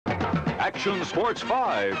Action Sports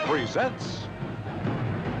 5 presents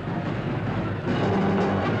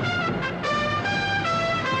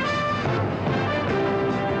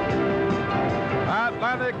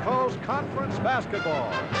Atlantic Coast Conference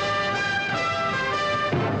Basketball.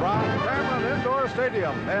 From Cameron Indoor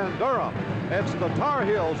Stadium in Durham, it's the Tar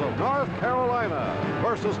Heels of North Carolina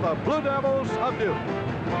versus the Blue Devils of Duke.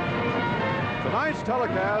 Tonight's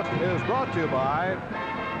telecast is brought to you by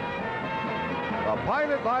the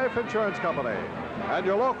Pilot Life Insurance Company and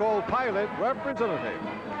your local Pilot representative.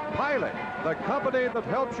 Pilot, the company that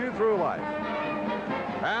helps you through life.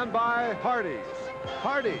 And by Hardee's.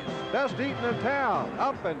 Hardee's, best eaten in town,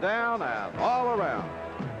 up and down and all around.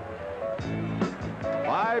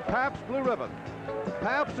 By Pabst Blue Ribbon.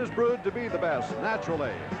 Pabst is brewed to be the best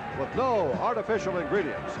naturally, with no artificial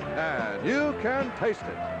ingredients, and you can taste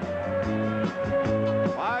it.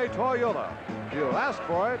 By Toyota. You asked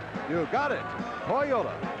for it, you got it.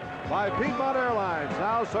 Toyota. By Piedmont Airlines,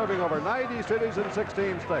 now serving over 90 cities in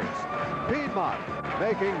 16 states. Piedmont,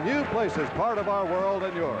 making new places part of our world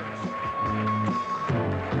and yours.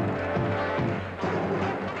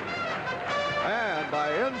 And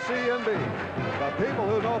by NCNB, the people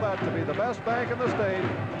who know that to be the best bank in the state,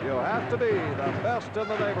 you have to be the best in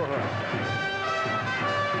the neighborhood.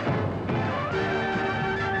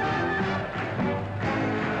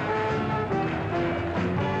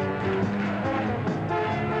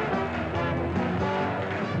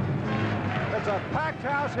 It's a packed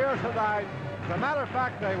house here tonight. As a matter of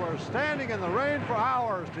fact, they were standing in the rain for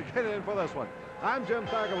hours to get in for this one. I'm Jim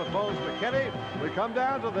Thacker with Bones McKinney. We come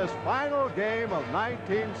down to this final game of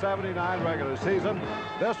 1979 regular season.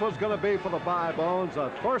 This was going to be for the bye, Bones.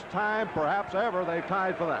 The first time, perhaps ever, they've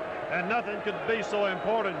tied for that. And nothing could be so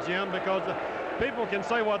important, Jim, because people can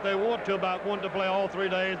say what they want to about wanting to play all 3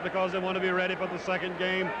 days because they want to be ready for the second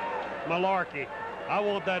game. Malarkey. I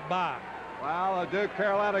want that bye. Well, a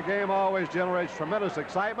Duke-Carolina game always generates tremendous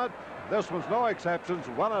excitement. This one's no exceptions.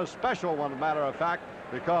 One a special one, matter of fact,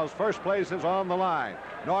 because first place is on the line.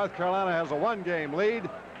 North Carolina has a one-game lead.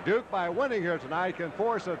 Duke, by winning here tonight, can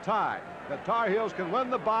force a tie. The Tar Heels can win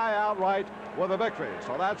the bye outright with a victory.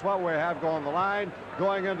 So that's what we have going the line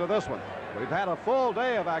going into this one. We've had a full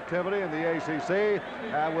day of activity in the ACC,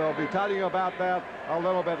 and we'll be telling you about that a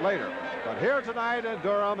little bit later. But here tonight in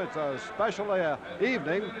Durham, it's a special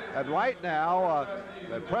evening, and right now,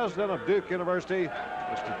 the president of Duke University,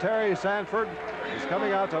 Mr. Terry Sanford, is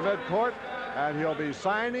coming out to midcourt, and he'll be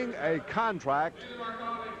signing a contract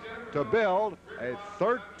to build a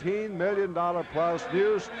 $13 million plus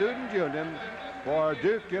new student union for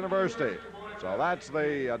Duke University. So that's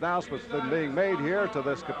the announcement that's being made here to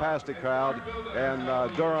this capacity crowd in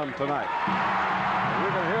Durham tonight. And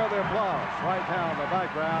you can hear the applause right now in the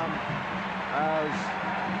background as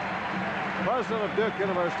president of Duke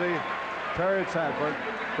University, Terry Sanford,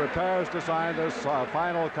 prepares to sign this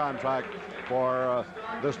final contract for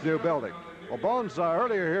this new building. Well, Bones,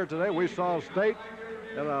 earlier here today, we saw State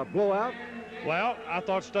in a blowout. Well, I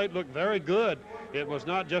thought State looked very good. It was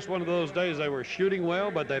not just one of those days they were shooting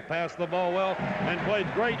well, but they passed the ball well and played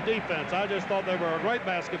great defense. I just thought they were a great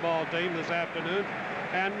basketball team this afternoon.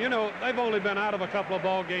 And, you know, they've only been out of a couple of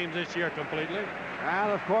ball games this year completely.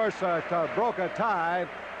 And, of course, broke a tie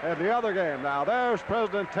in the other game. Now, there's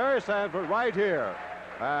President Terry Sanford right here.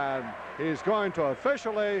 And he's going to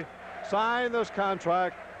officially sign this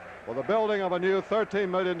contract for the building of a new $13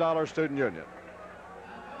 million student union.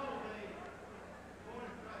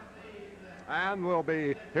 And we'll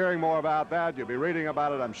be hearing more about that. You'll be reading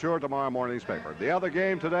about it, I'm sure, tomorrow morning's paper. The other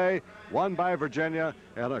game today, won by Virginia,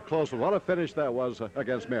 and a close one. What a finish that was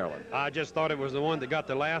against Maryland. I just thought it was the one that got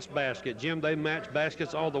the last basket. Jim, they matched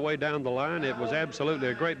baskets all the way down the line. It was absolutely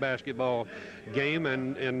a great basketball game,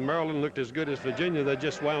 and Maryland looked as good as Virginia. They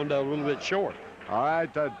just wound up a little bit short. All right,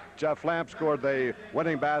 Jeff Lamp scored the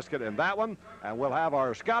winning basket in that one, and we'll have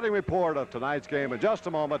our scouting report of tonight's game in just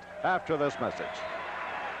a moment after this message.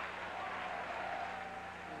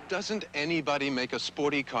 Doesn't anybody make a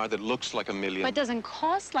sporty car that looks like $1 million? But doesn't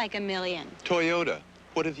cost like $1 million. Toyota,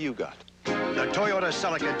 what have you got? The Toyota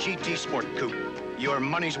Celica GT Sport Coupe. Your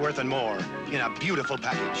money's worth and more in a beautiful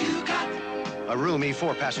package. You got a roomy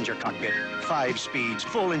 4-passenger cockpit, 5 speeds,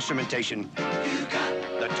 full instrumentation. You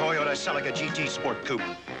got the Toyota Celica GT Sport Coupe.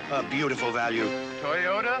 A beautiful value.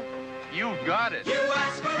 Toyota, you got it. You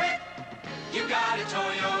asked for it. You got it,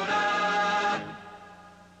 Toyota.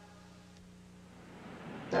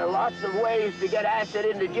 There are lots of ways to get acid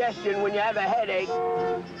indigestion when you have a headache.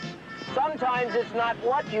 Sometimes it's not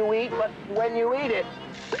what you eat, but when you eat it.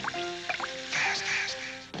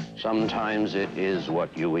 Sometimes it is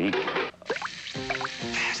what you eat.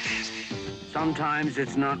 Sometimes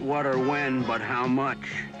it's not what or when, but how much.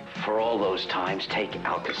 For all those times, take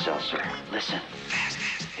Alka-Seltzer. Listen.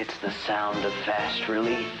 It's the sound of fast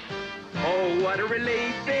relief. Oh, what a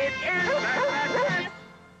relief it is!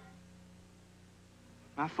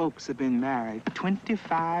 My folks have been married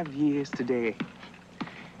 25 years today.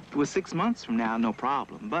 If it was 6 months from now, no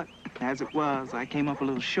problem. But as it was, I came up a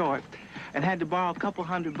little short and had to borrow a couple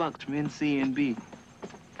 $100 from NCNB.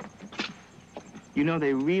 You know,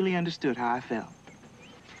 they really understood how I felt.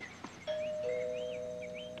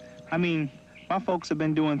 I mean, my folks have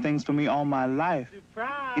been doing things for me all my life.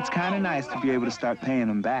 It's kind of nice to be able to start paying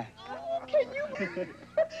them back. Can you?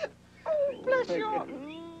 Oh, bless you.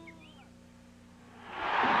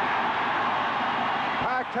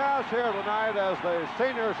 Packed house here tonight as the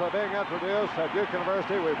seniors are being introduced at Duke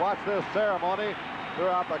University. We've watched this ceremony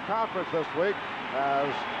throughout the conference this week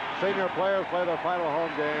as senior players play their final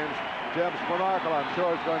home games. Jim Spanarkel, I'm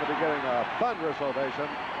sure, is going to be getting a thunderous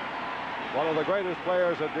ovation. One of the greatest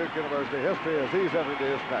players in Duke University history as he's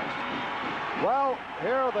introduced next. Well,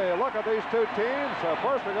 here they look at these two teams.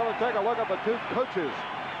 First, we're going to take a look at the two coaches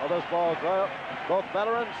of this ball club. Both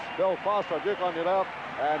veterans, Bill Foster, Duke on the left,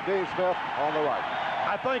 and Dean Smith on the right.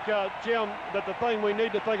 I think, Jim, that the thing we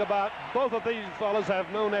need to think about, both of these fellas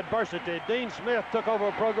have known adversity. Dean Smith took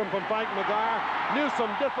over a program from Frank McGuire, knew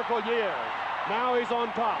some difficult years. Now he's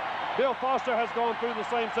on top. Bill Foster has gone through the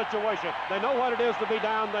same situation. They know what it is to be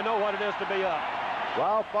down. They know what it is to be up.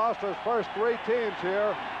 Well, Foster's first three teams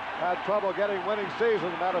here had trouble getting winning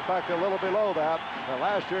seasons. Matter of fact, a little below that. And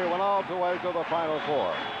last year went all the way to the Final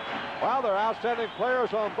Four. Well, they're outstanding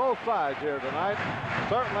players on both sides here tonight.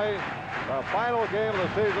 Certainly, the final game of the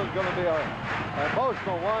season is going to be an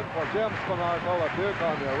emotional one for Jim Spanarkel of Duke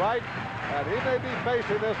on the right. And he may be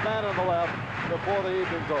facing this man on the left before the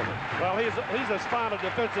evening's over. Well, he's as fine a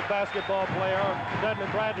defensive basketball player, Dudley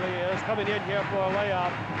Bradley is, coming in here for a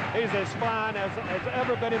layup. He's as fine as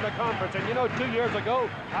ever been in the conference. And, you know, 2 years ago,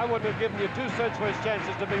 I wouldn't have given you 2 cents for his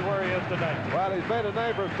chances to be where he is today. Well, he's made a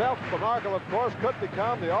name for himself. Spanarkel, of course, could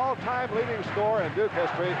become the all-time leading scorer in Duke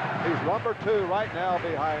history. He's number 2 right now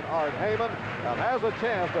behind Art Heyman and has a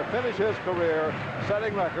chance to finish his career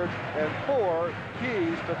setting records in 4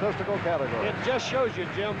 key statistical categories. It just shows you,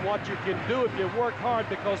 Jim, what you can do if you work hard,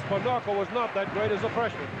 because Spanarkel was not that great as a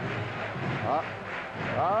freshman. All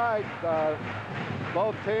right.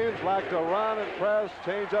 Both teams like to run and press,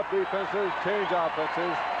 change up defenses, change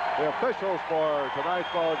offenses. The officials for tonight's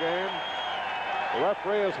ball game. The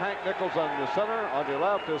referee is Hank Nichols on the center. On the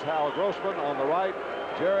left is Hal Grossman. On the right,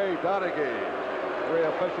 Jerry Donaghy. 3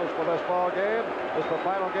 officials for this ball game. It's the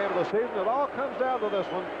final game of the season. It all comes down to this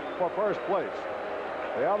one for first place.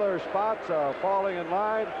 The other spots are falling in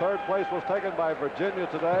line. Third place was taken by Virginia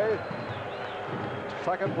today.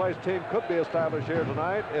 Second place team could be established here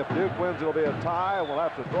tonight. If Duke wins, it'll be a tie, and we'll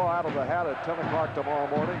have to draw out of the hat at 10 o'clock tomorrow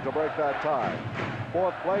morning to break that tie.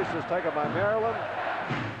 Fourth place is taken by Maryland.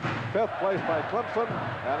 Fifth place by Clemson,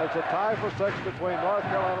 and it's a tie for 6th between North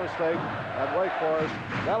Carolina State and Wake Forest.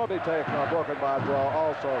 That'll be taken or broken by a draw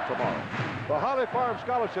also tomorrow. The Holly Farm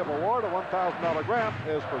Scholarship Award, a $1,000 grant,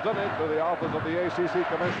 is presented to the Office of the ACC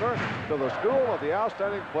Commissioner to the School of the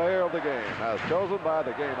Outstanding Player of the Game, as chosen by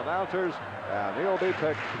the game announcers, and he'll be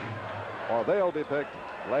picked, or they'll be picked,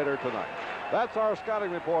 later tonight. That's our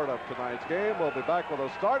scouting report of tonight's game. We'll be back with the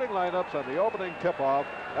starting lineups and the opening tip-off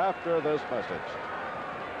after this message.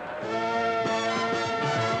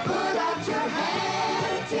 Put out your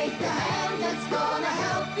hand, take the hand that's gonna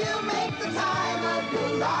help you make the time of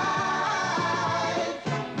your life.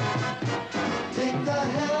 Take the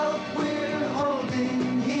help we're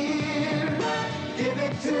holding here, give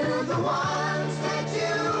it to the ones that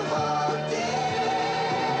you hold dear.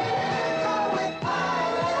 Go with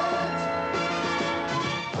Pilot.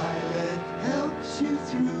 Pilot helps you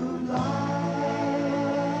through life.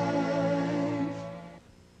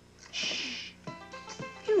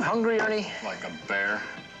 Hungry, Ernie? Like a bear.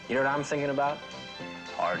 You know what I'm thinking about?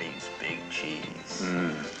 Hardee's Big Cheese.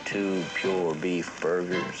 2 pure beef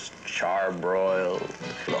burgers, charbroiled,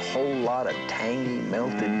 with a whole lot of tangy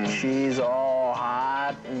melted cheese, all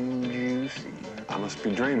hot and juicy. I must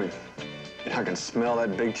be dreaming. I can smell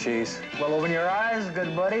that big cheese. Well, open your eyes,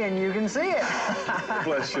 good buddy, and you can see it.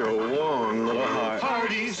 Bless your warm little heart.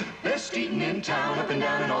 Hardee's, best eating in town, up and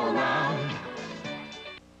down and all around.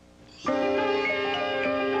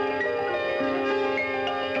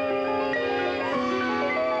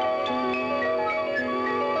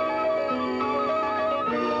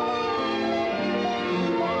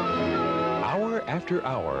 After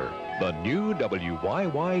hour, the new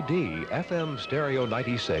WYYD FM Stereo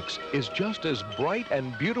 96 is just as bright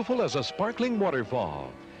and beautiful as a sparkling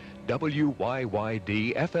waterfall.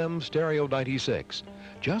 WYYD FM Stereo 96.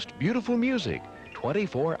 Just beautiful music,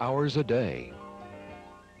 24 hours a day.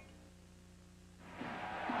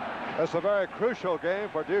 It's a very crucial game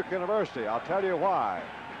for Duke University. I'll tell you why.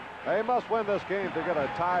 They must win this game to get a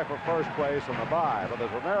tie for first place in the bye, but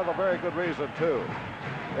there's another very good reason, too.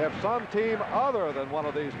 If some team other than one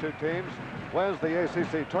of these two teams wins the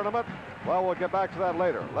ACC tournament, well, we'll get back to that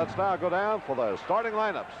later. Let's now go down for the starting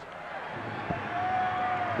lineups.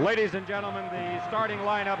 Ladies and gentlemen, the starting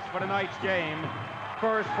lineups for tonight's game.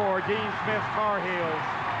 First for Dean Smith's Tar Heels.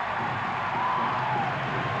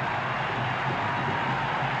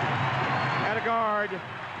 At a guard,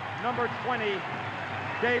 number 20,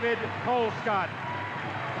 David Colescott.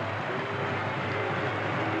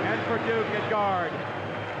 And for Duke at guard,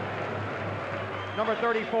 number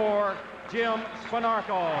 34, Jim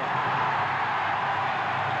Spanarkel.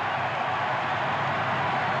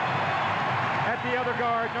 At the other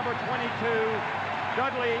guard, number 22,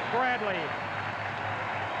 Dudley Bradley.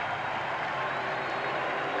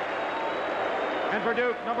 And for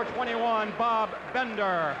Duke, number 21, Bob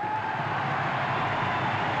Bender.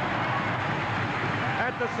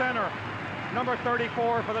 At the center, number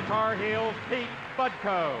 34 for the Tar Heels, Pete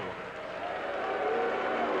Budko.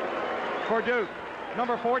 For Duke,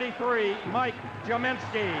 number 43, Mike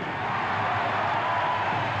Jominski.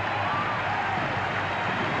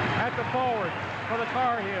 At the forwards for the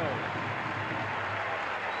Tar Heels,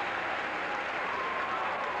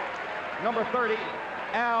 number 30,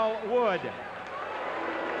 Al Wood.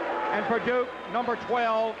 And for Duke, number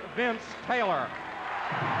 12, Vince Taylor.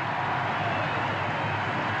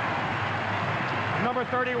 Number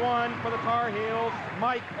 31 for the Tar Heels,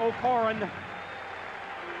 Mike O'Corin.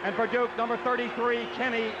 And for Duke, number 33,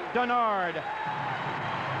 Kenny Dennard.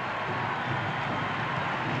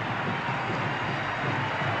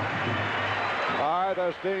 All right,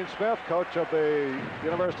 there's Dean Smith, coach of the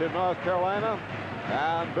University of North Carolina,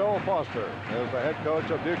 and Bill Foster is the head coach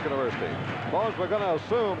of Duke University. Bones, we're going to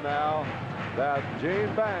assume now that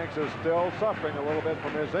Gene Banks is still suffering a little bit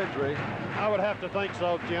from his injury. I would have to think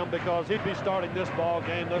so, Jim, because he'd be starting this ball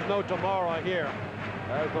game. There's no tomorrow here.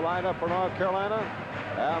 There's the lineup for North Carolina.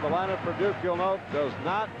 And the lineup for Duke, you'll note, does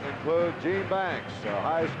not include Gene Banks, a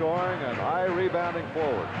high-scoring and high-rebounding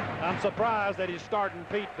forward. I'm surprised that he's starting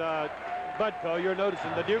Pete Budko. You're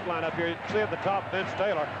noticing the Duke lineup here. You see at the top, Vince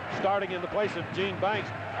Taylor starting in the place of Gene Banks.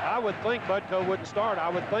 I would think Budko wouldn't start. I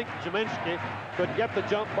would think Jominski could get the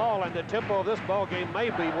jump ball, and the tempo of this ball game may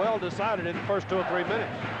be well decided in the first 2 or 3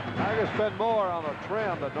 minutes. I guess been more on a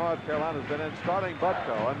trend that North Carolina's been in, starting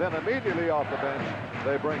Budko, and then immediately off the bench,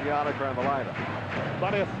 they bring Yoniker in the lineup.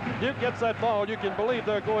 But if Duke gets that ball, you can believe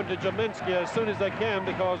they're going to Jominski as soon as they can,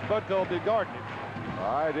 because Budko will be guarding him.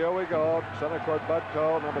 All right, here we go. Center court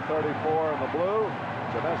Budko, number 34 in the blue.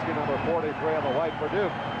 Jominski, number 43 in the white for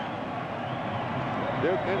Duke.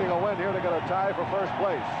 Duke needing a win here to get a tie for first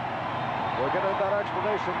place. We'll get into that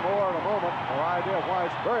explanation more in a moment. Our idea of why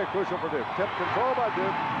it's very crucial for Duke. Tip control by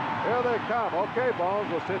Duke. Here they come. Okay, Bones,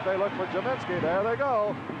 we'll see if they look for Jominski. There they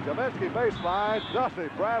go. Jominski baseline. Dudley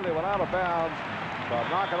Bradley went out of bounds, but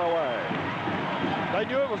knock it away. They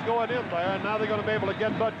knew it was going in there, and now they're going to be able to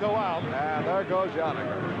get Budko out. And there goes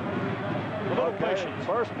Yoniker. Okay,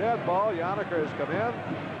 first dead ball. Yoniker has come in.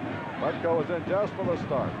 Budko is in just for the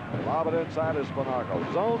start. Lob it inside his Spanarkel.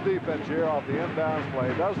 Zone defense here off the inbounds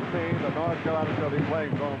play doesn't mean that North Carolina's going to be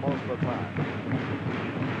playing zone most of the time.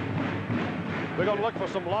 They're going to look for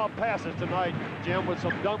some lob passes tonight, Jim, with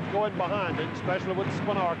some dumps going behind it, especially with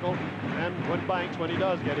Spanarkel and when Banks, when he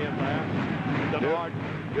does get in there.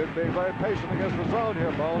 Duke being very patient against the zone here,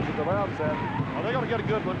 Bones, at the outset. Well, they're going to get a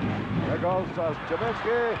good one. There goes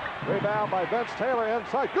Jominski. Rebound by Vince Taylor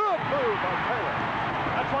inside. Good move by Taylor.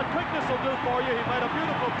 That's what quickness will do for you. He made a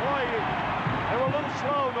beautiful play. They were a little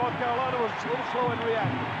slow. North Carolina was a little slow in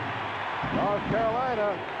reacting. North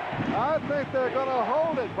Carolina, I think they're going to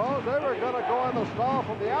hold it, Bones. They were going to go in the stall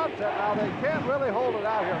from the outset. Now, they can't really hold it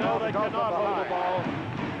out here. No, they cannot hold the ball.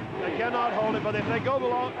 They cannot hold it, but if they go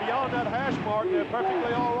beyond that hash mark, they're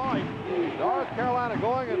perfectly all right. North Carolina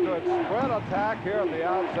going into its spread attack here at the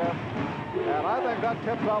outset. And I think that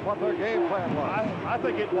tips off what their game plan was. I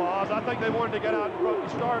think it was. I think they wanted to get out in front to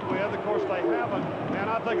start with. Of course, they haven't. And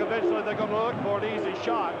I think eventually they're going to look for an easy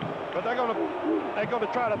shot. But they're going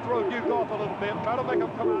to try to throw Duke off a little bit, try to make them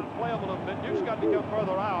come out and play them a little bit. Duke's got to come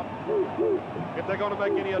further out if they're going to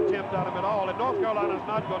make any attempt at them at all. And North Carolina's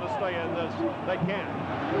not going to stay in this. They can't.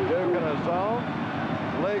 Duke in his zone.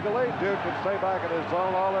 Legally, Duke can stay back in his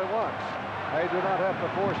zone all they want. They do not have to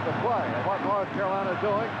force the play. And what North Carolina is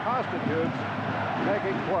doing constitutes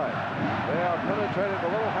making play. They are penetrating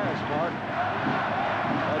the little hash mark.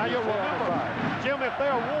 And Now you'll remember, Jim, if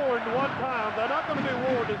they're warned one time, they're not going to be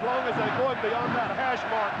warned as long as they're going beyond that hash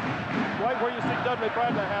mark, right where you see Dudley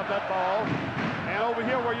Bradley have that ball. And over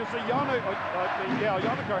here where you see Yoniker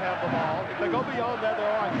have the ball. If they go beyond that, they're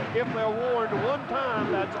all right. If they're warned one time,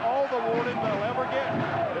 that's all the warning they'll ever get.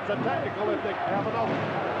 It's a technical if they have another.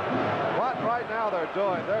 What right now they're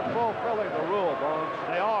doing, they're fulfilling the rule, Bones.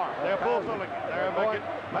 They are. They're fulfilling it. They're making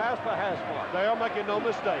past the hash mark. They are making no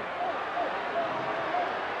mistake.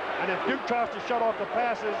 And if Duke tries to shut off the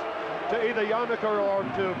passes to either Yoniker or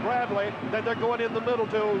to Bradley, then they're going in the middle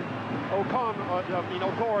to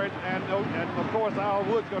O'Corin, and of course Al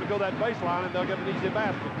Wood's going to go that baseline, and they'll get an easy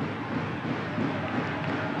basket.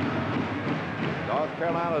 North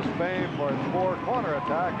Carolina's fame for its four-corner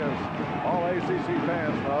attack, as all ACC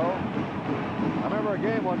fans know. I remember a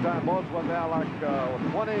game one time, both went down like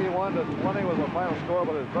 21-20 was the final score,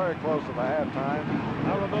 but it was very close at the halftime.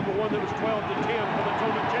 I remember one that was 12-10 for the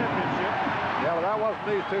tournament championship. Yeah, but that wasn't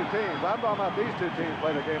these two teams. I'm talking about these two teams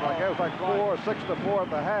played a game like that. It was like 6-4 at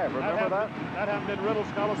the half. Remember that? That happened in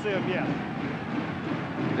Riddle's Coliseum, yes.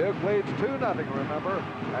 Duke leads 2-0, remember?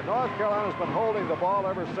 And North Carolina's been holding the ball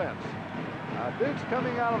ever since. Duke's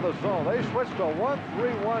coming out of the zone. They switched to a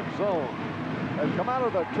 1-3-1 zone. They've come out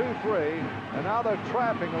of the 2-3, and now they're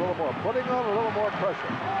trapping a little more, putting on a little more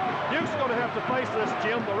pressure. Duke's going to have to face this,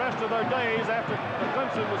 Jim, the rest of their days after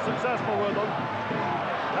Clemson was successful with them.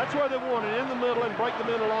 That's where they want it, in the middle, and break them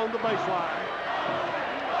in along the baseline.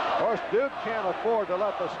 Of course, Duke can't afford to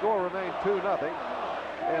let the score remain 2-0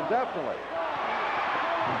 indefinitely.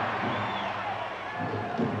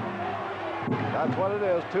 That's what it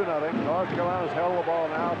is, 2-0. North Carolina's held the ball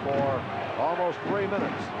now for almost 3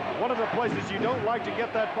 minutes. One of the places you don't like to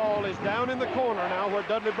get that ball is down in the corner now, where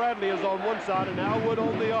Dudley Bradley is on one side and Al Wood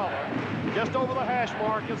on the other. Just over the hash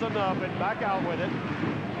mark is enough, and back out with it.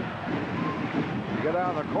 You get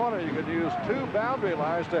down the corner, you can use 2 boundary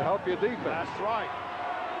lines to help your defense. That's right.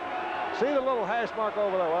 See the little hash mark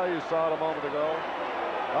over there? Well, you saw it a moment ago.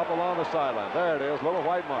 Up along the sideline. There it is, little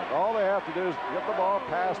white mark. All they have to do is get the ball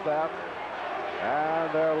past that, and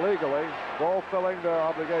they're legally fulfilling their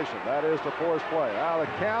obligation. That is to force play. Now the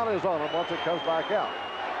count is on them once it comes back out.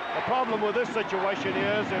 The problem with this situation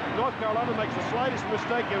is if North Carolina makes the slightest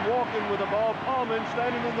mistake in walking with the ball, Palman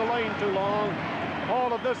standing in the lane too long,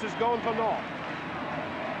 all of this is going for naught.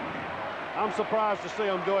 I'm surprised to see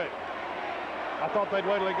them do it. I thought they'd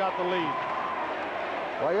wait till they got the lead.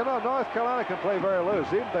 Well, you know, North Carolina can play very loose.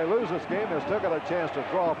 Even if they lose this game, they've still got a chance to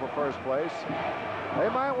draw for first place. They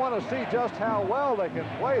might want to see just how well they can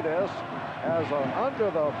play this as an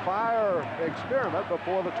under-the-fire experiment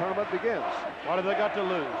before the tournament begins. What have they got to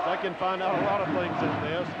lose? They can find out a lot of things in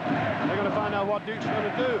this. They're going to find out what Duke's going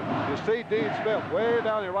to do. You see Dean Smith way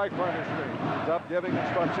down your right corner screen. He's up giving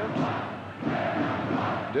instructions.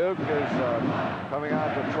 Duke is coming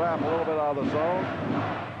out to trap a little bit out of the zone.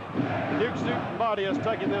 Duke's student body is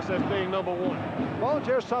taking this as being number one. Well,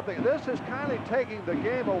 here's something. This is kind of taking the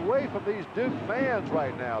game away from these Duke fans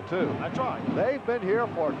right now, too. That's right. They've been here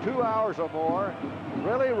for 2 hours or more,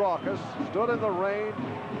 really raucous, stood in the rain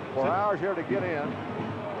for hours here to get in.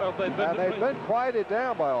 Well, they've been quieted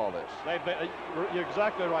down by all this. You're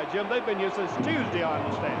exactly right, Jim. They've been here since Tuesday, I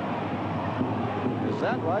understand. Is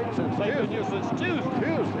that right? Since They've Tuesday? been here since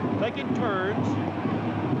Tuesday. Taking turns.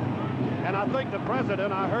 And I think the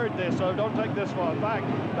president, I heard this, so don't take this for a fact,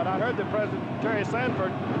 but I heard the president, Terry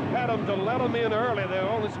Sanford, had them to let them in early. They were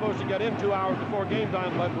only supposed to get in 2 hours before game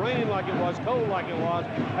time, but rain like it was, cold like it was,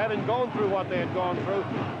 hadn't gone through what they had gone through.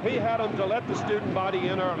 He had them to let the student body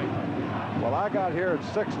in early. Well, I got here at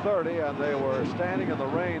 6:30, and they were standing in the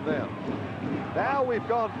rain then. Now we've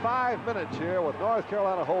gone 5 minutes here with North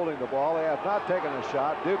Carolina holding the ball. They have not taken a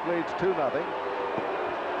shot. Duke leads 2-0.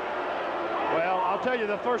 Well, I'll tell you,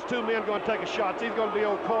 the first 2 men going to take a shot. It's either going to be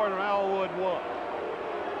O'Corin or Al Wood one.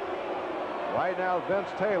 Right now, Vince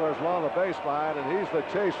Taylor's along the baseline, and he's the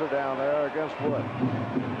chaser down there against Wood.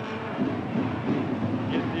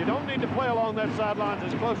 You don't need to play along that sidelines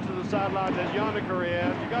as close to the sidelines as Yoniker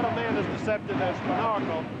is. You got a man as deceptive as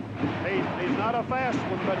Spanarkel. He's not a fast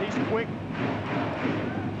one, but he's quick.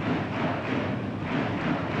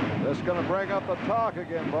 This is going to bring up the talk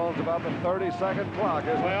again, Bones, about the 30-second clock,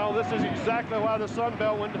 isn't it? Well, this is exactly why the Sun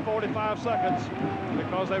Belt went to 45 seconds,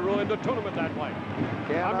 because they ruined the tournament that way.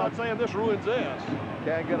 I'm not saying this ruins this.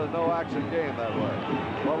 Can't get a no-action game that way.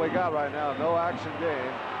 What we got right now, no-action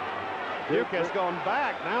game. Duke has gone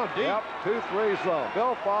back now deep. Yep, 2-3 zone.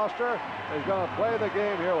 Bill Foster is going to play the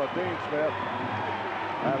game here with Dean Smith,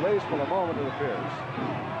 at least for the moment, it appears.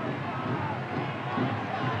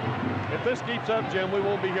 If this keeps up, Jim, we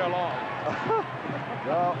won't be here long.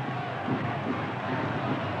 No.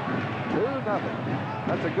 2-0.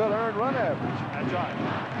 That's a good earned run average. That's right.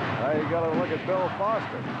 Now you got to look at Bill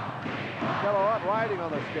Foster. Got a lot riding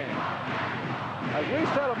on this game. As we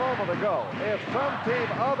said a moment ago, if some team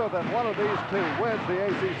other than one of these two wins the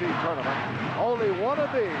ACC tournament, only one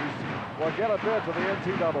of these will get a bid to the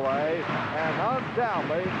NCAA, and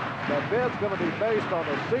undoubtedly the bid's going to be based on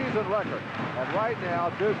the season record. And right now,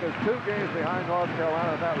 Duke is 2 games behind North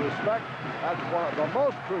Carolina in that respect. That's one of the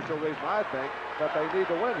most crucial reason, I think, that they need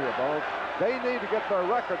to win here, Bones. They need to get their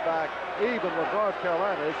record back even with North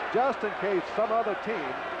Carolina's, just in case some other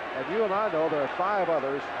team, and you and I know there are 5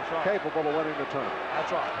 others capable of winning the tournament.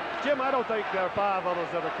 That's right. Jim, I don't think there are 5 others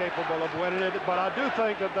that are capable of winning it, but I do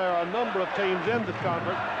think that there are a number of teams in this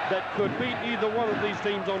conference that could beat either one of these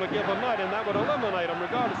teams on a given night, and that would eliminate them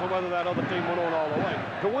regardless of whether that other team went on all the way.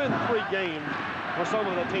 To win 3 games for some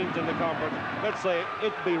of the teams in the conference, let's say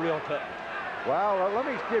it'd be real tough. Well, let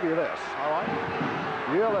me give you this, all right?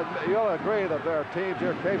 You'll agree that there are teams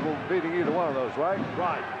here capable of beating either one of those, right?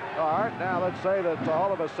 Right. All right, now let's say that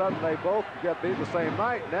all of a sudden they both get beat the same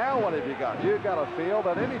night. Now what have you got? You've got to feel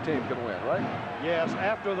that any team can win, right? Yes,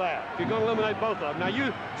 after that. If you're going to eliminate both of them. Now,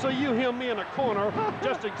 you hem me in a corner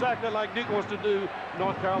just exactly like Duke wants to do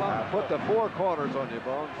North Carolina. Put the 4 corners on you,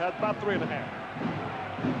 Bones. That's about 3.5.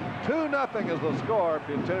 2-0 is the score if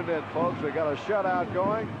you tuned in, folks. We got a shutout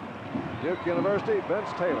going. Duke University,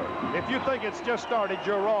 Vince Taylor. If you think it's just started,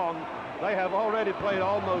 you're wrong. They have already played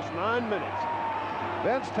almost 9 minutes.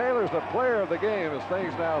 Vince Taylor's the player of the game as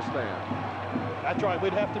things now stand. That's right.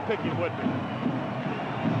 We'd have to pick him, wouldn't we?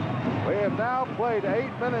 We have now played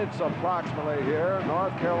 8 minutes approximately here.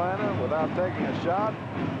 North Carolina without taking a shot.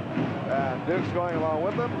 And Duke's going along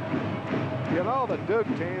with them. You know, the Duke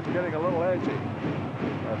team's getting a little edgy.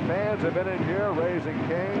 The fans have been in here raising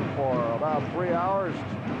Cain for about 3 hours,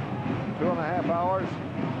 2.5 hours.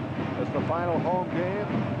 It's the final home game.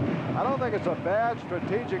 I don't think it's a bad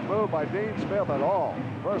strategic move by Dean Smith at all.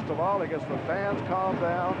 First of all, he gets the fans calmed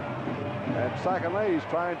down. And secondly, he's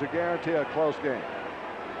trying to guarantee a close game.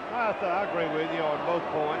 I agree with you on both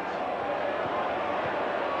points.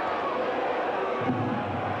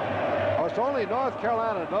 It's only North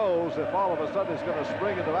Carolina knows if all of a sudden it's going to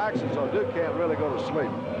spring into action, so Duke can't really go to sleep.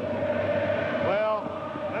 Well,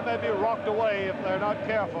 they may be rocked away if they're not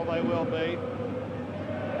careful. They will be.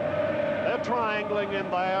 They're triangling in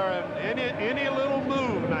there, and any little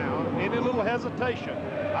move now, any little hesitation.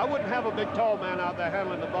 I wouldn't have a big tall man out there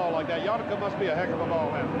handling the ball like that. Yannicka must be a heck of a ball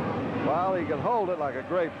handler. Well, he can hold it like a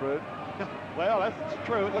grapefruit. Well, that's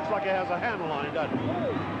true. It looks like it has a handle on it, doesn't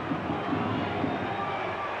it?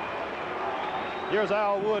 Here's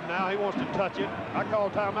Al Wood now. He wants to touch it. I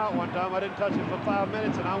called timeout one time. I didn't touch it for 5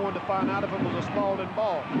 minutes, and I wanted to find out if it was a Spalding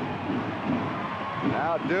ball.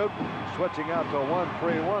 Now Duke switching out to a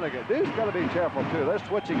 1-3-1 again. Duke's got to be careful, too. They're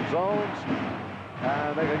switching zones,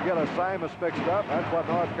 and they can get assignments mixed up. That's what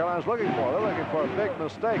North Carolina's looking for. They're looking for a big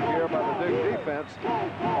mistake here by the Duke defense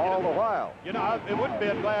all the while. You know, it wouldn't be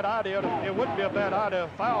a bad idea to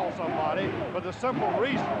foul somebody for the simple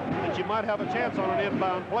reason that you might have a chance on an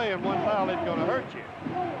inbound play, and one foul isn't going to hurt you.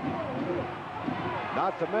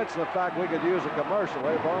 Not to mention the fact we could use a commercial,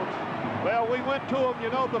 eh, Bones? Well, we went to them, you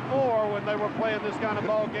know, before when they were playing this kind of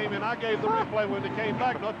ball game, and I gave the replay when they came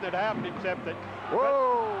back. Nothing had happened except that.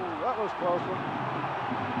 Whoa, that was close one.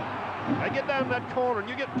 They get down that corner, and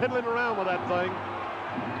you get piddling around with that thing.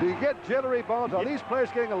 Do you get jittery, Bones? Are these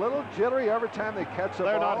players getting a little jittery every time they catch the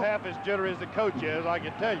ball? They're not half as jittery as the coach is, I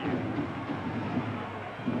can tell you.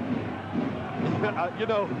 You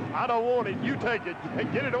know, I don't want it. You take it.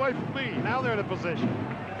 Get it away from me. Now they're in a position.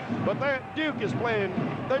 But Duke is playing.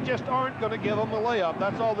 They just aren't going to give them a layup.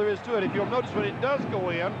 That's all there is to it. If you'll notice when it does go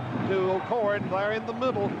in to O'Corin, they're in the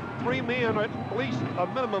middle. 3 men, or at least a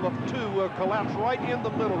minimum of 2, will collapse right in the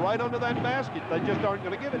middle, right under that basket. They just aren't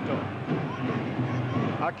going to give it to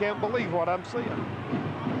them. I can't believe what I'm seeing.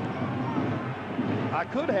 I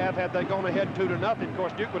could have had they gone ahead 2-0. Of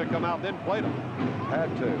course, Duke would have come out and then played them.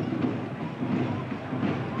 Had to.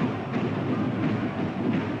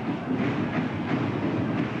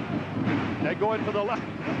 They're going for the last.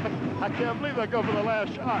 I can't believe they go for the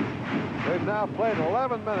last shot. They've now played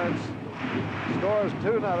 11 minutes. Scores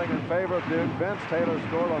 2-0 in favor of Duke. Vince Taylor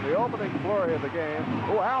scored on the opening flurry of the game.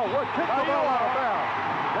 Oh, Al Wood kicked the ball out of bounds.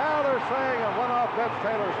 Now they're saying it went off Vince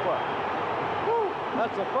Taylor's foot. Woo!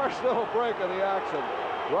 That's the first little break of the action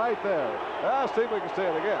right there. Let's see if we can see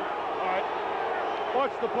it again. All right.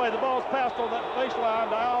 Watch the play. The ball's passed on that baseline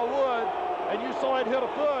to Al Wood, and you saw it hit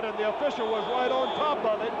a foot, and the official was right on top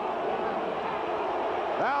of it.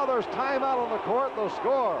 Now there's timeout on the court. The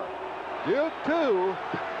score: Duke 2,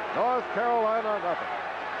 North Carolina 0.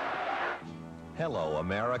 Hello,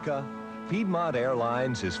 America. Piedmont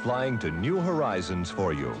Airlines is flying to new horizons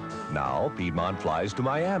for you. Now, Piedmont flies to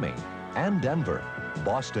Miami and Denver.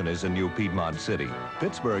 Boston is a new Piedmont city.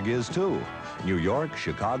 Pittsburgh is too. New York,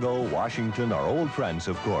 Chicago, Washington are old friends,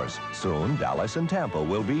 of course. Soon, Dallas and Tampa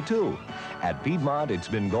will be too. At Piedmont, it's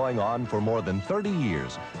been going on for more than 30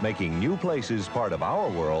 years, making new places part of our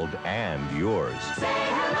world and yours. Say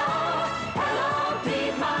hello, hello,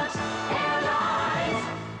 Piedmont Airlines.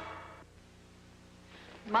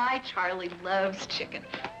 My Charlie loves chicken,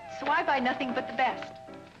 so I buy nothing but the best.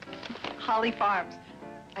 Holly Farms.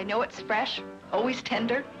 I know it's fresh, always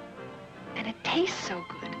tender, and it tastes so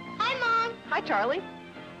good. Hi, Mom. Hi, Charlie.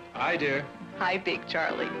 Hi, dear. Hi, Big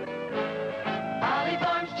Charlie. Holly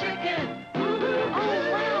Farms chicken. Oh,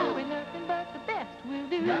 wow. We're nothing but the best we'll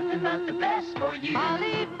do. Nothing but the best for you.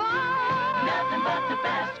 Holly Farms. Nothing but the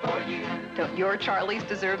best for you. Don't your Charlies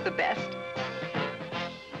deserve the best?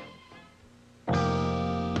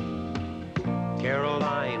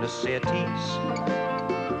 Carolina cities,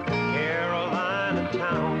 Carolina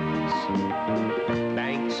towns,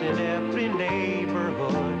 banks in every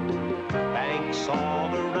neighborhood, banks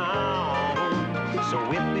all around. So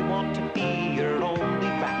if we want to be your only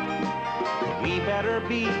bank, we better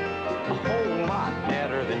be a whole lot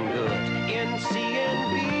better than good. In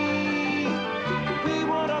CNB, we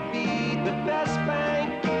want to be the best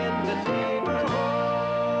bank in the neighborhood.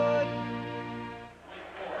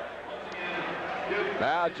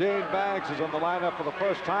 Now Gene Banks is in the lineup for the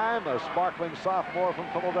first time, a sparkling sophomore from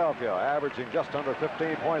Philadelphia, averaging just under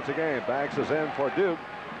 15 points a game. Banks is in for Duke,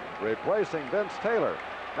 replacing Vince Taylor.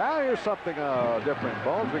 Now here's something different,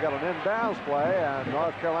 Bones. We got an in-downs play, and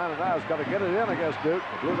North Carolina now has got to get it in against Duke.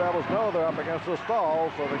 The Blue Devils know they're up against the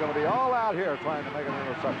stall, so they're going to be all out here trying to make an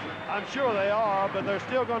interception. I'm sure they are, but they're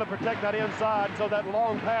still going to protect that inside, so that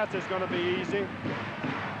long pass is going to be easy.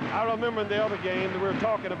 I remember in the other game that we were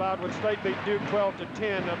talking about when State beat Duke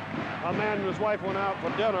 12-10, a man and his wife went out for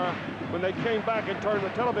dinner. When they came back and turned the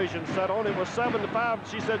television set on, it was 7-5.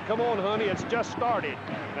 She said, "Come on, honey, it's just started."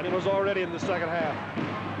 And it was already in the second half.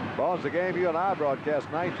 Bones, the game you and I broadcast,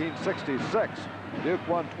 1966. Duke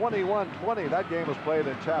won 21-20. That game was played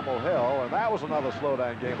in Chapel Hill, and that was another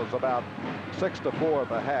slowdown game. It was about 6-4 at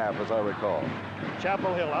the half, as I recall.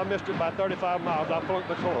 Chapel Hill, I missed it by 35 miles. I flunked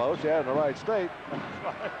the course. Close, yeah, in the right state.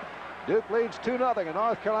 Duke leads 2-0, and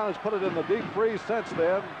North Carolina's put it in the deep freeze since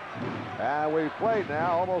then. And we've played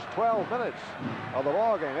now almost 12 minutes of the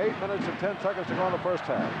ball game. 8 minutes and 10 seconds to go in the first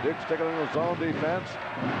half. Duke's sticking in the zone defense.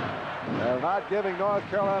 They're not giving North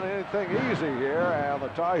Carolina anything easy here, and the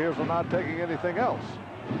Tar Heels are not taking anything else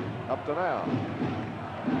up to now.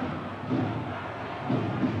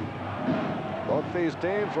 Both these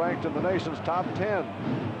teams ranked in the nation's top 10.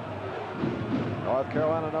 North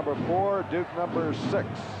Carolina number 4, Duke number 6.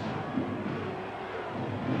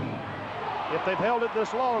 If they've held it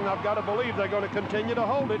this long, I've got to believe they're going to continue to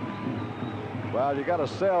hold it. Well, you got to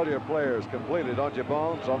sell your players completely, don't you,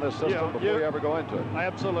 Bones, on this system before you ever go into it?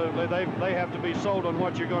 Absolutely. They have to be sold on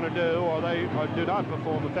what you're going to do, or they do not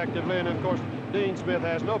perform effectively. And, of course, Dean Smith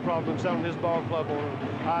has no problem selling his ball club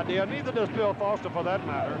idea. Neither does Bill Foster, for that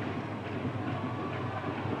matter.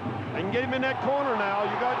 They can get him in that corner now.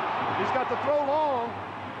 He's got to throw long.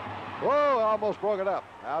 Whoa, almost broke it up.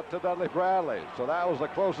 Out to Dudley Bradley. So that was the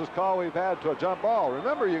closest call we've had to a jump ball.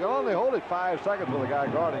 Remember, you can only hold it 5 seconds with a guy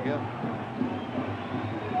guarding him.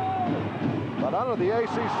 But under the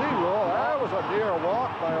ACC rule, that was a near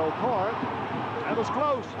walk by O'Korn. That was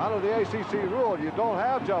close. Under the ACC rule, you don't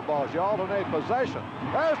have jump balls. You alternate possession.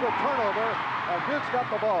 There's the turnover, and Duke's got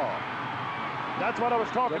the ball. That's what I was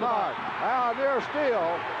talking about. Now near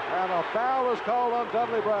steal, and a foul is called on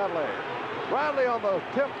Dudley Bradley. Bradley on the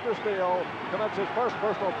tip to steal commits his first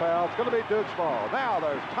personal foul. It's going to be Duke's ball. Now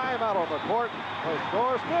there's timeout on the court. The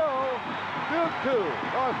score still Duke 2,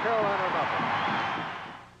 North Carolina nothing.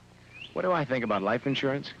 What do I think about life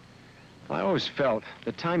insurance? Well, I always felt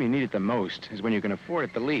the time you need it the most is when you can afford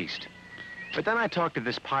it the least. But then I talked to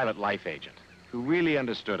this pilot life agent who really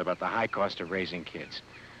understood about the high cost of raising kids.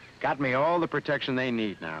 Got me all the protection they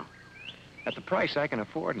need now, at the price I can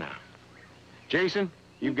afford now. Jason,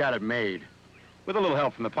 you've got it made. With a little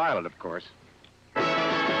help from the pilot, of course.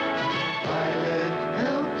 Pilot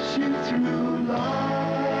helps you through life.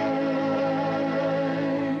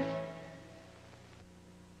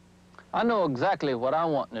 I know exactly what I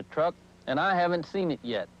want in a truck, and I haven't seen it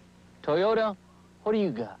yet. Toyota, what do you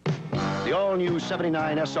got? The all-new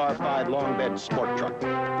 79 SR5 long bed sport truck.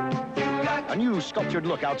 A new sculptured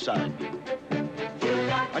look outside.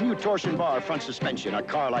 A new torsion bar front suspension, a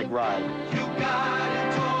car-like ride. You got a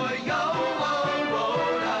Toyota.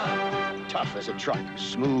 Tough as a truck,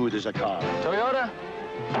 smooth as a car. Toyota,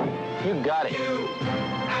 You got it. You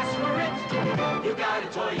ask for it, you got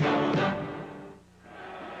it, Toyota.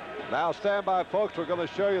 Now stand by, folks. We're going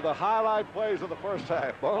to show you the highlight plays of the first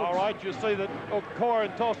half. Bones. All right, you see that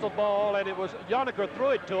Corin tossed the ball, and it was Yoniker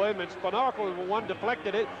threw it to him, and Spanarkel was the one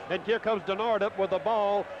deflected it, and here comes Denard up with the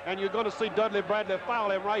ball, and you're going to see Dudley Bradley foul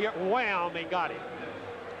him right here. Wham, he got him.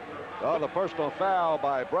 Well, the personal foul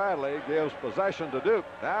by Bradley gives possession to Duke.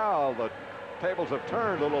 Now the tables have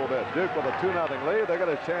turned a little bit. Duke with a 2-0 lead. They get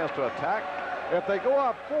a chance to attack. If they go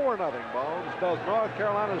up 4-0, Bones, does North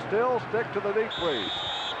Carolina still stick to the deep freeze?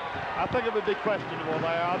 I think it would be questionable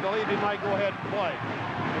there. I believe he might go ahead and play.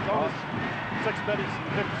 It's only 6 minutes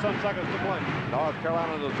and 50-some seconds to play. North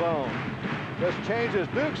Carolina in the zone. This changes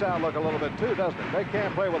Duke's outlook a little bit, too, doesn't it? They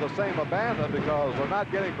can't play with the same abandon because they're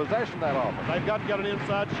not getting possession that often. They've got to get an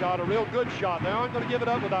inside shot, a real good shot. They aren't going to give it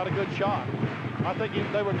up without a good shot. I think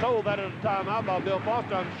they were told that at the timeout by Bill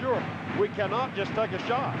Foster, I'm sure. We cannot just take a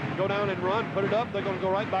shot. Go down and run, put it up, they're going to go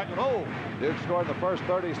right back and hold. Duke scored in the first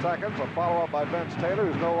 30 seconds, a follow-up by Vince Taylor,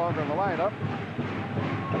 who's no longer in the lineup.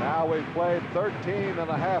 Now we've played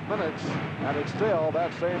 13.5 minutes, and it's still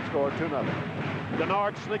that same score, 2-0.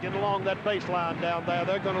 Denard sneaking along that baseline down there.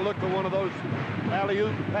 They're going to look for one of those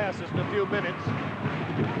alley-oop passes in a few minutes.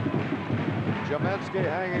 Jaminsky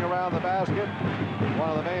hanging around the basket. One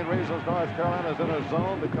of the main reasons North Carolina is in a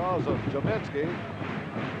zone because of Jaminsky.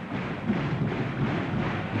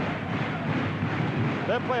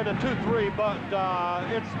 They're playing a 2-3, but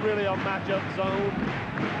it's really a matchup zone.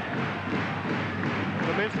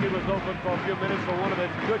 Jaminsky was open for a few minutes for one of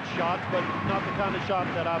his good shots, but not the kind of shot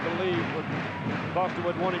that I believe Foster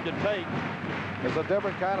would want him to take. It's a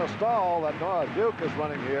different kind of stall that Duke is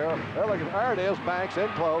running here. There it is, Banks in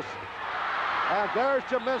close. And there's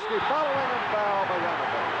Jaminsky following and foul by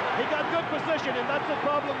Yoniker. He got good position, and that's the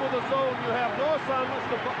problem with the zone. You have no assignments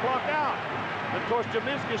to block out. And of course,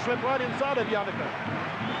 Jaminsky slipped right inside of Yoniker.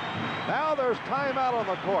 Now there's timeout on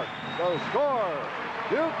the court. So score,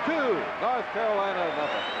 Duke 2, North Carolina 0.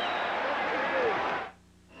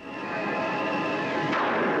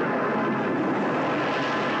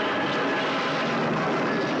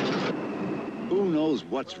 Who knows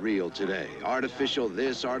what's real today? Artificial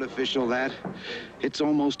this, artificial that. It's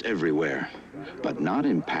almost everywhere, but not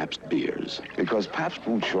in Pabst beers. Because Pabst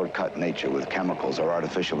won't shortcut nature with chemicals or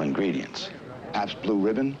artificial ingredients. Pabst Blue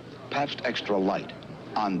Ribbon, Pabst Extra Light,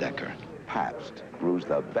 Ondecker. Pabst brews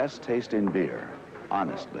the best taste in beer,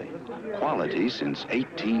 honestly. Quality since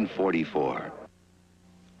 1844.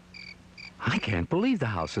 I can't believe the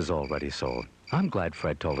house is already sold. I'm glad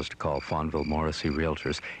Fred told us to call Fonville Morrissey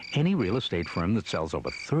Realtors. Any real estate firm that sells over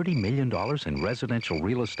 $30 million in residential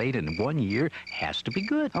real estate in 1 year has to be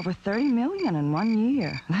good. Over $30 million in 1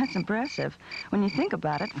 year. That's impressive. When you think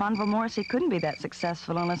about it, Fonville Morrissey couldn't be that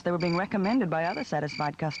successful unless they were being recommended by other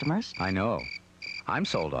satisfied customers. I know. I'm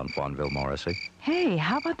sold on Fonville Morrissey. Hey,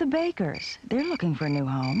 how about the Bakers? They're looking for a new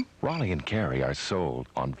home. Raleigh and Cary are sold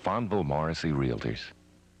on Fonville Morrissey Realtors.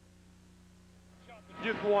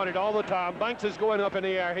 Duke wanted all the time. Banks is going up in the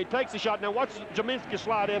air. He takes the shot. Now watch Jaminsky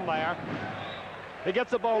slide in there. He gets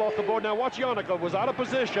the ball off the board. Now watch Yoniker was out of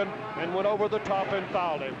position and went over the top and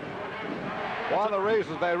fouled him. One of the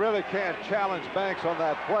reasons they really can't challenge Banks on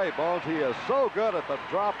that play, Bones, he is so good at the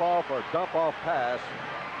drop-off or dump-off pass.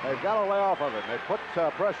 They've got to lay off of it. They put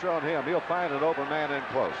pressure on him. He'll find an open man in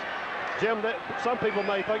close. Jim, some people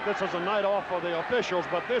may think this is a night off for the officials,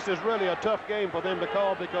 but this is really a tough game for them to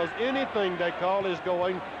call because anything they call is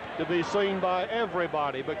going to be seen by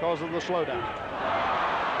everybody because of the slowdown.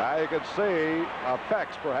 Now you can see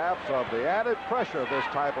effects, perhaps, of the added pressure of this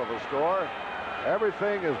type of a score.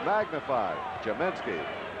 Everything is magnified. Jaminsky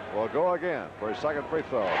will go again for his second free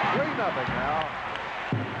throw. 3-0 now.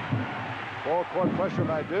 Full court pressure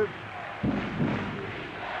by Duke.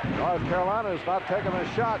 North Carolina is not taking a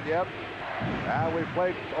shot yet. And we've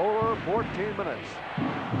played over 14 minutes.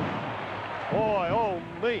 Boy, oh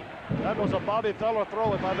me. That was a Bobby Feller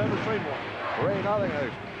throw if I've ever seen one.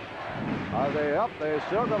 3-0. Are they up? They're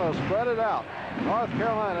still going to spread it out. North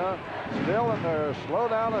Carolina still in their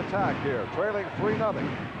slow-down attack here, trailing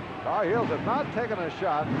 3-0. Tar Heels have not taken a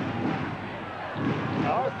shot.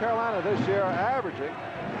 North Carolina this year averaging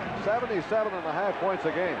 77.5 points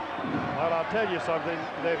a game. Well, I'll tell you something.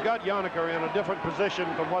 They've got Yoniker in a different position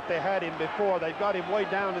from what they had him before. They've got him way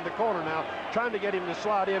down in the corner now, trying to get him to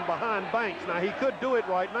slide in behind Banks. Now, he could do it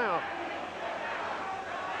right now.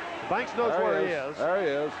 Banks knows where he is. There he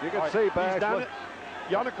is. You can see Banks.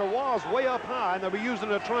 Yoniker was way up high, and they were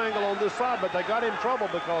using a triangle on this side, but they got in trouble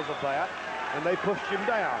because of that, and they pushed him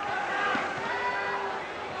down.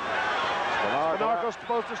 Spanarkel's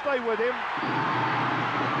supposed to stay with him.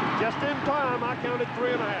 Just in time, I counted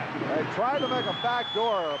 3.5. They tried to make a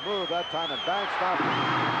backdoor move that time, and Banks stopped it.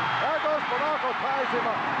 There goes Monaco, ties him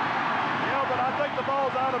up. Yeah, but I think the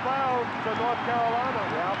ball's out of bounds to North Carolina.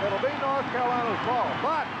 Yeah, it'll be North Carolina's ball.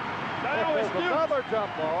 But if there's another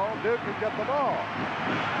jump ball, Duke can get the ball.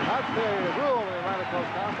 That's the rule in the Atlantic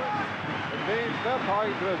Coast Conference. It means Smith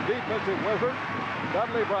talking to his defensive wizard,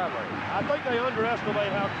 Dudley Bradley. I think they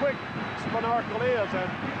underestimate how quick Spanarkel is, and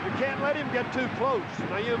you can't let him get too close.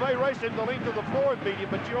 Now, you may race him the length of the floor and beat him,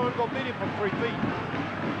 but you aren't going to beat him from 3 feet.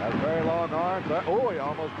 Has very long arms. Oh, he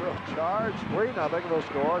almost threw a charge. 3-0 the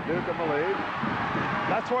score. Duke in the lead.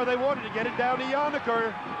 That's where they wanted to get it down to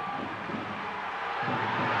Yoniker.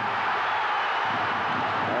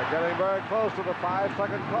 They're getting very close to the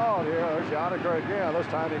 5-second call here. There's Yoniker again. This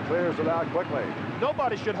time he clears it out quickly.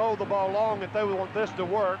 Nobody should hold the ball long if they want this to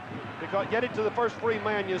work, because get it to the first free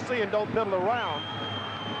man you see and don't piddle around.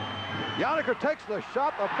 Yoniker takes the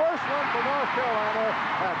shot, the first one for North Carolina,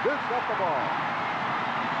 and Duke's got the ball.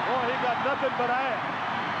 Boy, he got nothing but ass.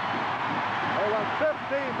 They went 15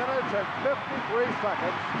 minutes and 53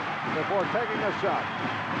 seconds before taking a shot.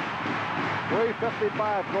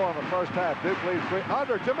 3:55 go in the first half. Duke leads 3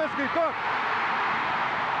 under. Cheminsky Cook.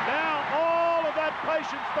 Now all of that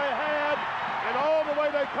patience they had and all the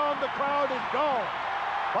way they come, the crowd is gone.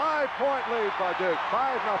 5-point lead by Duke.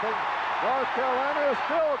 5-0. North Carolina is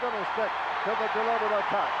still going to stick to the deliberate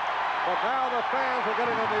attack. But now the fans are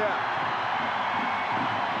getting in the act.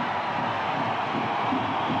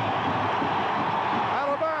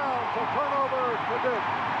 Out of bounds, a turnover to Duke.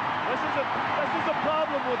 This is a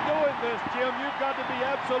problem with doing this, Jim. You've got to be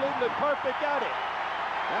absolutely perfect at it.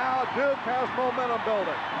 Now Duke has momentum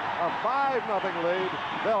building. A 5-0 lead.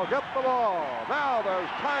 They'll get the ball. Now there's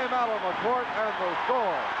timeout on the court, and the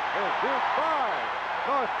score is Duke 5,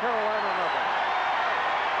 North Carolina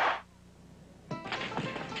 0.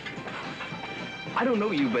 I don't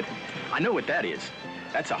know you, but I know what that is.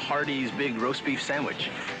 That's a Hardee's Big Roast Beef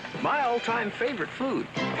Sandwich. My all-time favorite food.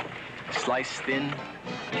 Sliced thin,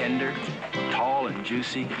 tender, tall and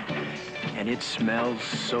juicy, and it smells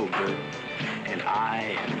so good. And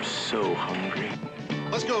I am so hungry.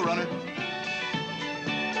 Let's go, runner.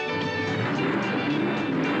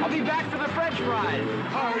 I'll be back for the French fries.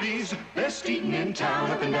 Hardee's, best eating in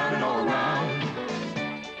town, up and down and all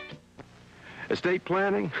around. Estate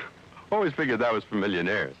planning? Always figured that was for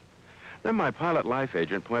millionaires. Then my Pilot Life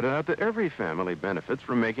agent pointed out that every family benefits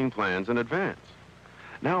from making plans in advance.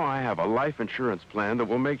 Now I have a life insurance plan that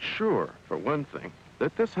will make sure, for one thing,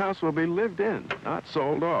 that this house will be lived in, not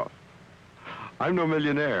sold off. I'm no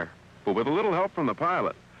millionaire, but with a little help from the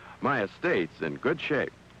pilot, my estate's in good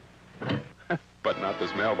shape. But not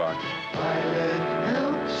this mailbox. Pilot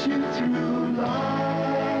helps you through life.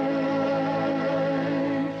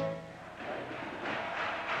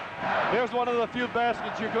 Here's one of the few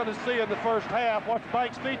baskets you're going to see in the first half. Watch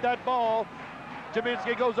Banks feed that ball.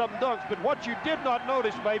 Cheminsky goes up and dunks, but what you did not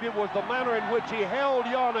notice, maybe, was the manner in which he held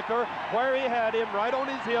Yoniker where he had him, right on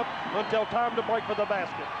his hip, until time to break for the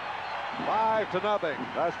basket. 5-0.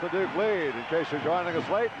 That's the Duke lead. In case you're joining us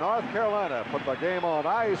late, North Carolina put the game on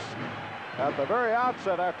ice at the very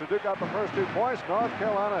outset. After Duke got the first 2 points, North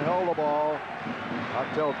Carolina held the ball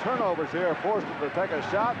until turnovers here forced them to take a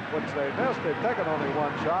shot, which they missed. They've taken only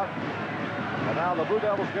 1 shot. And now the Blue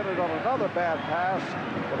Devils get it on another bad pass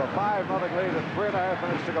with a 5-0 lead and 3.5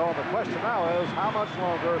 minutes to go. And the question now is, how much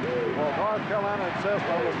longer will North Carolina insist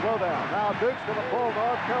on the slowdown? Now Duke's going to pull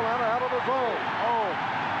North Carolina out of the zone. Oh.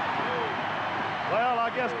 Well,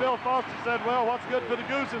 I guess Bill Foster said, well, what's good for the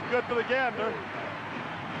goose is good for the gander.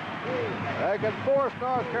 They can force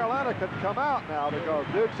North Carolina can come out now because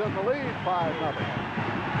Duke's in the lead 5-0.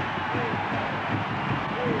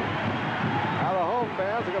 Now the home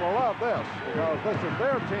fans are going to love this because this is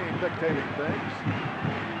their team dictating things.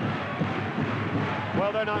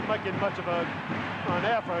 Well, they're not making much of an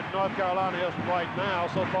effort. North Carolina is right now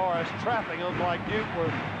so far as trapping them like Duke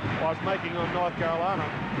was making on North Carolina.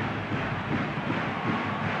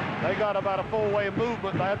 They got about a full-way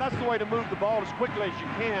movement there. That's the way to move the ball as quickly as you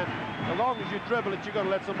can. As long as you dribble it, you're going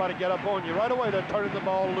to let somebody get up on you. Right away, they're turning the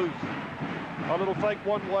ball loose. A little fake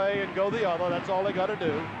one way and go the other. That's all they got to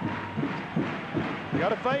do. They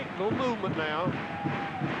got a fake, little movement now.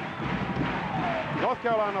 North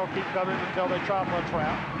Carolina will keep coming until they try for a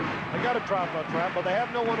trap. They got to try for a trap, but they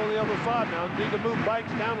have no one on the other side now. Need to move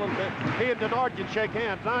Banks down a little bit. He and Denard can shake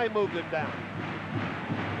hands. Now he moved him down.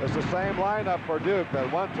 It's the same lineup for Duke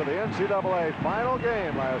that went to the NCAA final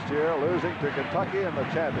game last year, losing to Kentucky in the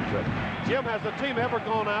championship. Jim, has the team ever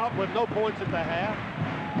gone out with no points at the half?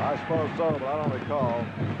 I suppose so, but I don't recall.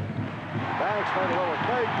 Banks made a little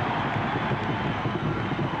fake.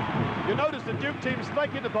 You notice the Duke team's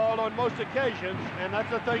faking the ball on most occasions, and that's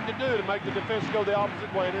the thing to do to make the defense go the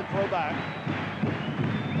opposite way and then throw back.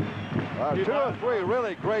 2 or 3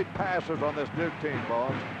 really great passes on this Duke team,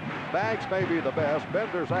 Bones. Banks may be the best,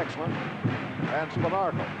 Bender's excellent, and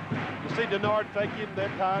Spanarkel. You see Denard fake him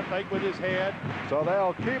that time, fake with his head. So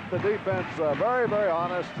they'll keep the defense very, very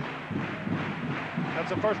honest. That's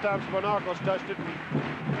the first time Spanarkel's touched it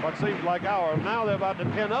in what seems like hours. Now they're about to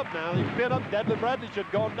pin up now. They pin up. Dudley Bradley should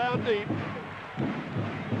go down deep.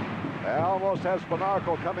 They almost has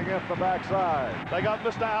Spanarkel coming in from the backside. They got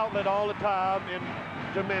Mr. Outlet all the time in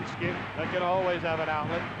Jaminsky. They can always have an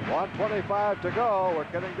outlet. 1:25 to go.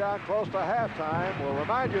 We're getting down close to halftime. We'll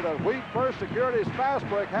remind you that Wheat First Security's Fast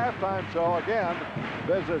Break halftime show again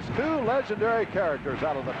visits 2 legendary characters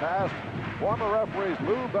out of the past. Former referees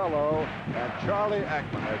Lou Bellow and Charlie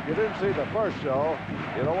Ekman. If you didn't see the first show,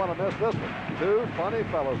 you don't want to miss this one. 2 funny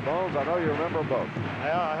fellows, Bones. I know you remember both.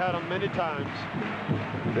 Yeah, I had them many times.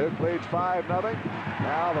 Duke leads 5-0.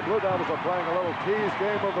 Now the Blue Devils are playing a little tease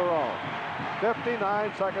game of their own.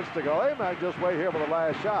 59 seconds to go. They might just wait here for the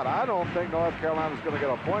last shot. I don't think North Carolina's going to get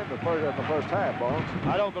a point in the first half, Bones.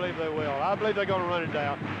 I don't believe they will. I believe they're going to run it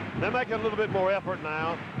down. They're making a little bit more effort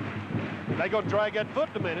now. They're going to drag that foot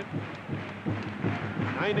in a minute.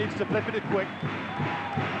 Now he needs to flip it quick.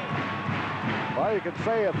 Well, you can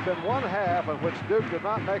say it's been 1 half in which Duke did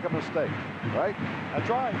not make a mistake, right? That's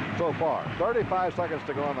right. So far. 35 seconds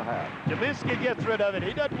to go in the half. Jaminsky gets rid of it.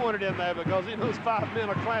 He doesn't want it in there because he knows 5 men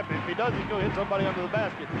are clamping. If he does, he's going to hit somebody under the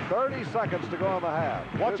basket. 30 seconds to go in the half.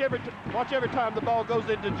 Watch every time the ball goes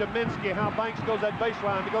into Jaminsky, how Banks goes that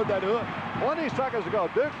baseline to go that hook. 20 seconds to go.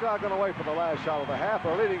 Duke's not going to wait for the last shot of the half.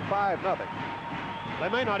 They're leading 5-0. They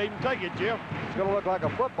may not even take it, Jim. It's going to look like a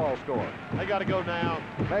football score. They got to go now.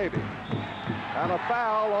 Maybe. And a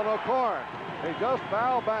foul on O'Korn. He just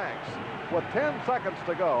fouled Banks with 10 seconds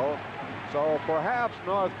to go. So perhaps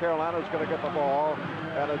North Carolina's going to get the ball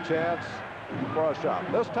and a chance for a shot.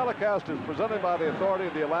 This telecast is presented by the authority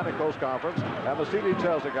of the Atlantic Coast Conference and the C.D.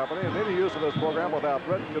 Chesley Company, and any use of this program without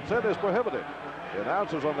written consent is prohibited. The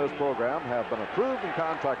announcers on this program have been approved and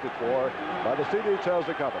contracted for by the C.D.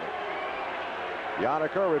 Chesley Company.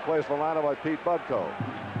 Yoniker replaced the lineup by Pete Budko.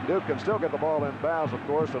 Duke can still get the ball in bounds, of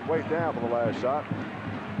course, and wait down for the last shot.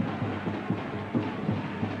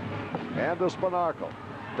 And to Spanarkel.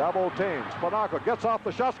 Double team. Spanarkel gets off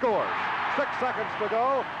the shot, scores. 6 seconds to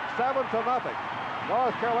go, 7-0.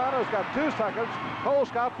 North Carolina's got 2 seconds.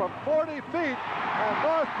 Colescott from 40 feet, and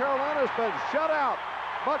North Carolina's been shut out,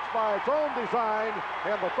 much by its own design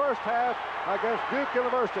in the first half against Duke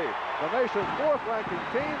University. The nation's 4th-ranking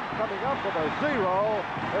team, coming up with a 0,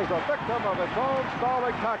 is a victim of its own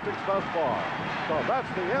stalling tactics thus far. So that's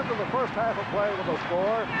the end of the first half of play with a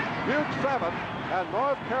score. Duke 7 and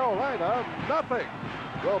North Carolina nothing.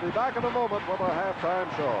 We'll be back in a moment with our halftime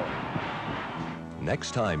show.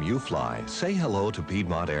 Next time you fly, say hello to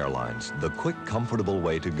Piedmont Airlines, the quick, comfortable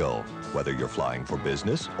way to go, whether you're flying for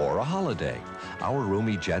business or a holiday. Our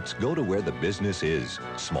roomy jets go to where the business is.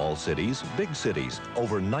 Small cities, big cities,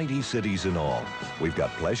 over 90 cities in all. We've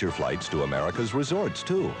got pleasure flights to America's resorts,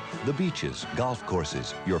 too. The beaches, golf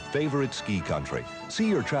courses, your favorite ski country. See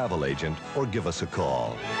your travel agent or give us a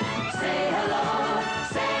call. Say hello,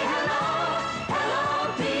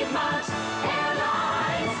 hello, Piedmont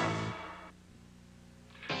Airlines.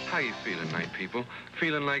 How you feeling, night people?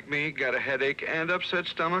 Feeling like me? Got a headache and upset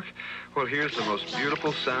stomach? Well, here's the most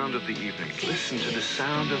beautiful sound of the evening. Listen to the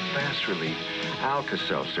sound of fast relief.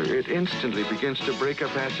 Alka-Seltzer. It instantly begins to break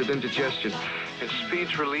up acid indigestion and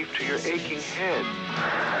speeds relief to your aching head.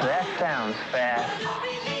 That sounds fast.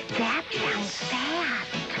 That sounds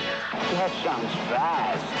fast. That sounds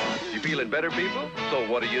fast. You feeling better, people? So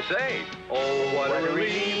what do you say? Oh, what a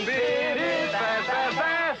relief it is. Fast, fast,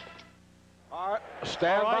 fast. All right,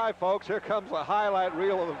 stand by, folks. Here comes the highlight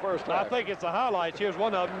reel of the first half. I think it's the highlights. Here's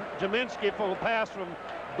one of them. Jaminsky for a pass from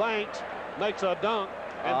Banks makes a dunk,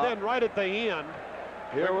 and then right at the end.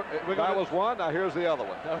 That was one. Now here's the other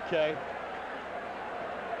one. Okay.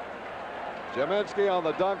 Jaminsky on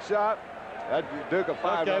the dunk shot. That Duke of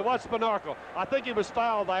 5. Okay, what's Spanarkel? I think he was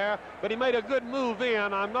fouled there, but he made a good move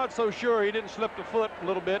in. I'm not so sure he didn't slip the foot a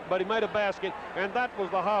little bit, but he made a basket, and that was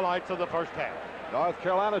the highlights of the first half. North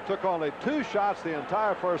Carolina took only 2 shots the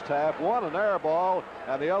entire first half, one an air ball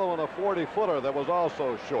and the other one a 40-footer that was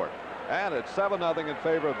also short. And it's 7-0 in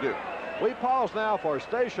favor of Duke. We pause now for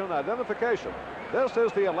station identification. This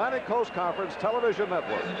is the Atlantic Coast Conference Television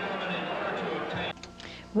Network.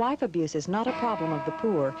 Wife abuse is not a problem of the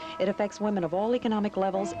poor. It affects women of all economic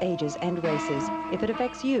levels, ages, and races. If it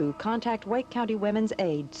affects you, contact Wake County Women's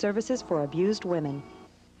Aid, Services for Abused Women.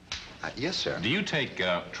 Yes, sir. Do you take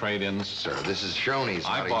trade-ins? Sir, this is Shoney's.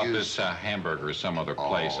 I bought this hamburger some other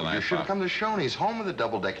place, and I you should have come to Shoney's, home of the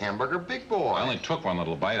double-deck hamburger, big boy. I only took one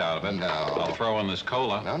little bite out of it. No. I'll throw in this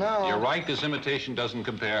cola. No. You're right, this imitation doesn't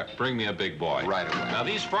compare. Bring me a big boy. Right away. Now,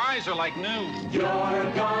 these fries are like new. You're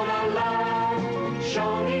gonna love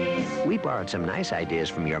Shoney's. We borrowed some nice ideas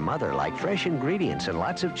from your mother, like fresh ingredients and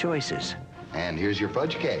lots of choices. And here's your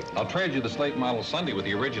fudge cake. I'll trade you the Slate Model Sundae with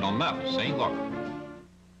the original nut. See? Look.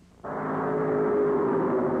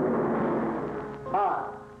 Hi,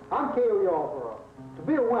 I'm Cale Yarborough. To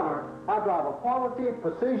be a winner, I drive a quality,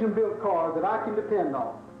 precision-built car that I can depend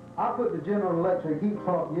on. I put the General Electric heat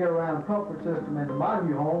pump year-round comfort system into my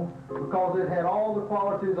new home because it had all the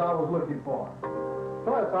qualities I was looking for.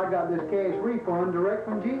 Plus, I got this cash refund direct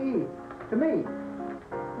from GE to me.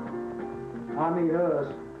 I mean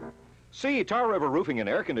us. See Tar River Roofing and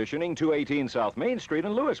Air Conditioning, 218 South Main Street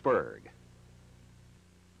in Lewisburg.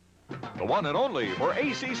 The one and only for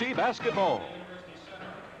ACC basketball.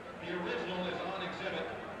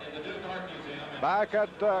 Back at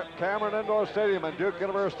Cameron Indoor Stadium in Duke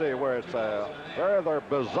University, where it's a rather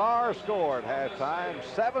bizarre score at halftime,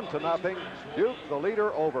 7-0. Duke, the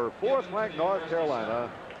leader over fourth-ranked North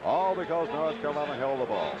Carolina, all because North Carolina held the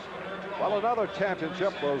ball. Well, another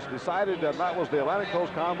championship was decided, and that was the Atlantic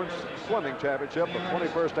Coast Conference Swimming Championship, the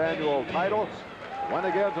 21st annual title. Went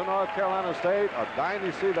again to North Carolina State, a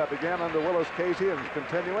dynasty that began under Willis Casey and is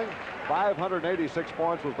continuing. 586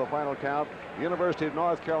 points was the final count. The University of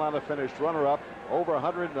North Carolina finished runner-up, over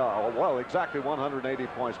 100, well, exactly 180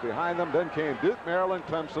 points behind them. Then came Duke, Maryland,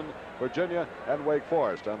 Clemson, Virginia, and Wake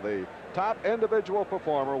Forest. And the top individual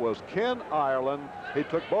performer was Ken Ireland. He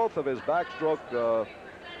took both of his backstroke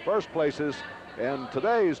first places in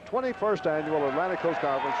today's 21st annual Atlantic Coast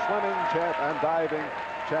Conference Swimming and Diving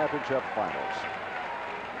Championship Finals.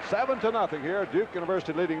 7-0 here, Duke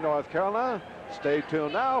University leading North Carolina. Stay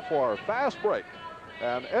tuned now for Fast Break,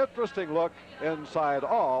 an interesting look inside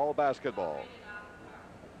all basketball.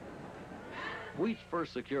 Wheat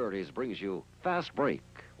First Securities brings you Fast Break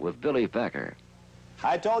with Billy Becker.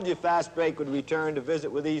 I told you Fast Break would return to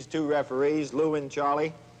visit with these two referees, Lou and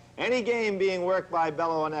Charlie. Any game being worked by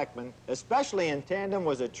Bello and Ekman, especially in tandem,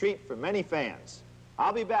 was a treat for many fans.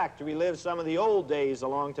 I'll be back to relive some of the old days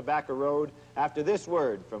along Tobacco Road after this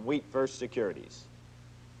word from Wheat First Securities.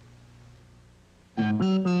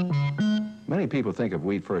 Many people think of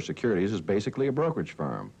Wheat First Securities as basically a brokerage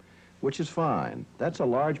firm, which is fine. That's a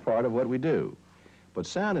large part of what we do. But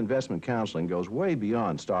sound investment counseling goes way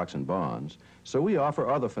beyond stocks and bonds, so we offer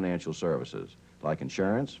other financial services, like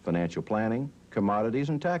insurance, financial planning, commodities,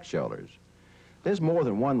 and tax shelters. There's more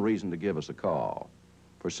than one reason to give us a call.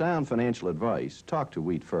 For sound financial advice, talk to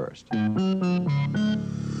Wheat First.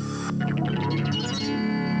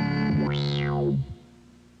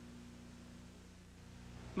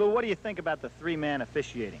 Lou, what do you think about the three-man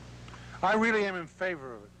officiating? I really am in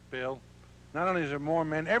favor of it, Bill. Not only is there more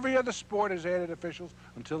men, every other sport has added officials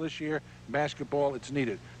until this year. Basketball, it's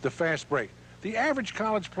needed. The fast break. The average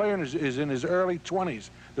college player is in his early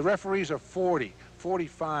 20s. The referees are 40,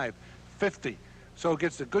 45, 50. So it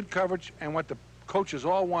gets the good coverage and what the coaches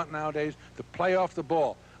all want nowadays, to play off the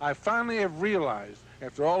ball. I finally have realized,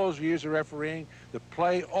 after all those years of refereeing, the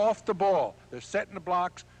play off the ball. They're setting the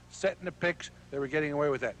blocks, setting the picks. They were getting away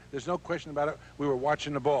with that. There's no question about it. We were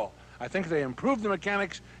watching the ball. I think they improved the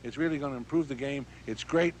mechanics. It's really going to improve the game. It's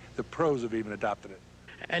great. The pros have even adopted it.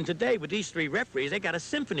 And today, with these three referees, they got a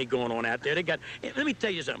symphony going on out there. They got, let me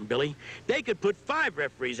tell you something, Billy. They could put 5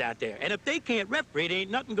 referees out there. And if they can't referee, there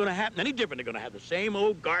ain't nothing going to happen any different. They're going to have the same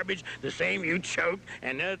old garbage, the same you choke,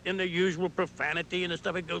 and the usual profanity and the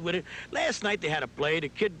stuff that goes with it. Last night, they had a play. The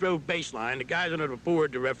kid drove baseline. The guy's under the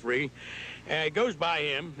board, the referee. Goes by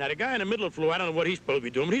him. Now, the guy in the middle of the floor, I don't know what he's supposed to be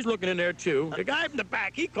doing, but he's looking in there, too. The guy from the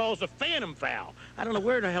back, he calls a phantom foul. I don't know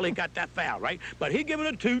where the hell he got that foul, right? But he give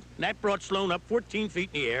it a toot, and that brought Sloan up 14 feet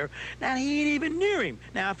in the air. Now, he ain't even near him.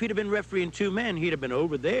 Now, if he'd have been refereeing 2 men, he'd have been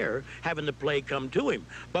over there having the play come to him.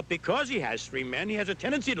 But because he has 3 men, he has a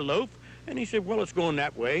tendency to loaf. And he said, well, it's going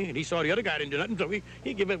that way. And he saw the other guy didn't do nothing, so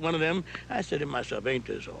he give it one of them. I said to myself, ain't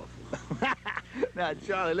this awful? Now,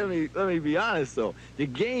 Charlie, let me be honest, though. The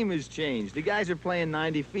game has changed. The guys are playing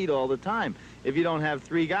 90 feet all the time. If you don't have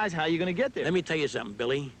 3 guys, how are you going to get there? Let me tell you something,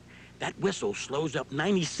 Billy. That whistle slows up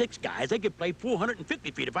 96 guys. They could play 450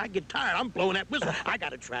 feet. If I get tired, I'm blowing that whistle. I got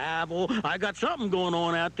to travel. I got something going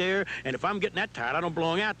on out there. And if I'm getting that tired, I don't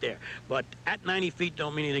belong out there. But at 90 feet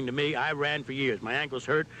don't mean anything to me. I ran for years. My ankle's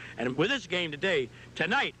hurt. And with this game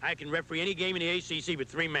tonight, I can referee any game in the ACC with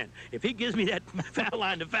 3 men. If he gives me that foul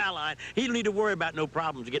line to foul line, he don't need to worry about no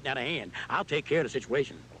problems getting out of hand. I'll take care of the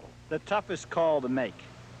situation. The toughest call to make.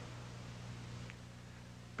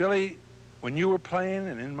 Billy, when you were playing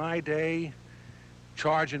and in my day,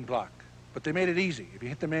 charge and block. But they made it easy if you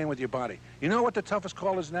hit the man with your body. You know what the toughest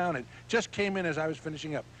call is now? And it just came in as I was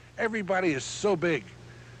finishing up. Everybody is so big.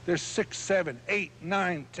 There's 6, 7, 8,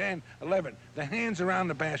 9, 10, 11. The hands around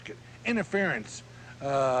the basket. Interference,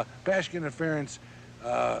 basket interference,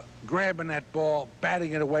 grabbing that ball,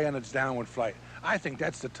 batting it away on its downward flight. I think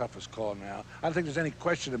that's the toughest call now. I don't think there's any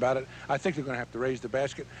question about it. I think they're going to have to raise the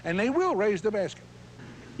basket, and they will raise the basket.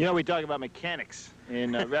 You know, we talk about mechanics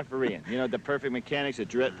in refereeing. You know, the perfect mechanics,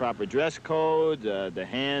 the proper dress code, the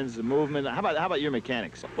hands, the movement. How about your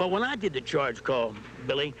mechanics? Well, when I did the charge call,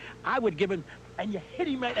 Billy, I would give him, and you hit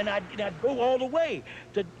him, and I'd go all the way.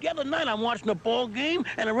 The other night, I'm watching a ball game,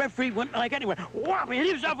 and the referee went like that. He went, whop, he hit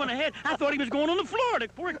himself on the head. I thought he was going on the floor. The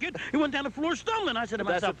poor kid, he went down the floor stumbling. I said to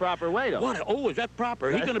myself, that's the proper way, though. What? Oh, is that proper?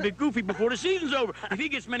 He's going to be goofy before the season's over. If he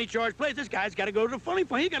gets many charge plays, this guy's got to go to the funny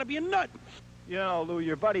point. He's got to be a nut. You know, Lou,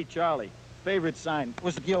 your buddy Charlie, favorite sign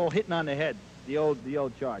was the old hitting on the head, the old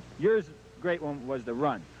charge. Yours great one was the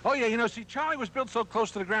run. Oh, yeah, you know, see, Charlie was built so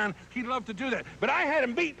close to the ground, he'd love to do that. But I had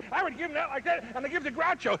him beat. I would give him that like that, and I give the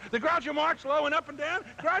Groucho. The Groucho march low and up and down.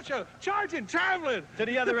 Groucho, charging, traveling. To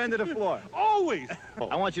the other end of the floor. Always.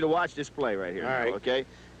 I want you to watch this play right here, all right. Okay?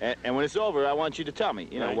 And when it's over, I want you to tell me,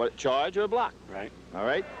 you know, right. what, charge or block. Right. All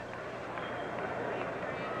right?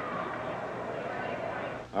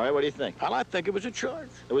 All right, what do you think? Well, I think it was a charge.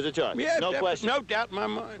 It was a charge? Yeah, no question. No doubt in my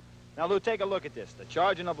mind. Now, Lou, take a look at this. The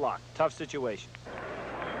charge and the block. Tough situation.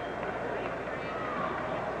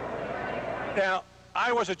 Now,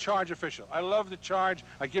 I was a charge official. I love the charge.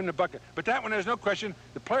 I give him the bucket. But that one, there's no question.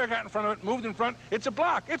 The player got in front of it, moved in front. It's a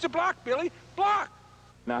block. It's a block, Billy. Block.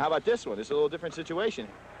 Now, how about this one? It's a little different situation.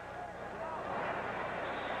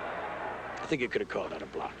 I think you could have called that a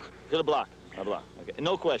block. Could have blocked. A block. Okay.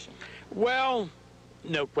 No question. Well,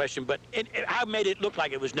 no question, but I made it look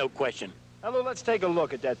like it was no question. Now, Lou, let's take a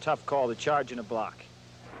look at that tough call, the charge and the block.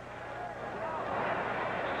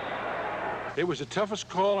 It was the toughest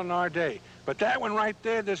call in our day. But that one right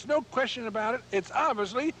there, there's no question about it. It's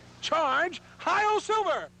obviously charge, Heil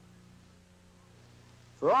Silver.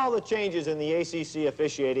 For all the changes in the ACC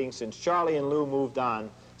officiating since Charlie and Lou moved on,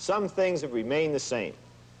 some things have remained the same.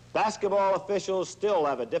 Basketball officials still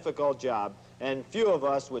have a difficult job, and few of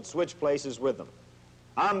us would switch places with them.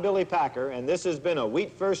 I'm Billy Packer, and this has been a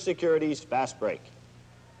Wheat First Securities Fast Break.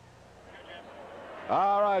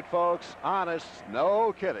 All right, folks, honest,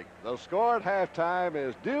 no kidding. The score at halftime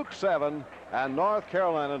is Duke 7 and North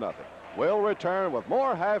Carolina nothing. We'll return with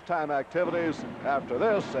more halftime activities after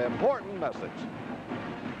this important message.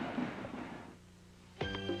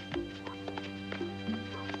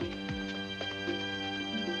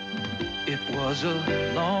 It was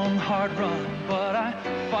a long, hard run, but I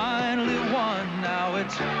finally won. Now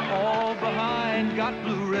it's all behind. Got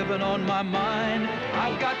blue ribbon on my mind.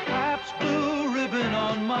 I've got Pabst Blue Ribbon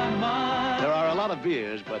on my mind. There are a lot of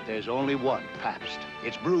beers, but there's only one, Pabst.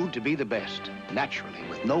 It's brewed to be the best, naturally,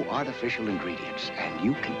 with no artificial ingredients, and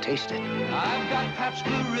you can taste it. I've got Pabst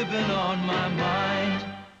Blue Ribbon on my mind.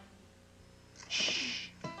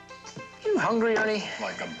 You hungry, Ernie?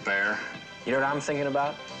 Like a bear. You know what I'm thinking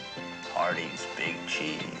about? Hardee's Big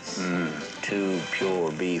Cheese. 2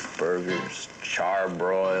 pure beef burgers,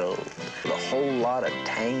 charbroiled, with a whole lot of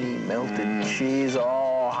tangy melted cheese,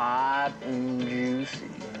 all hot and juicy.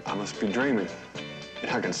 I must be dreaming.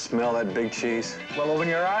 I can smell that big cheese. Well, open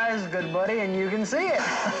your eyes, good buddy, and you can see it.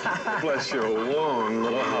 Bless your warm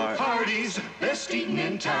little heart. Hardee's, best eating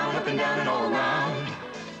in town, up and down and all around.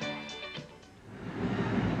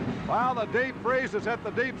 Well, the deep freeze has hit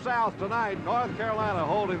the deep south tonight. North Carolina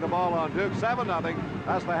holding the ball on Duke 7-0.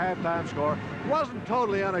 That's the halftime score. Wasn't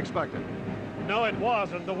totally unexpected. No, it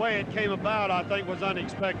wasn't. The way it came about, I think, was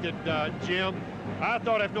unexpected, Jim. I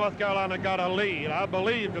thought if North Carolina got a lead, I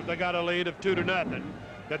believed if they got a lead of 2-0,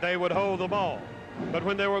 that they would hold the ball. But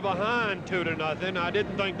when they were behind 2-0, I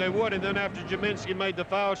didn't think they would. And then after Jaminski made the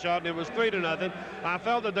foul shot and it was 3-0, I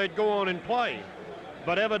felt that they'd go on and play.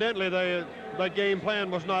 But evidently, the game plan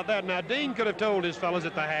was not that. Now, Dean could have told his fellas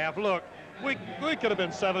at the half, look, we could have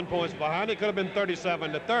been 7 points behind. It could have been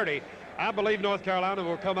 37-30. I believe North Carolina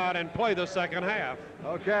will come out and play the second half.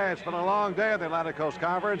 Okay, it's been a long day in the Atlantic Coast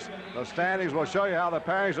Conference. The standings will show you how the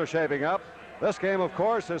pairings are shaping up. This game, of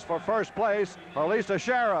course, is for first place, or at least a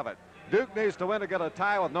share of it. Duke needs to win to get a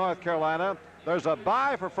tie with North Carolina. There's a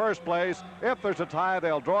bye for first place. If there's a tie,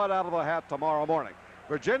 they'll draw it out of the hat tomorrow morning.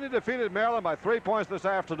 Virginia defeated Maryland by 3 points this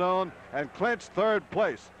afternoon and clinched third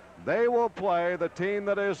place. They will play the team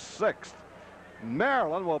that is 6th.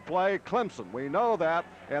 Maryland will play Clemson. We know that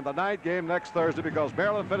in the night game next Thursday because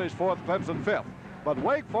Maryland finished 4th, Clemson 5th. But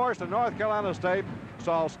Wake Forest and North Carolina State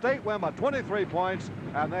So State win by 23 points,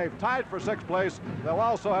 and they've tied for 6th place. They'll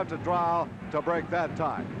also have to draw to break that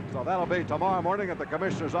tie. So that'll be tomorrow morning at the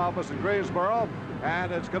commissioner's office in Greensboro,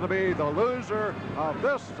 and it's going to be the loser of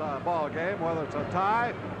this ball game, whether it's a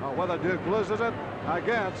tie or whether Duke loses it,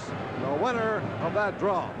 against the winner of that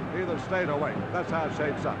draw, either State or Wake. That's how it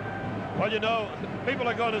shapes up. Well, you know, people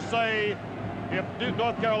are going to say, if Duke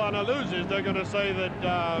North Carolina loses, they're going to say that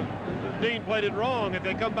Dean played it wrong. If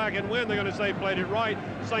they come back and win, they're going to say played it right.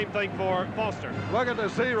 Same thing for Foster. Look at the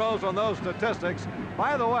zeros on those statistics.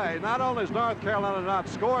 By the way, not only has North Carolina not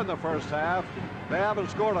scored in the first half, they haven't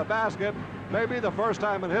scored a basket. Maybe the first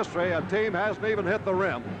time in history a team hasn't even hit the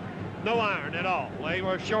rim. No iron at all. They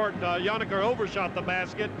were short. Yoniker overshot the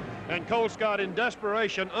basket, and Cole Scott, in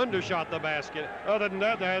desperation, undershot the basket. Other than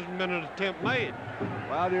that, there hasn't been an attempt made.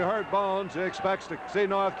 Well, you heard Bones. He expects to see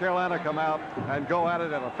North Carolina come out and go at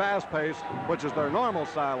it at a fast pace, which is their normal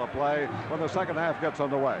style of play when the second half gets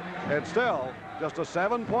underway. It's still just a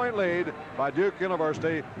 7-point lead by Duke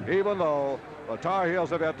University, even though the Tar Heels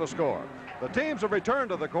have yet to score. The teams have returned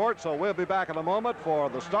to the court, so we'll be back in a moment for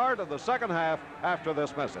the start of the second half after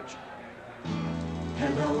this message.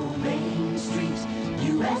 Hello, Main Street,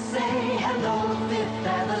 USA. Hello, Fifth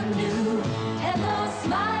Avenue. Hello,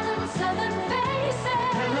 smiling Southern faces.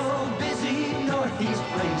 Hello, busy Northeast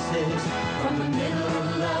places. From the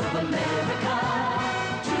middle of America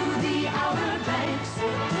to the Outer Banks.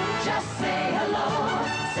 Just say hello,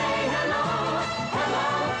 say hello. Hello,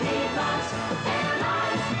 Piedmont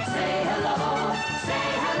Airlines. Say hello, say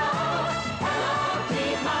hello. Hello,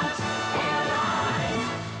 Piedmont Airlines.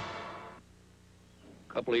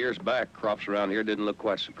 A couple of years back, crops around here didn't look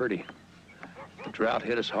quite so pretty. The drought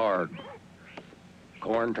hit us hard.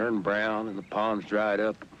 Corn turned brown and the ponds dried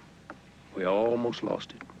up. We almost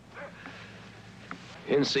lost it.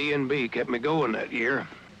 NCNB kept me going that year.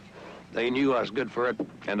 They knew I was good for it,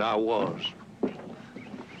 and I was.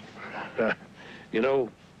 You know,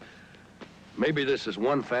 maybe this is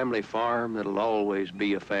one family farm that'll always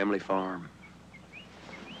be a family farm.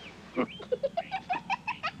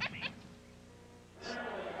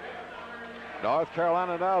 North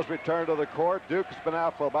Carolina now has returned to the court. Duke's been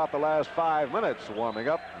out for about the last 5 minutes warming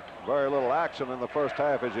up. Very little action in the first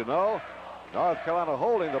half, as you know. North Carolina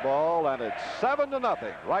holding the ball, and it's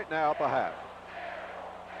 7-0 right now at the half.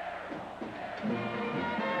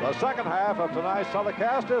 The second half of tonight's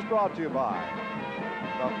telecast is brought to you by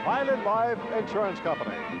the Pilot Life Insurance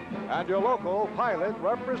Company and your local Pilot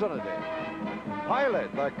representative.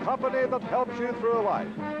 Pilot, the company that helps you through life.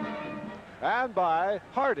 And by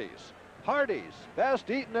Hardee's. Hardee's,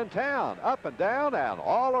 best eaten in town, up and down and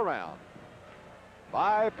all around.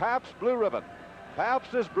 By Pabst Blue Ribbon.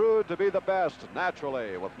 Pabst is brewed to be the best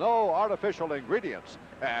naturally with no artificial ingredients,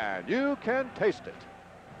 and you can taste it.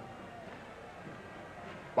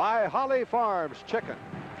 By Holly Farms Chicken.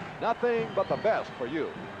 Nothing but the best for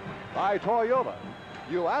you. By Toyota.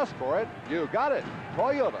 You asked for it, you got it.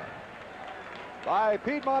 Toyota. By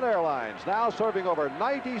Piedmont Airlines, now serving over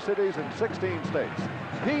 90 cities in 16 states.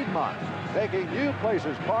 Piedmont, making new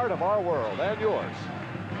places part of our world and yours.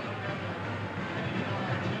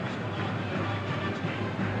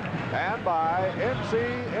 And by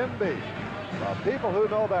NCNB, the people who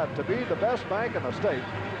know that to be the best bank in the state,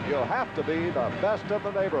 you have to be the best in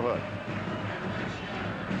the neighborhood.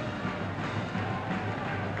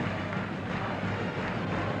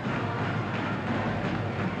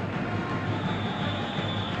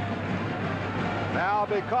 Now,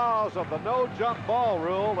 because of the no-jump ball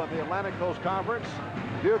rule in the Atlantic Coast Conference,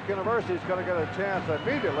 Duke University is going to get a chance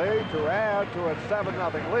immediately to add to its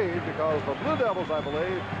 7-0 lead, because the Blue Devils, I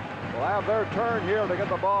believe, will have their turn here to get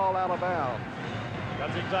the ball out of bounds.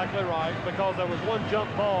 That's exactly right, because there was one jump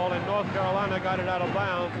ball and North Carolina got it out of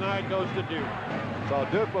bounds. Now it goes to Duke. So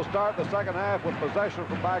Duke will start the second half with possession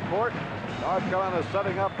from backcourt. North Carolina is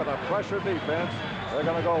setting up in a pressure defense. They're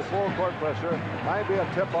going to go full court pressure. Might be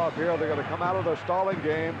a tip-off here. They're going to come out of their stalling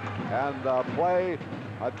game and play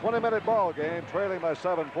a 20-minute ball game, trailing by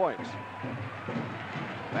 7 points.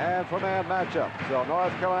 Man-for-man matchup. So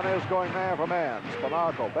North Carolina is going man-for-man.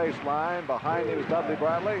 Spanarkel baseline. Behind him is Dudley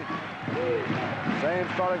Bradley. Same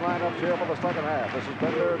starting lineups here for the second half. This is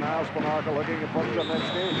Bender, now Spanarkel looking at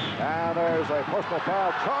Podziemski. And there's a personal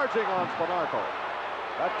foul charging on Spanarkel.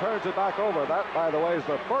 That turns it back over. That, by the way, is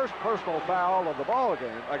the first personal foul of the ball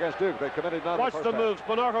game against Duke. They committed none. Watch the move.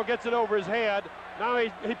 Spanarkel gets it over his head. Now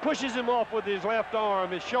he pushes him off with his left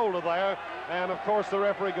arm, his shoulder there. And, of course, the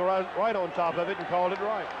referee got right on top of it and called it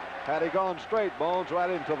right. Had he gone straight, Bones, right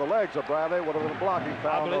into the legs of Bradley, would have been a blocking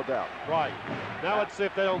foul, no doubt. Right. Now let's see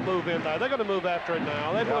if they don't move in there. They're going to move after it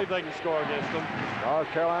now. They believe they can score against them. North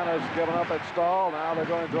Carolina's given up at stall. Now they're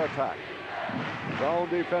going to attack. Zone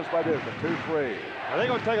defense by Duke at 2-3. They're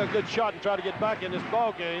going to take a good shot and try to get back in this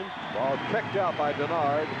ball game. Ball kicked out by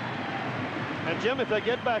Denard. And, Jim, if they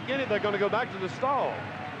get back in it, they're going to go back to the stall.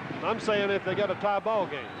 I'm saying if they get a tie ball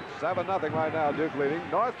game. 7-0 right now, Duke leading.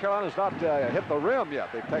 North Carolina's not hit the rim yet.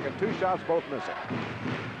 They've taken 2 shots, both missing.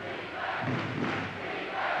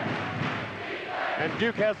 And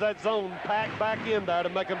Duke has that zone packed back in there to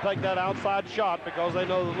make them take that outside shot because they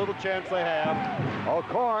know the little chance they have.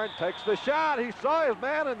 O'Korn takes the shot. He saw his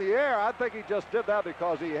man in the air. I think he just did that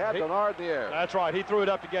because he had Denard in the air. That's right. He threw it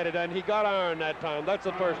up to get it, and he got iron that time. That's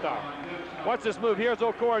the first time. Watch this move. Here's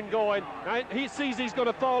O'Korn going. Now, he sees he's going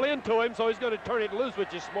to fall into him, so he's going to turn it loose,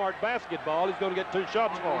 which is smart basketball. He's going to get 2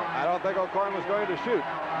 shots for him. I don't think O'Korn was going to shoot.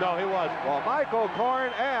 No, he wasn't. Well, Mike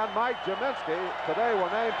O'Korn and Mike Jaminski today were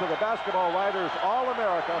named to the Basketball Writers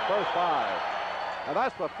All-America First 5. And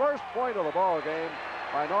that's the first point of the ball game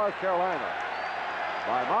by North Carolina.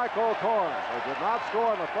 By Mike O'Korn. They did not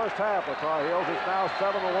score in the first half. The Tar Heels. It's now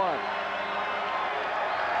 7-1.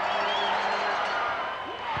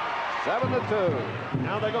 7-2.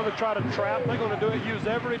 Now they're going to try to trap. They're going to use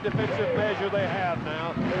every defensive measure they have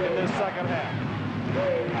now in this second half.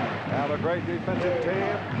 Have a great defensive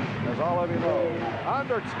team, as all of you know.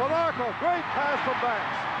 Under Spanarkel, great pass from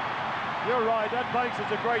Banks. You're right. That Banks is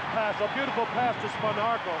a great pass. A beautiful pass to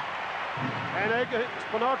Spanarkel. And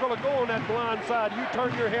Spanarkel will go on that blind side. You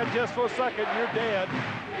turn your head just for a second, you're dead.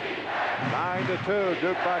 9-2.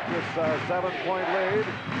 Duke back this 7-point lead.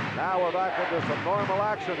 Now we're back into some normal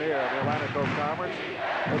action here in the Atlantic Coast Conference.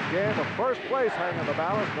 This game, the first place hanging in the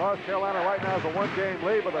balance. North Carolina right now has a 1-game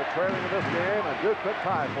lead, but they're trailing in this game, and Duke could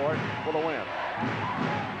tie for it for the win.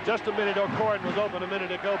 Just a minute, O'Korn was open a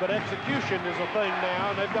minute ago, but execution is a thing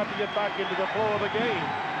now, and they've got to get back into the flow of the game.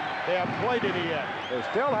 They haven't played any yet. They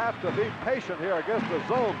still have to be patient here against the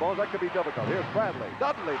zone, Bones. That could be difficult. Here's Bradley.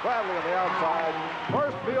 Bradley on the outside.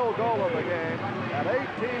 First field goal of the game at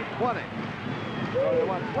 18-20. So they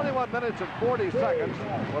went 21 minutes and 40 seconds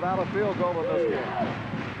without a field goal in this game.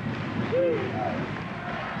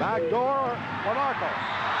 Backdoor, Spanarkel.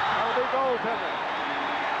 That'll be goaltending.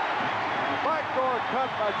 Backdoor cut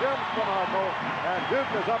by Jim Spanarkel, and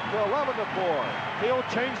Duke is up to 11-4. He'll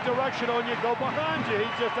change direction on you, go behind you.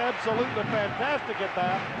 He's just absolutely fantastic at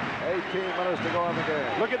that. 18 minutes to go in the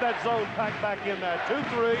game. Look at that zone packed back in there.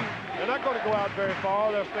 2-3. They're not going to go out very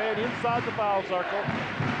far. They're staying inside the foul circle.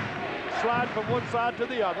 Slide from one side to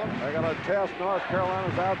the other. They're going to test North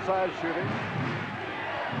Carolina's outside shooting.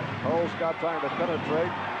 Colescott trying to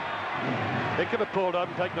penetrate. They could have pulled up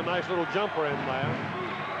and taken a nice little jumper in there.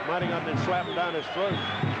 Might have gotten it slapping down his throat.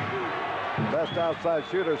 Best outside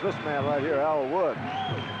shooters, this man right here, Al Wood.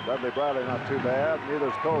 Dudley Bradley not too bad, neither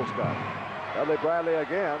is Colescott. Dudley Bradley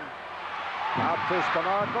again. Out to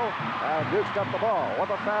Spanarkel, and Duke's got the ball. What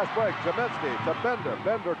a fast break. Jaminski to Bender.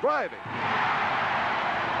 Bender driving.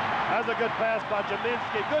 That's a good pass by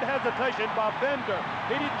Jaminski. Good hesitation by Bender.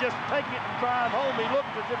 He didn't just take it and drive home. He looked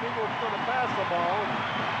as if he was going to pass the ball.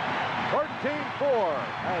 13-4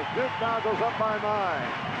 as Duke now goes up by 9.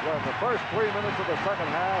 We're in the first 3 minutes of the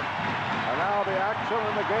second half. And now the action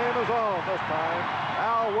in the game is on this time.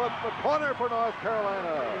 Al Wood, the corner for North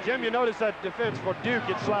Carolina. Jim, you notice that defense for Duke,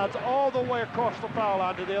 it slides all the way across the foul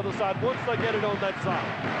line to the other side once they get it on that side.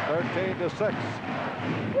 13-6.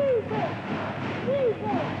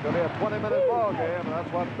 It's going to be a 20-minute ball game, and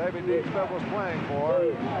that's what David Dean Smith was playing for.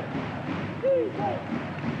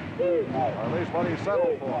 Or at least what he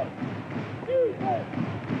settled for.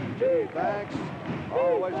 Jimmy Banks,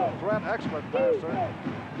 always a threat, excellent passer.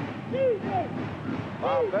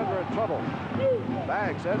 Bob Bender in trouble.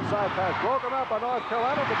 Banks, inside pass, broken up by North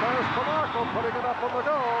Carolina. The Bears, Spanarkel putting it up on the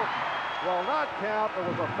goal. Will not count. There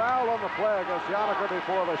was a foul on the play against Yannick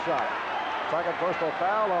before the shot. Second personal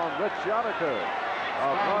foul on Rich Yannick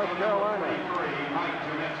of North Carolina.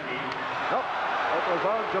 Nope, it was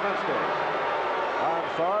on Jaminski. I'm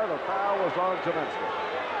sorry, the foul was on Jaminski.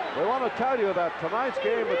 We want to tell you that tonight's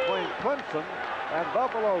game between Clemson and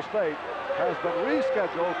Buffalo State has been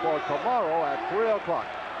rescheduled for tomorrow at 3 o'clock.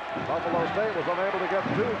 Buffalo State was unable to get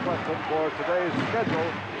to Clemson for today's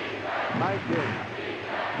scheduled night game.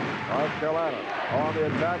 North Carolina on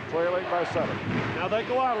the attack, trailing by 7. Now they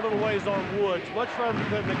go out a little ways on Woods, much further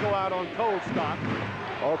than they go out on Colescott.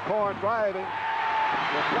 O'Korn driving.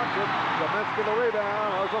 Deflected. Jaminski the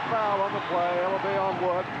rebound. There's a foul on the play. It'll be on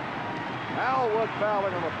Wood. Al Wood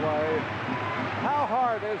fouling on the play. How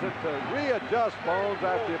hard is it to readjust, Bones,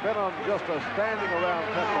 after you've been on just a standing around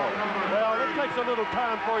tempo? Well, it takes a little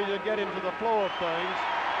time for you to get into the flow of things.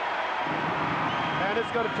 And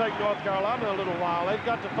it's going to take North Carolina a little while. They've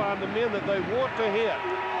got to find the men that they want to hit.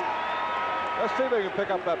 Let's see if they can pick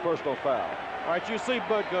up that personal foul. All right, you see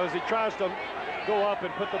Bud goes. He tries to go up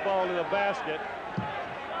and put the ball in the basket.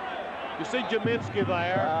 You see Jaminski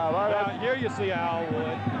there. Now, here you see Al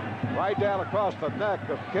Wood. Right down across the neck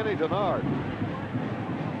of Kenny Denard.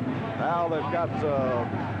 Now they've got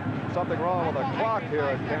something wrong with the clock here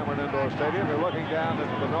at Cameron Indoor Stadium. They're looking down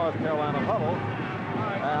into the North Carolina huddle.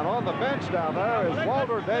 And on the bench down there is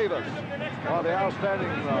Walter Davis, one of the outstanding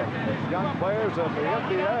young players of the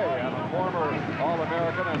NBA and a former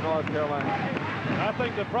All-American in North Carolina. I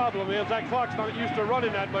think the problem is that clock's not used to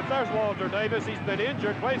running that much. There's Walter Davis. He's been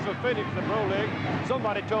injured, plays for Phoenix, the Pro League.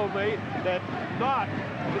 Somebody told me that not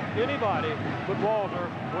anybody but Walter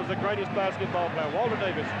was the greatest basketball player. Walter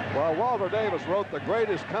Davis. Well, Walter Davis wrote the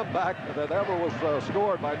greatest comeback that ever was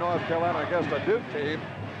scored by North Carolina against a Duke team.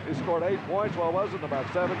 He scored 8 points, well, was it, in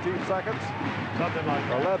about 17 seconds? Something like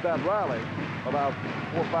that. Or led that rally about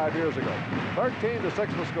 4 or 5 years ago. 13-6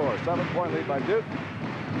 the score. 7-point lead by Duke.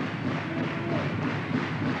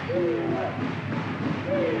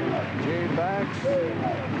 Gene Banks.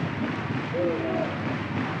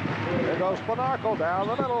 Here goes Spanarkel down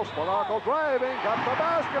the middle. Spanarkel driving, got the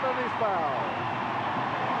basket, and he's fouled.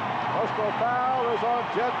 Personal foul is on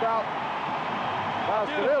Jed Doughton.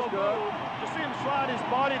 Basket is good. You see him slide his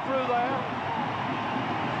body through there.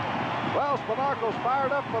 Well, Spanarkel's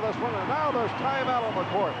fired up for this one, and now there's timeout on the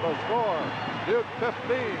court. The score, Duke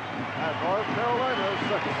 15 and North Carolina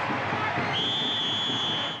 6.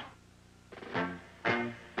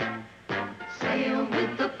 Sail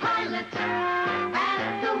with the pilot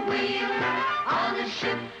at the wheel on a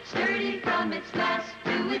ship sturdy from its mast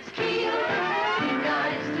to its keel. He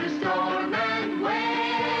rides through storm and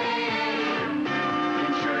wave,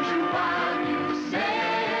 ensures you while you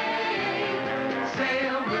sail.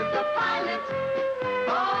 Sail with the pilot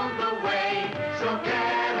all the way, so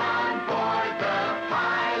get on board the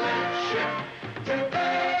pilot ship today.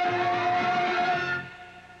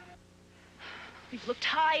 We've looked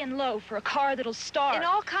high and low for a car that'll start. In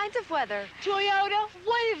all kinds of weather. Toyota,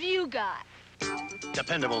 what have you got?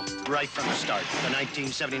 Dependable right from the start. The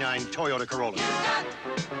 1979 Toyota Corolla.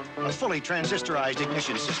 A fully transistorized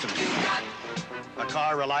ignition system. A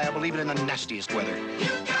car reliable even in the nastiest weather.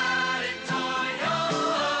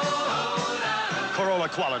 Corolla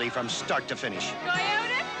quality from start to finish.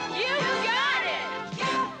 Toyota, you got it!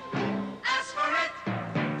 Ask for it,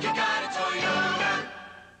 you got a Toyota.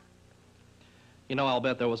 You know, I'll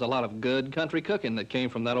bet there was a lot of good country cooking that came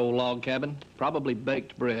from that old log cabin. Probably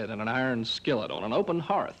baked bread in an iron skillet on an open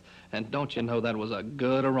hearth. And don't you know that was a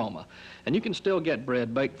good aroma? And you can still get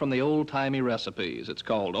bread baked from the old-timey recipes. It's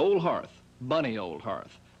called Old Hearth, Bunny Old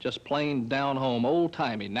Hearth. Just plain down-home,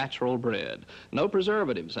 old-timey natural bread. No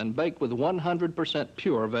preservatives and baked with 100%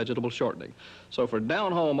 pure vegetable shortening. So for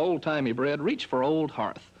down-home, old-timey bread, reach for Old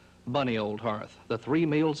Hearth, Bunny Old Hearth, the 3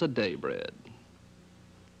 meals a day bread.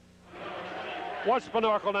 Watch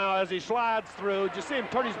Spanarkel now as he slides through. You see him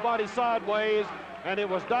turn his body sideways, and it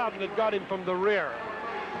was Doughton that got him from the rear.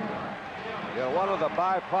 You know, one of the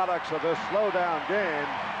byproducts of this slowdown game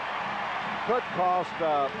could cost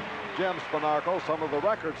Jim Spanarkel some of the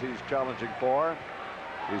records he's challenging for.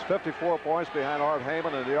 He's 54 points behind Art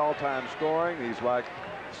Heyman in the all-time scoring. He's like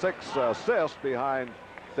 6 assists behind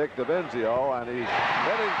Dick DiVinzio, and he's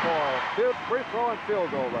heading for free throw and field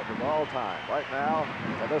goal record all time. Right now,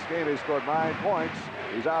 in this game, he scored 9 points.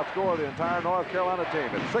 He's outscored the entire North Carolina team.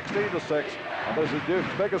 It's 16-6, and this is Duke's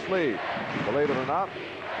biggest lead. Believe it or not,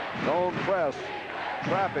 zone press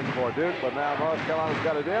trapping for Duke, but now North Carolina's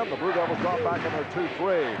got it in. The Blue Devils drop back in their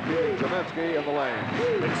 2-3, keeping Jaminski in the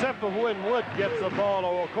lane. Except for when Wood gets the ball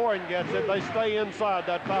or Corin gets it, they stay inside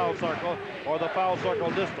that foul circle or the foul circle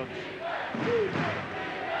distance.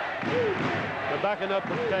 They're backing up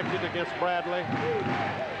protected against Bradley.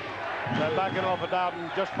 They're backing off of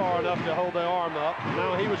Doughton just far enough to hold their arm up.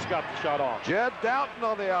 Now he was got the shot off. Jed Doughton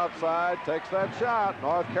on the outside takes that shot.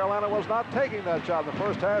 North Carolina was not taking that shot in the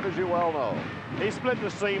first half, as you well know. He split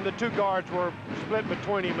the seam. The 2 guards were split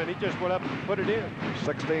between him, and he just went up and put it in.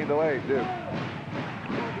 16-8, Duke.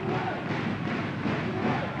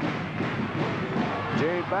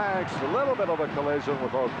 Gene Banks, a little bit of a collision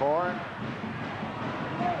with O'Corin.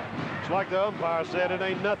 It's like the umpire said, it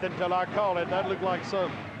ain't nothing till I call it. That looked like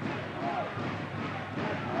something.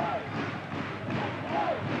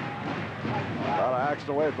 A lot of action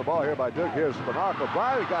away from the ball here by Duke. Here's Spanarkel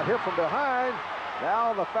drive. He got hit from behind.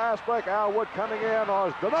 Now the fast break, Al Wood coming in.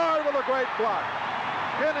 There's Denard with a great block.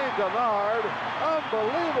 Kenny Denard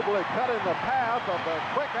unbelievably cutting the path of the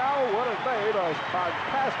quick Al Wood and made a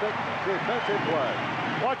fantastic defensive play.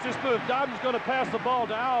 Watch this move. Dowden's going to pass the ball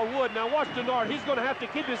to Al Wood. Now watch Denard. He's going to have to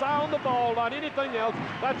keep his eye on the ball, not anything else.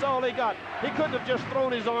 That's all he got. He couldn't have just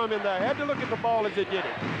thrown his arm in there. Had to look at the ball as he did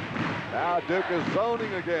it. Now Duke is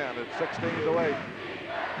zoning again at 16-8.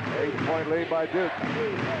 8-point lead by Duke.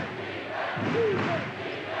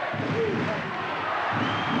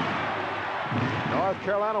 North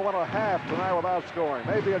Carolina went a half tonight without scoring.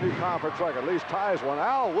 Maybe a new conference record. At least ties one.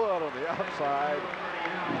 Al Wood on the outside.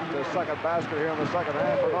 The second basket here in the second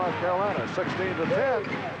half for North Carolina. 16-10.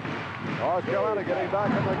 North Carolina getting back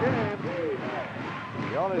in the game.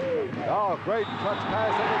 Great touch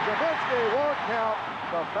pass into Jaminski. Won't count.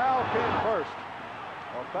 The foul came first.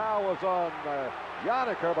 The foul was on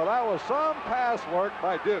Yanniker, but that was some pass work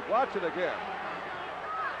by Duke. Watch it again.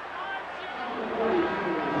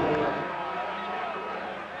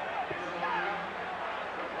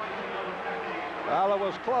 Well, it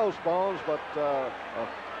was close, Bones, but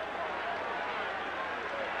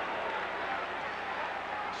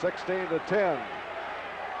 16-10.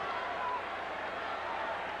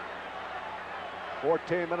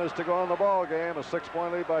 14 minutes to go in the ball game. A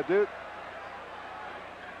 6-point lead by Duke.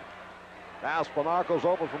 Now Spanarkel's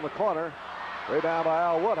open from the corner. Rebound by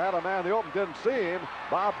Al Wood. Had a man in the open, didn't see him.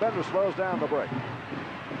 Bob Bender slows down the break.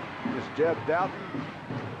 It's Jed Doughton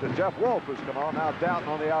to Jeff Wolf, who's come on. Now Doughton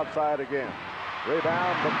on the outside again.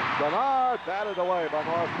 Rebound from Denard, batted away by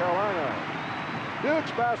North Carolina.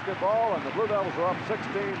 Duke's basketball, and the Blue Devils are up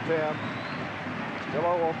 16-10. Still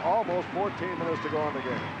almost 14 minutes to go in the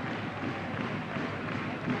game.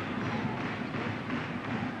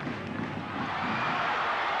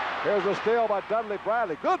 Here's a steal by Dudley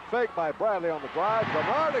Bradley. Good fake by Bradley on the drive.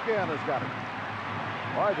 Denard again has got it.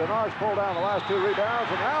 All right, Denard's pulled down the last 2 rebounds,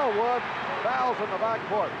 and Al Wood fouls in the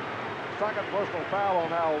backcourt. Second personal foul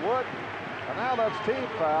on Al Wood. And now that's team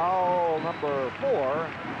foul number 4.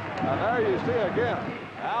 And there you see again,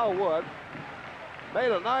 Al Wood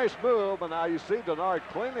made a nice move, and now you see Denard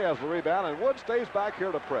cleanly has the rebound, and Wood stays back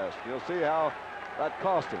here to press. You'll see how that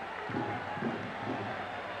cost him.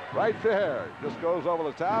 Right there, just goes over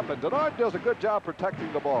the top, and Denard does a good job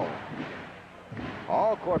protecting the ball.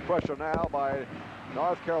 All court pressure now by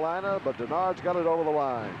North Carolina, but Denard's got it over the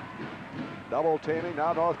line. Double teaming,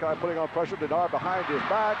 now North Carolina putting on pressure. Denard behind his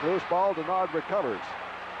back, loose ball, Denard recovers.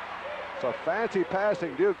 It's a fancy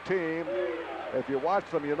passing Duke team. If you watch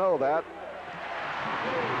them, you know that.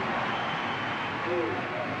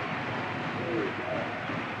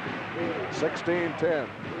 (16-10).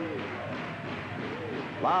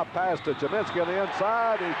 Lob pass to Jaminski on the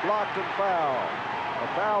inside. He's blocked and fouled. The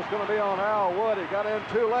foul's going to be on Al Wood. He got in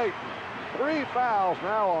too late. 3 fouls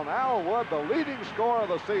now on Al Wood, the leading scorer of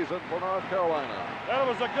the season for North Carolina. That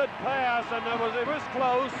was a good pass, and it was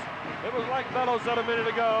close. It was like Bellows said a minute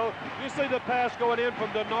ago. You see the pass going in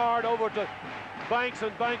from Denard over to Banks,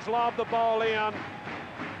 and Banks lobbed the ball in.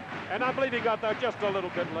 And I believe he got there just a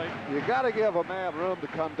little bit late. You got to give a man room to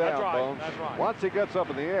come down, that's right, Bones. That's right. Once he gets up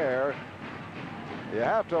in the air, you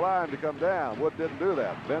have to allow him to come down. Wood didn't do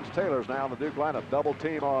that. Vince Taylor's now in the Duke lineup. Double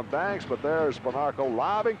team on Banks, but there's Spanarkel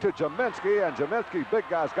lobbing to Jaminski, and Jaminski, big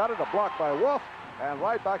guy's got it, a block by Wolf, and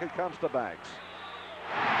right back it comes to Banks.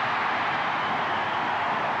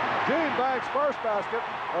 Gene Banks' first basket.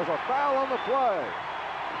 There's a foul on the play.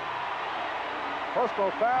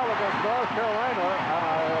 Personal foul against North Carolina, and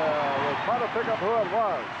I will try to pick up who it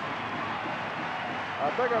was.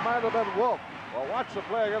 I think it might have been Wolf. Well, watch the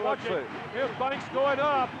play again. Let's see. Here's Banks going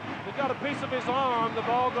up. He's got a piece of his arm. The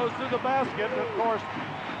ball goes through the basket. And, of course,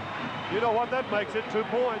 you know what that makes it, 2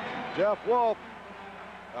 points. Jeff Wolf.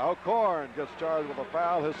 O'Korn gets charged with a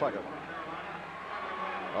foul, his second.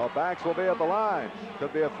 Well, Banks will be at the line.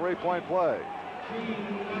 Could be a 3-point play.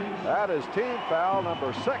 That is team foul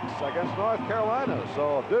number 6 against North Carolina.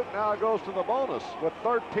 So Duke now goes to the bonus with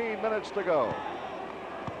 13 minutes to go.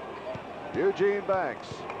 Eugene Banks.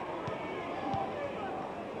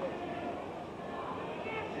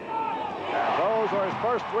 And those are his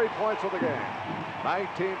first 3 points of the game.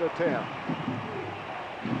 19-10.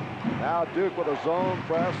 Now Duke with a zone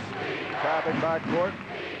press. Trapping backcourt.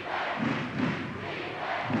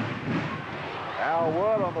 Al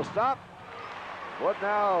Wood on the stop. Wood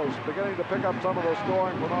now is beginning to pick up some of the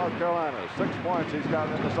scoring for North Carolina. 6 points he's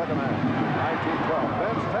gotten in the second half. 19-12.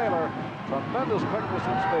 Vince Taylor, tremendous quickness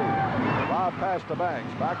and speed. Lob pass to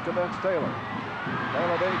Banks. Back to Vince Taylor.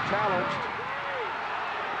 Taylor being challenged.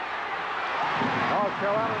 North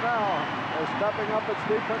Carolina now is stepping up its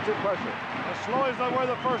defensive pressure. As slow as they were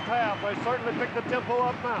the first half, they certainly picked the tempo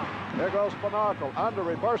up now. Here goes Spanarkel under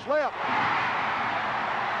reverse layup.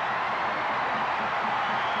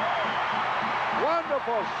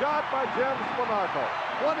 Wonderful shot by Jim Spanarkel.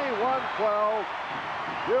 21-12.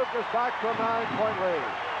 Duke is back to a 9-point lead.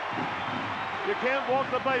 You can't walk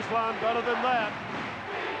the baseline better than that.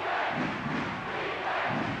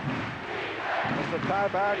 It's the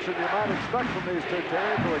type of action you might expect from these two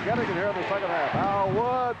teams. We're getting it here in the second half. Al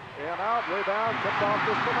Wood, in out, rebound, tipped off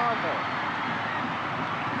to Spanarkel.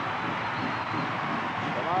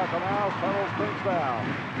 Spanarkel now settles things down.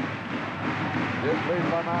 Duke leads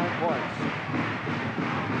by 9 points.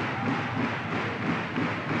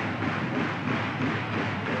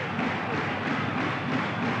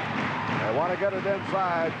 They want to get it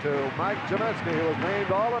inside to Mike Gminski, who was named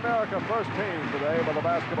All-America First Team today by the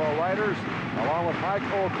Basketball Writers, along with Mike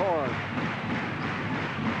O'Korn.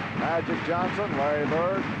 Magic Johnson, Larry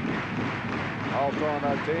Bird, also on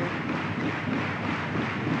that team.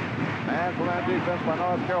 Man-for-man defense by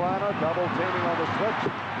North Carolina, double teaming on the switch.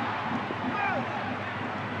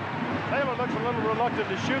 Taylor looks a little reluctant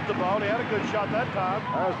to shoot the ball. He had a good shot that time.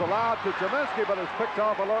 There's the lob to Gminski, but it's picked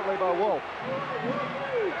off alertly by Wolf.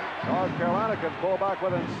 North Carolina can pull back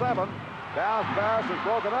within 7. Down pass is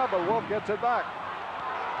broken up, but Wolf gets it back.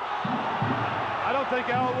 I don't think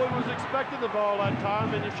Al Wood was expecting the ball that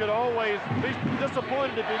time, and you should always be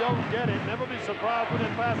disappointed if you don't get it. Never be surprised when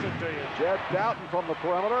they pass it to you. Jed Doughton from the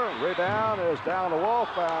perimeter. Rebound is down to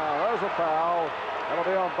Wolf. There's a foul. That'll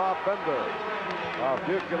be on Bob Bender of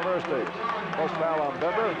Duke University. First foul on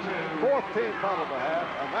Bender. 4th team foul of the half,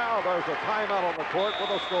 and now there's a timeout on the court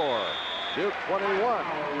with a score. Duke 21,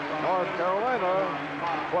 North Carolina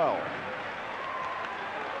 12.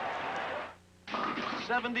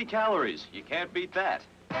 70 calories. You can't beat that.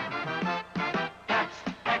 That's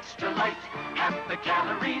Extra Light. Half the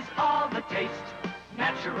calories, all the taste,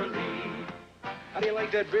 naturally. How do you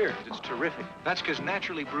like that beer? It's terrific. That's because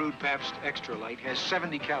naturally brewed Pabst Extra Light has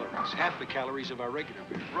 70 calories, half the calories of our regular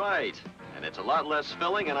beer. Right. And it's a lot less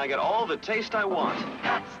filling, and I get all the taste I want.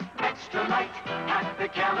 That's Extra Light. Half the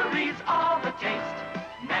calories, all the taste,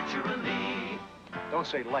 naturally. Don't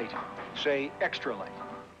say light. Say extra light.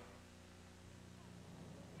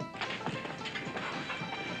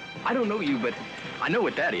 I don't know you, but I know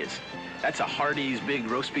what that is. That's a Hardee's Big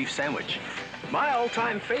Roast Beef Sandwich. My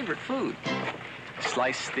all-time favorite food.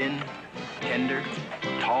 Sliced thin, tender,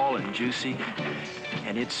 tall and juicy,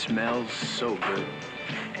 and it smells so good.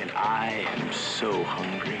 And I am so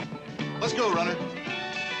hungry. Let's go, runner.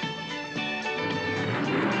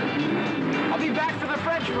 I'll be back for the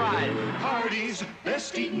French fries. Hardee's,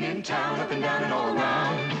 best eating in town, up and down and all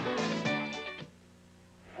around.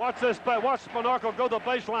 Watch this, watch Spanarkel go the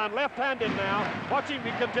baseline, left-handed now. Watch him,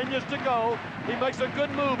 he continues to go. He makes a good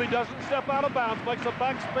move. He doesn't step out of bounds, makes a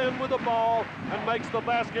backspin with the ball, and makes the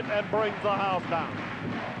basket and brings the house down.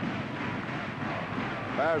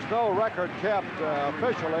 There's no record kept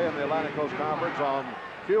officially in the Atlantic Coast Conference on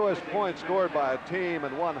fewest points scored by a team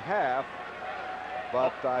in one half.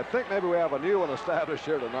 But I think maybe we have a new one established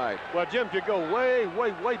here tonight. Well, Jim, if you go way,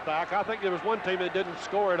 way, way back, I think there was one team that didn't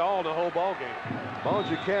score at all in the whole ball game. Bones,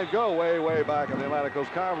 you can't go way, way back in the Atlantic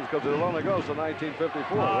Coast Conference because it only goes to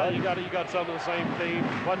 1954, right? You got some of the same team.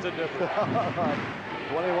 What's the difference?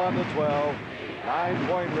 21-12,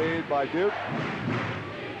 9-point lead by Duke.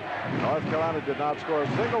 North Carolina did not score a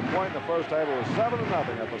single point in the first half. It was 7-0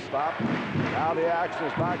 at the stop. Now the action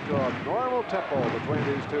is back to a normal tempo between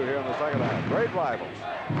these two here in the second half. Great rivals.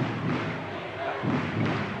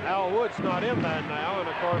 Al Wood's not in that now, and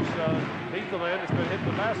of course, he's the man that's been hitting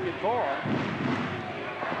the basket for him.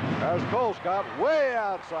 As Colescott way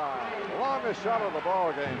outside. Longest shot of the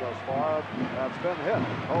ball game thus far. That's been hit.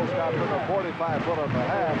 Colescott took a 45-footer at the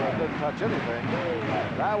half that didn't touch anything.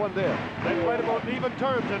 That one did. They played about even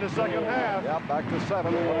terms in the second half. Yep, back to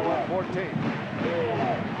 7, 21-14.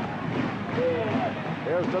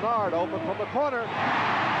 Here's Denard open from the corner.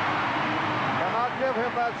 Cannot give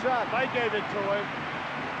him that shot. They gave it to him.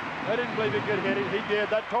 They didn't believe he could hit it. He did.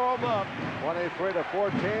 That tore him up.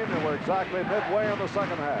 23-14, and we're exactly midway in the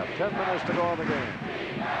second half. 10 minutes to go in the game.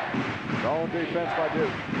 Zone defense by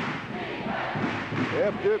Duke.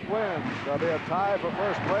 If Duke wins, there'll be a tie for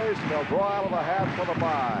first place. They'll draw out of a hat for the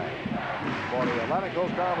bye for the Atlantic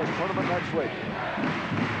Coast Conference tournament next week.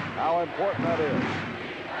 How important that is.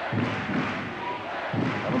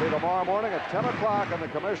 That'll be tomorrow morning at 10 o'clock in the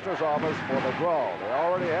commissioner's office for the draw. They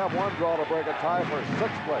already have one draw to break a tie for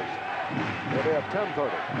 6th place. It'll be at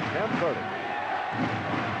 10:30. 10:30.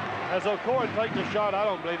 As O'Korn takes a shot, I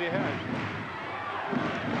don't believe he has.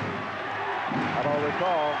 I don't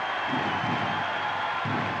recall.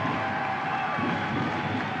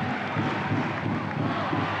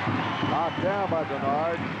 Knocked down by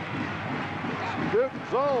Denard. Duke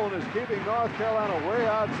zone is keeping North Carolina way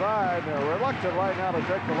outside. They're reluctant right now to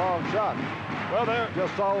take the long shot. Well, they're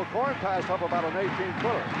just saw Corn pass up about an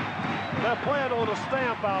 18-footer. They're playing on a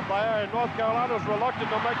stamp out there, and North Carolina's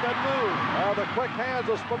reluctant to make that move. The quick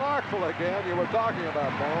hands of Spanarkel again. You were talking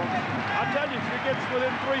about, Bone. I tell you, if he gets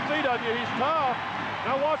within 3 feet of you, he's tough.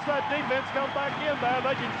 Now watch that defense come back in there.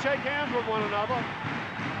 They can shake hands with one another.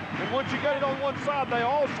 And once you get it on one side, they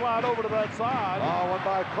all slide over to that side. Oh, one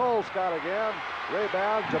by Colescott again.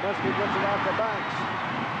 Rebound. Jaminski gets it out to Banks.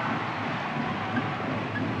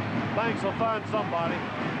 Banks will find somebody.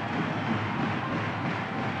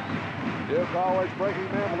 Duke always breaking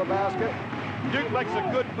man for the basket. Duke makes a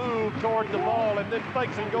good move toward the ball and then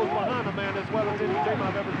fakes and goes behind the man as well as any team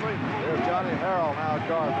I've ever seen. Here's Johnny Harrell now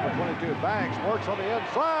guard number 22. Banks works on the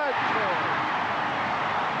inside.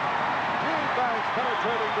 Banks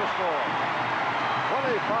penetrating the score.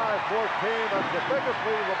 25-14. That's the biggest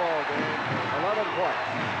lead of the ball game. 11 points.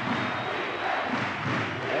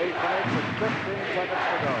 8 minutes and 15 seconds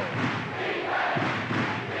to go.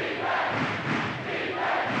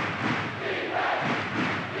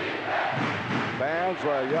 Fans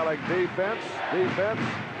are yelling defense, defense.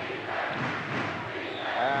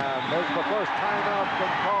 And this is the first timeout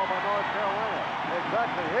been called by North Carolina.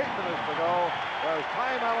 Exactly 8 minutes to go. There's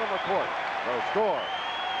timeout on the court. No score.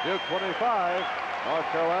 Duke 25, North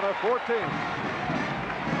Carolina 14.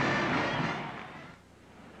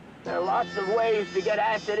 There are lots of ways to get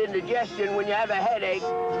acid indigestion when you have a headache.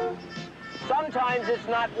 Sometimes it's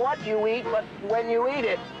not what you eat, but when you eat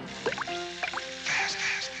it.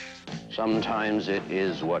 Sometimes it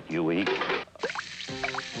is what you eat.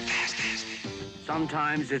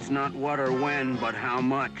 Sometimes it's not what or when, but how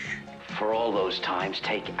much. For all those times,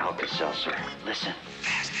 take Alka-Seltzer. Listen.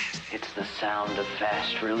 It's the sound of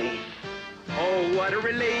fast relief. Oh, what a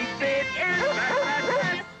relief it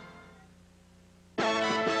is!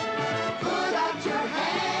 Put out your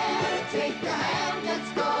hand, take the hand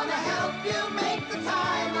that's gonna help you make the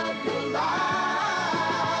time of your life.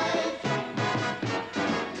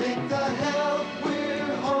 Take the help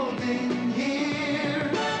we're holding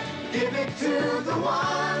here. Give it to the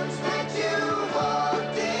ones that you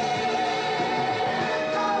hold dear.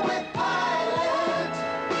 Go with Pilot.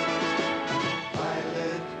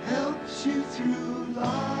 Pilot helps you through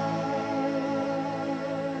life.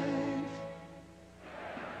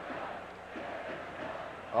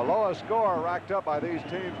 The lowest score racked up by these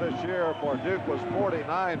teams this year for Duke was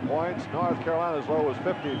 49 points. North Carolina's low was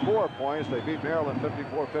 54 points. They beat Maryland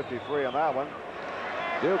 54-53 on that one.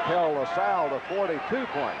 Duke held LaSalle to 42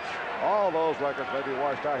 points. All those records may be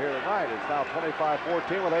washed out here tonight. It's now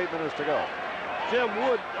 25-14 with 8 minutes to go. Jim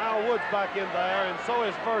Wood, Al Wood's back in there, and so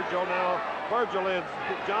is Virgil. Now, Virgil is,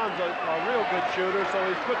 John's a real good shooter, so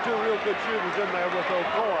he's put 2 real good shooters in there with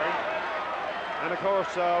O'Corn. And, of course,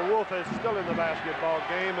 Wolf is still in the basketball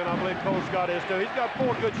game, and I believe Colescott is too. He's got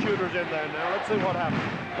 4 good shooters in there now. Let's see what happens.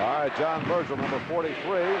 All right, John Virgil, number 43,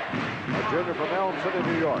 a junior from Elm City,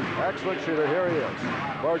 New York. Excellent shooter. Here he is.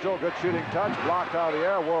 Virgil, good shooting touch, blocked out of the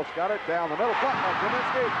air. Wolf's got it down the middle. Front by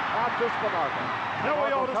Jaminski, out to Spanarkel. Now we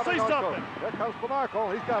ought to see something. Here comes Spanarkel.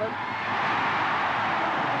 He's got it.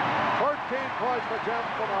 13 points for Jim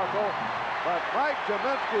Spanarkel, but Mike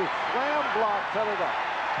Jaminski slam block set it up.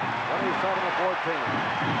 27-14.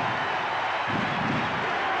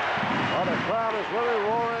 Well, the crowd is really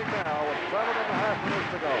roaring now with 7.5 minutes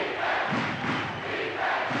to go.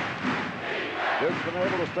 Duke's been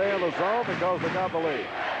able to stay in the zone because they got the lead.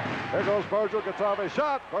 Here goes Virgil, gets off a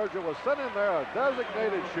shot. Virgil was sitting there, a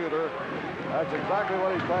designated shooter. That's exactly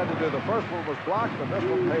what he's trying to do. The first one was blocked, but this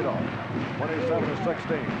one paid off.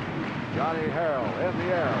 27-16. Johnny Harrell in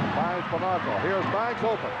the air, finds Spanarkel. Here's Banks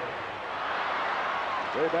open.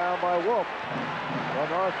 Rebound by Wolf. Well,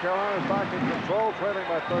 North Carolina's back in control, trailing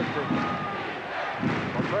by 13.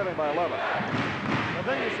 Or trailing by 11. The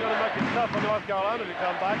thing that's going to make it tough for North Carolina to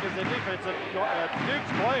come back is the defense that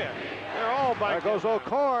Duke's playing. They're all back. There goes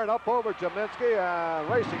O'Corn up over Jaminski, and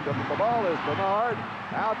racing to the ball is Bernard.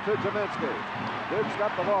 Out to Jaminski. Duke's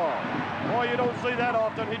got the ball. Boy, you don't see that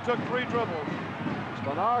often. He took 3 dribbles.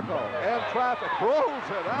 Spanarkel in traffic, throws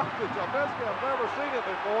it out to Jaminski. I've never seen it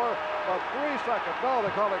before, but 3 seconds. No,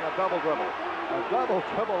 they're calling a double dribble. A double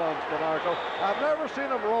dribble on Spanarkel. I've never seen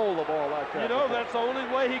him roll the ball like that. You know, that's the only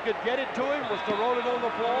way he could get it to him was to roll it on the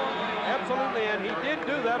floor. Absolutely, and he did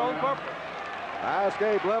do that on purpose. I asked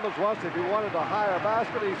Abe Lemons once if he wanted a higher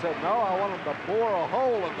basket. He said, no, I want him to bore a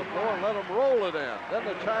hole in the floor and let him roll it in. Then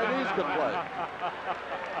the Chinese could play.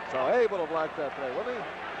 So Abe would have liked that play, wouldn't he?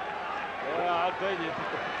 Yeah, I'll tell you,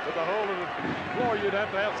 with the hole in the floor, you'd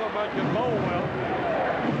have to have somebody who can bowl well.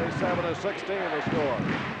 27-16 the score.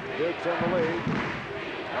 Duke's in the lead.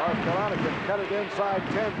 North Carolina can cut it inside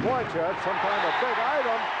 10 points here. It's sometime a big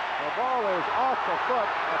item. The ball is off the foot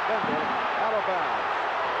of Bender, out of bounds.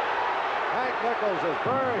 Hank Nichols is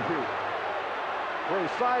very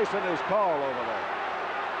precise in his call over there.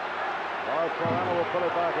 North Carolina will put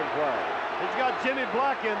it back in play. He's got Jimmy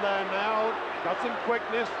Black in there now. Got some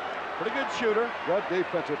quickness. Pretty good shooter. Good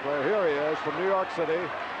defensive player. Here he is from New York City,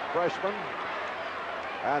 freshman.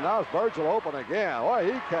 And now it's Virgil open again.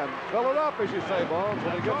 Boy, he can fill it up, as you say, Bones,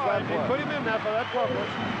 when he gets that play. He put him in there for that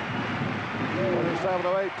purpose.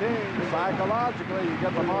 27-18. Psychologically, you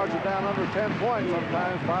get the margin down under 10 points.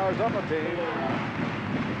 Sometimes fires up a team.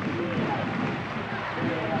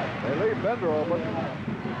 They leave Bender open.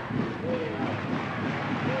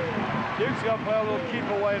 Duke's got to play a little keep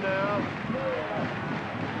away now.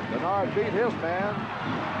 Bernard beat his man.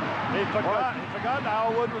 He forgot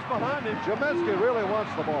Alwood was behind him. Jaminsky really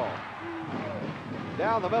wants the ball.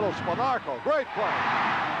 Down the middle, Spanarkel. Great play.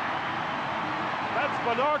 That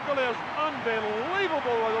Spanarkel is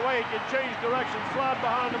unbelievable with the way he can change direction, slide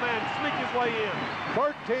behind the man, sneak his way in.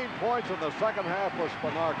 13 points in the second half for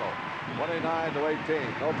Spanarkel. 29-18.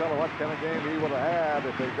 No telling what kind of game he would have had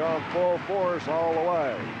if he'd gone full force all the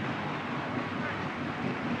way.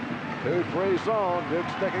 2-3 zone. Duke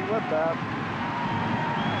sticking with that.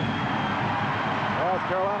 North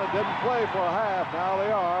Carolina didn't play for a half. Now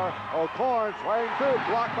they are. O'Korn swaying through,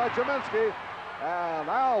 blocked by Jaminsky. And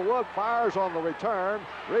Al Wood fires on the return.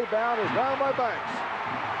 Rebound is down by Banks.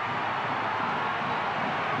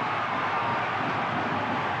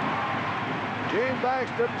 Gene Banks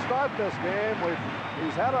didn't start this game.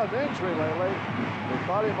 He's had an injury lately. We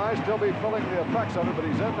thought he might still be feeling the effects of it, but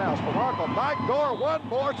he's in now. Spanarkel, backdoor one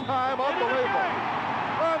more time. Unbelievable.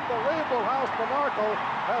 Unbelievable how Spanarkel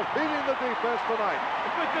has beating the defense tonight.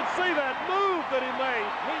 If we could see that move that he made.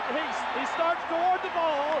 He starts toward the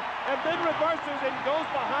ball and then reverses and goes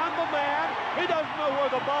behind the man. He doesn't know where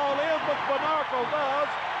the ball is, but Spanarkel does,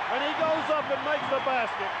 and he goes up and makes the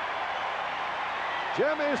basket.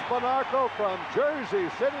 Jimmy Spanarkel from Jersey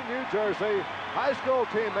City, New Jersey, high school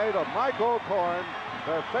teammate of Mike O'Korn.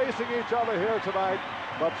 They're facing each other here tonight,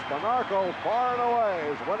 but Spanarkel far and away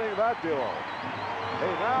is winning that duel. He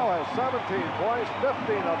now has 17 points,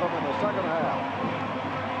 15 of them in the second half.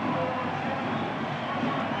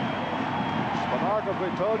 Spanarkel, as we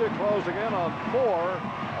told you, closing in on 4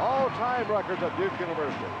 all-time records at Duke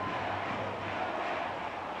University.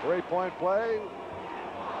 3-point play.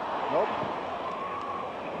 Nope.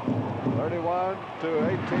 31-18.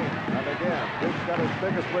 And again, Duke's got his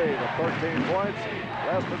biggest lead of 13 points.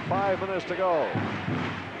 Less than 5 minutes to go.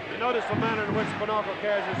 You notice the manner in which Spanarkel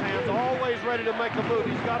carries his hands, always ready to make a move.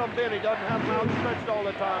 He's got them bent. He doesn't have them outstretched all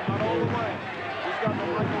the time, not all the way. He's got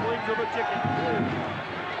them like the wings of a chicken.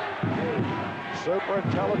 Super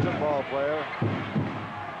intelligent ball player.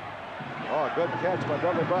 Oh, good catch by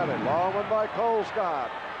Dudley Bradley. Long one by Cole Scott.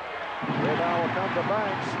 Rebound will come to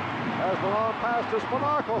Banks. As the long pass to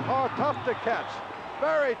Spanarkel. Oh, tough to catch.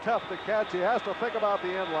 Very tough to catch. He has to think about the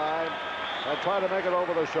end line and try to make it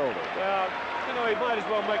over the shoulder. Well, you know, he might as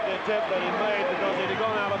well make the attempt that he made because he'd have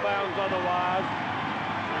gone out of bounds otherwise.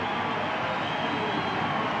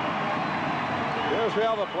 Here's the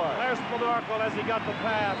other play. There's Spanarkel as he got the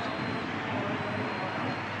pass.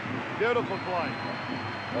 Beautiful play.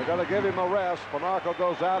 They're going to give him a rest. Spanarkel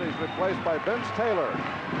goes out. He's replaced by Vince Taylor,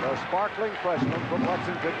 the sparkling freshman from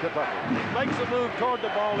Lexington, Kentucky. Makes a move toward the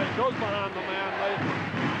ball and goes behind the man.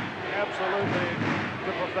 Absolutely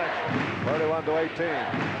to perfection.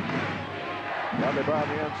 31-18. Dudley Brown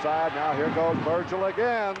the inside. Now here goes Virgil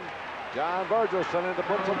again. John Virgil sent in to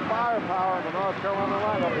put some firepower in the North Carolina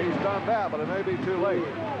lineup. He's done that, but it may be too late.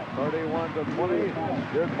 31-20.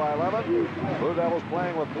 Duke by 11. Blue Devils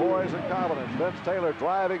playing with poise and confidence. Vince Taylor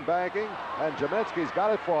driving, banking, and Jaminsky's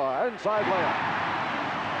got it for an inside layup.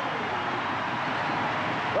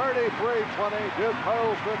 33-20. Duke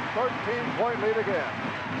holds the 13-point lead again.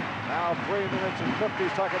 Now 3 minutes and 50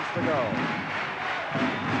 seconds to go.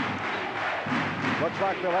 Looks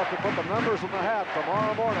like they'll have to put the numbers in the hat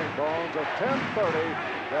tomorrow morning, Bones. At 10:30,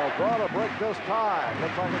 they'll draw to break this tie.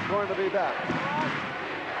 Looks like it's going to be that.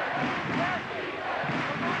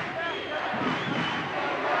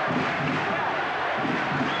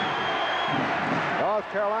 North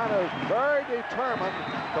Carolina is very determined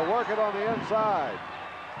to work it on the inside.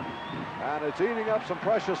 And it's eating up some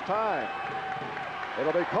precious time.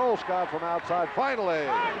 It'll be Cole Scott from outside finally.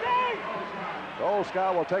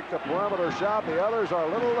 Colescott will take the perimeter shot. The others are a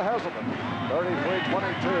little hesitant.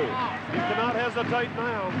 33-22. You cannot hesitate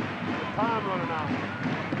now. The time running out.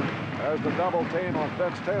 There's the double team on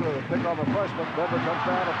Vince Taylor to pick on the freshman. Denver comes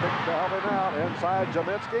down and picks to help him out. Inside,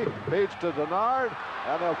 Jaminski feeds to Denard,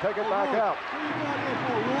 and they'll take it back out.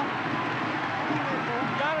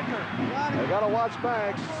 They got to watch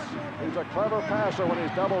Banks. He's a clever passer when he's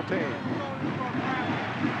double teamed.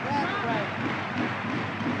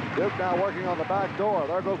 Duke now working on the back door.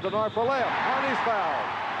 There goes Denard for layup, and he's fouled.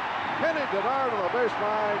 Kenny Denard on the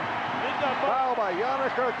baseline. He got fouled by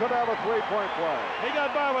Yanniker. Could have a three-point play. He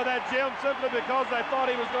got by with that, Jim, simply because they thought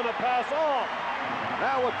he was going to pass off.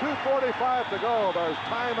 Now with 2:45 to go, there's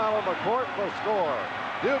time out on the court for score.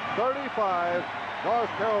 Duke 35, North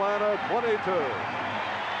Carolina 22.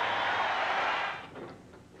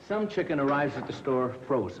 Some chicken arrives at the store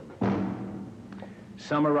frozen.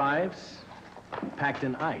 Some arrives packed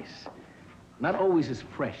in ice. Not always as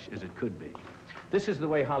fresh as it could be. This is the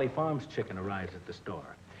way Holly Farms chicken arrives at the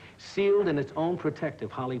store. Sealed in its own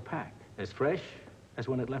protective Holly pack. As fresh as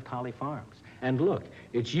when it left Holly Farms. And look,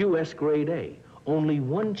 it's U.S. Grade A. Only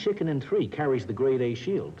 1 chicken in 3 carries the Grade A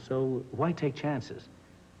shield. So why take chances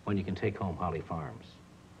when you can take home Holly Farms?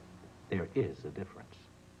 There is a difference.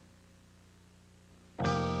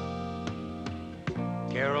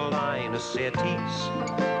 Carolina cities,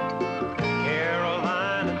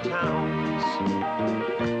 Carolina towns,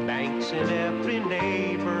 banks in every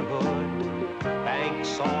neighborhood,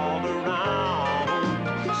 banks all around.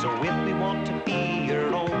 So if we want to be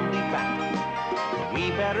your only bank,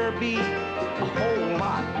 we better be a whole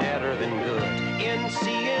lot better than good. In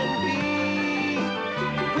CNB,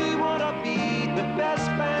 we want to be the best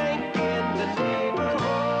bank in the neighborhood.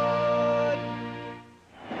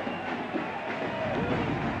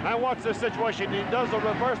 Now watch this situation. He does a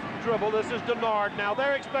reverse dribble. This is Denard. Now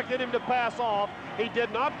they're expecting him to pass off. He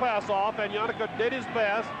did not pass off, and Yannick did his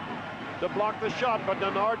best to block the shot, but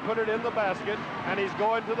Denard put it in the basket, and he's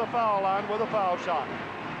going to the foul line with a foul shot.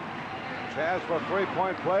 Chance for a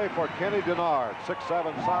three-point play for Kenny Denard,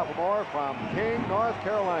 6'7" sophomore from King, North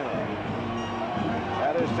Carolina.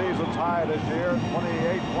 At his season's high this year,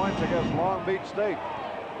 28 points against Long Beach State.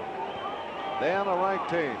 Then a ranked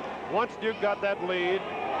team. Once Duke got that lead,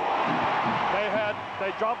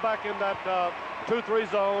 they dropped back in that 2-3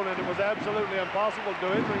 zone, and it was absolutely impossible to do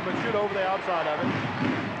anything but shoot over the outside of it.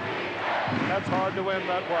 That's hard to win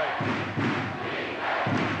that way.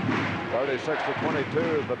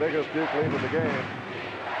 36-22 is the biggest Duke lead in the game.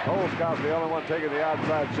 Colescott's the only one taking the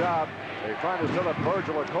outside shot. They're trying to set up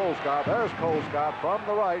Virgil and Colescott. There's Colescott from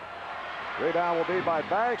the right. Rebound will be by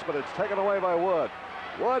Banks, but it's taken away by Wood.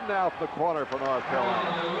 Wood now from the corner for North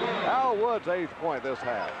Carolina. Al Wood's 8th point this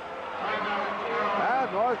half.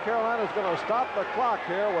 And North Carolina's going to stop the clock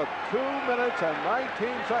here with 2 minutes and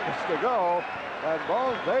 19 seconds to go. And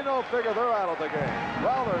Bones, they don't figure they're out of the game.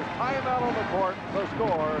 Well, there's timeout on the court. The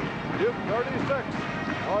score, Duke 36,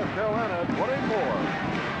 North Carolina 24.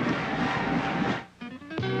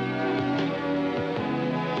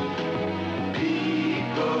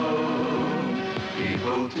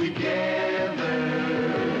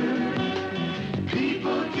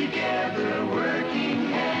 People together, working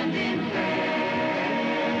hand in hand,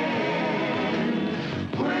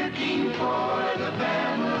 working for the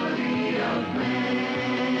family of men.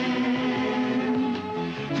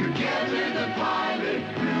 Together the pilot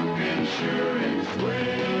group insurance way.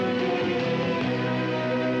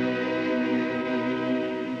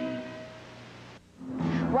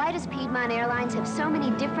 Why does Piedmont Airlines have so many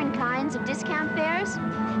different kinds of discount fares?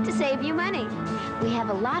 To save you money. We have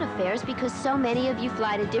a lot of fares because so many of you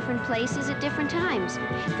fly to different places at different times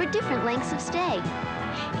for different lengths of stay.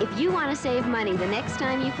 If you want to save money the next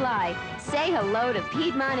time you fly, say hello to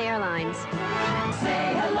Piedmont Airlines.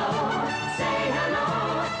 Say hello,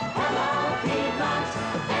 hello, Piedmont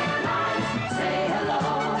Airlines. Say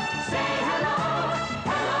hello,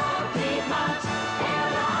 Piedmont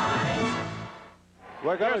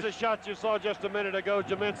Airlines. Here's a shot you saw just a minute ago.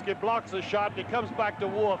 Jaminski blocks the shot, and he comes back to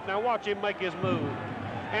Wolf. Now watch him make his move.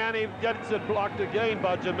 And he gets it blocked again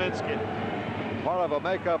by Jaminski. Part of a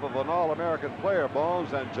makeup of an All-American player,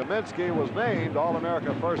 Bones, and Jaminski was named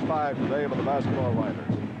All-America first 5 today by the basketball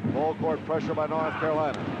writers. Full court pressure by North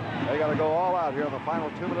Carolina. They got to go all out here in the final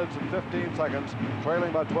 2 minutes and 15 seconds,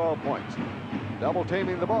 trailing by 12 points. Double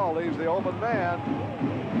teaming the ball leaves the open man.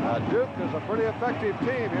 Duke is a pretty effective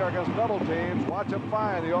team here against double teams. Watch him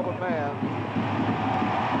find the open man.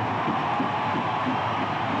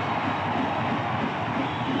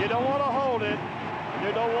 You don't want to hold it.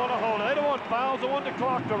 You don't want to hold it. They don't want fouls. They want the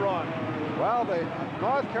clock to run. Well,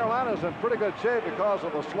 North Carolina's in pretty good shape because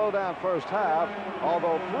of the slow-down first half,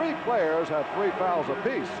 although 3 players have 3 fouls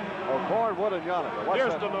apiece. O'Korn, Wood, and Yannick.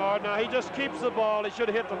 Here's Denard. Now, he just keeps the ball. He should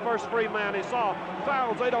have hit the first free man he saw.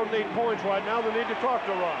 Fouls, they don't need points right now. They need the clock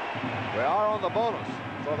to run. They are on the bonus,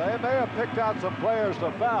 so they may have picked out some players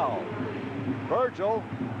to foul. Virgil,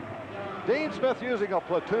 Dean Smith using a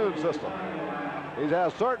platoon system. He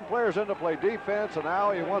has certain players in to play defense, and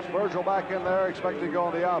now he wants Virgil back in there, expecting to go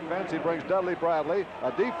on the offense. He brings Dudley Bradley,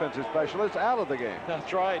 a defensive specialist, out of the game.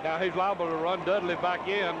 That's right. Now he's liable to run Dudley back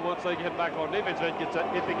in once they get back on defense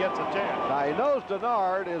if he gets a chance. Now he knows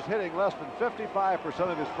Denard is hitting less than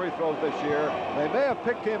 55% of his free throws this year. They may have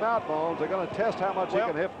picked him out, Bones. They're going to test how much he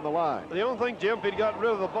can hit from the line. The only thing, Jim, if he'd got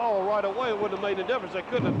rid of the ball right away, it wouldn't have made a difference. They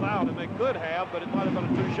couldn't have fouled him. They could have, but it might have been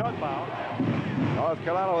a 2-shot foul. North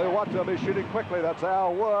Carolina, they watch them be shooting quickly. That's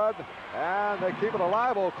Al Wood, and they keep it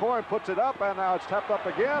alive. O'Korn puts it up, and now it's tapped up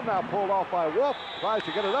again. Now pulled off by Wolf. Tries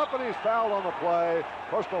to get it up, and he's fouled on the play.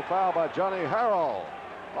 Personal foul by Johnny Harrell.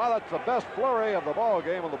 Well, that's the best flurry of the ball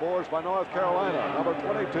game on the boards by North Carolina. Number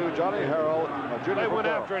 22, Johnny Harrell, a junior. They went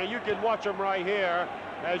after it, and you can watch them right here.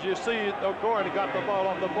 As you see, O'Korn got the ball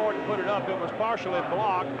off the board and put it up. It was partially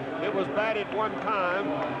blocked. It was batted one time,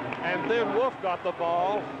 and then Wolf got the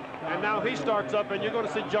ball. And now he starts up, and you're going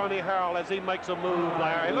to see Johnny Harrell as he makes a move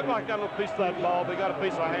there. He looked like got a little piece of that ball, but he got a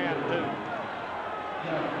piece of hand, too.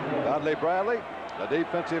 Dudley Bradley, the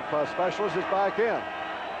defensive specialist, is back in.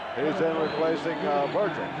 He's in replacing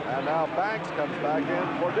Virgil. And now Banks comes back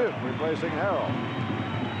in for Duke, replacing Harrell.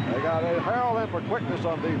 They got Harrell in for quickness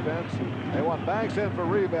on defense. They want Banks in for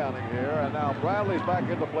rebounding here. And now Bradley's back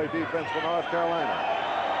in to play defense for North Carolina.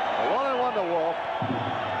 A 1-and-1 to Wolf.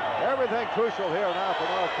 Everything crucial here now for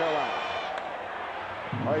North Carolina.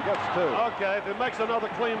 Oh, he gets 2. Okay, if he makes another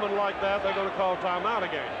clean one like that, they're going to call timeout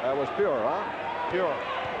again. That was pure, huh? Pure.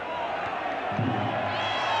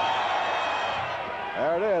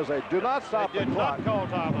 There it is. They do not stop the clock. Did not call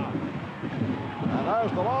timeout. And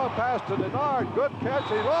there's the long pass to Denard. Good catch.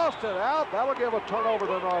 He lost it out. That'll give a turnover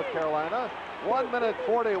to North Carolina. 1 minute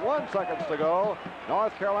 41 seconds to go.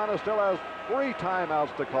 North Carolina still has 3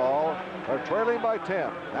 timeouts to call. They're trailing by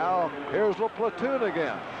 10. Now here's the platoon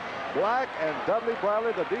again. Black and Dudley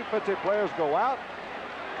Bradley, the defensive players, go out.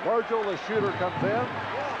 Virgil, the shooter, comes in.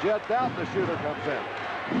 Jed Doughton, the shooter, comes in.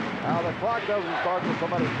 Now the clock doesn't start until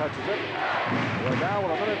somebody touches it. We're down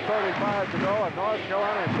with 1 minute 35 to go, and North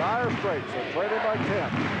Carolina in dire straits. They're trailing by 10.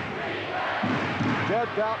 Jed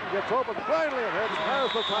Doughton gets open. Finally it hits.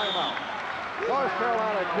 There's the timeout. North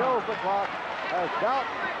Carolina kills the clock as Doughton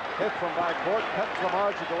hits from backcourt, cuts the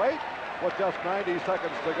margin to 8 with just 90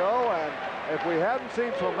 seconds to go. And if we hadn't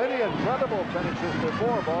seen so many incredible finishes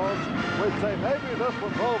before, Bones, we'd say maybe this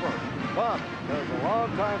one's over. But there's a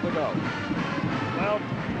long time to go. Well,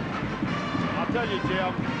 I'll tell you,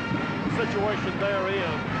 Jim, the situation they're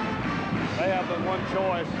in, they have the one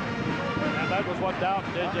choice, and that was what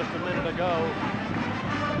Doughton did just a minute ago.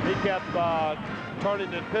 He kept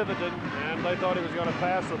turning and pivoting, and they thought he was going to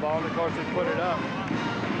pass the ball, and of course he put it up.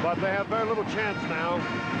 But they have very little chance now.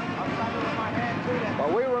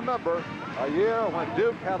 But we remember a year when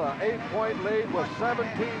Duke had an 8-point lead with 17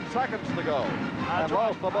 seconds to go and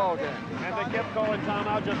lost the ball game. And they kept calling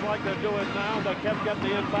timeout just like they're doing now. They kept getting the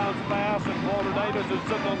inbounds pass, and Walter Davis, who's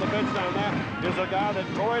sitting on the bench down there, is a guy that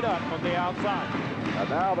tore it up from the outside. And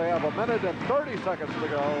now they have 1 minute and 30 seconds to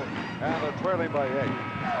go, and they're trailing by 8.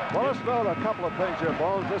 Well, let's note a couple of things here,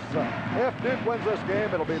 Bones. If Duke wins this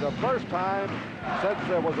game, it'll be the first time since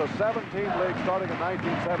there was a 17 league starting in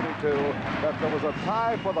 1972 that there was a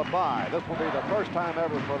tie for the bye. This will be the first time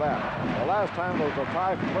ever for that. The last time there was a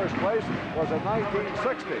tie for first place was in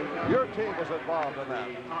 1960. Your team was involved in that.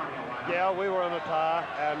 Yeah, we were in a tie,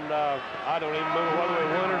 and I don't even remember whether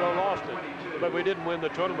we won it or lost it. But we didn't win the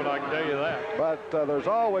tournament, I can tell you that. But there's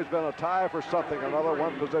always been a tie for something, another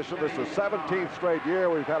one position. This is the 17th straight year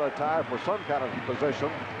we've had a tie for some kind of position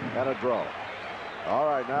and a draw. All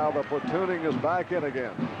right, now the platooning is back in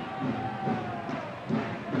again.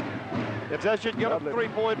 If they should get a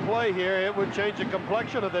 3-point play here, it would change the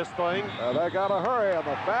complexion of this thing. They got to hurry, and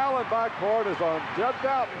the foul in backcourt is on Jed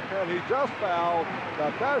Doughton, and he just fouled the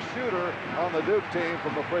best shooter on the Duke team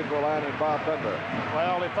from the free throw line in Bob Bender.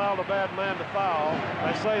 Well, he fouled a bad man to foul.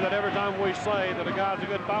 They say that every time we say that a guy's a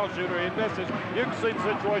good foul shooter, he misses. You can see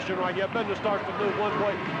the situation right here. Bender starts to move one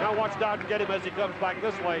way. Now watch Doughton get him as he comes back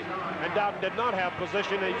this way. And Doughton did not have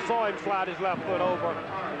position. He saw him slide his left foot over.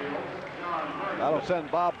 That'll send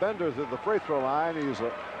Bob Bender to the free throw line. He's an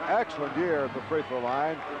excellent year at the free throw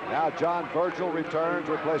line. Now John Virgil returns,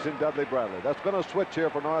 replacing Dudley Bradley. That's been a switch here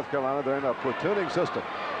for North Carolina. They're in a platooning system.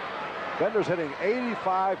 Bender's hitting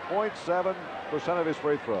 85.7% of his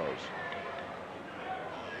free throws.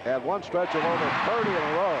 Had one stretch of over 30 in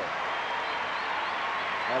a row.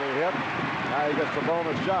 And he hit. Now he gets the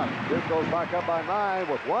bonus shot. Duke goes back up by 9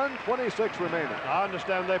 with 1:26 remaining. I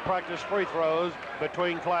understand they practice free throws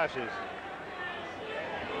between classes.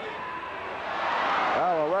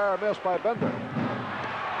 Now a rare miss by Bender.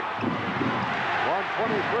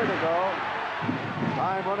 1:23 to go.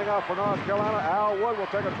 Time running out for North Carolina. Al Wood will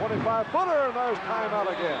take a 25-footer, and there's timeout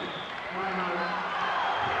again.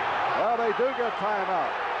 Well, they do get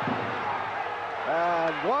timeout.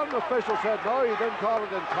 And one official said, no, he didn't call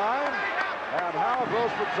it in time. And Hal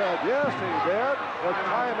Grossman said, yes, he did. It's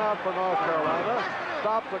timeout for North Carolina.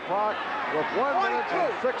 Stop the clock with 1 minute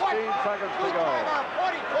and 16 seconds to go.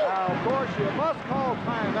 Now, of course, you must call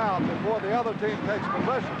timeout before the other team takes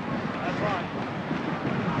possession. That's right.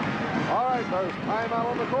 All right, there's timeout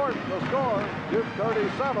on the court. The score, Duke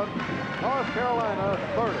 37, North Carolina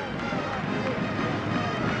 30.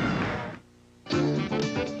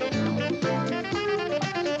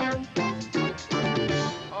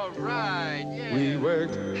 We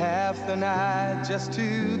worked half the night just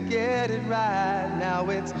to get it right. Now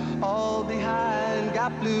it's all behind.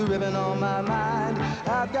 Got blue ribbon on my mind.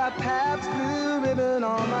 I've got Pabst Blue Ribbon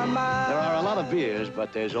on my mind. There are a lot of beers,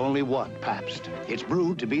 but there's only one, Pabst. It's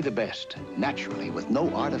brewed to be the best, naturally, with no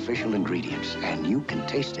artificial ingredients, and you can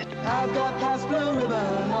taste it. I've got Pabst Blue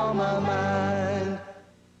Ribbon on my mind.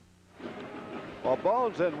 Well,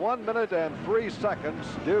 Bones in 1 minute and 3 seconds.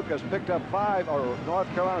 Duke has picked up 5, or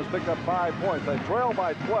North Carolina's picked up 5 points. They trail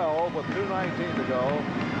by 12 with 2:19 to go.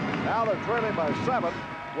 Now they're trailing by 7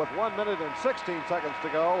 with 1 minute and 16 seconds to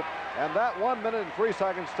go. And that 1 minute and 3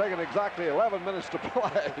 seconds taken exactly 11 minutes to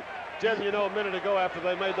play. Jim, you know, a minute ago after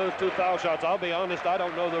they made those 2 foul shots, I'll be honest, I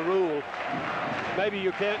don't know the rule. Maybe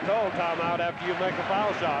you can't call timeout after you make a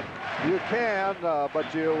foul shot. You can, but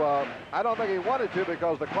I don't think he wanted to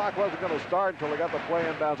because the clock wasn't going to start until he got the play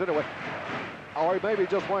inbounds anyway. Or he maybe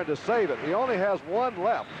just wanted to save it. He only has 1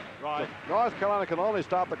 left. Right. So North Carolina can only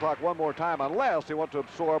stop the clock 1 more time unless he wants to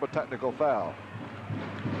absorb a technical foul.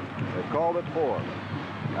 They called it 4.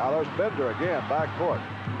 Now there's Bender again, backcourt,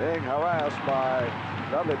 being harassed by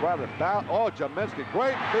Dudley Bradley. Oh, Jaminski,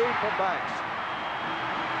 great feed from Banks.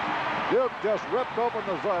 Duke just ripped open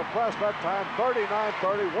the press that time,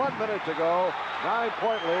 39-30, 1 minute to go,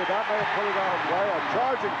 9-point lead. That may have put it out of play. A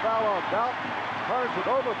charging foul on Doubt turns it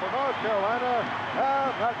over for North Carolina,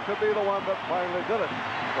 and that could be the one that finally did it.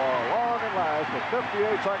 For a long and last, with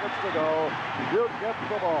 58 seconds to go, Duke gets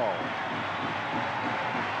the ball.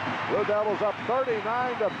 Blue Devils up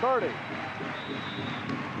 39-30.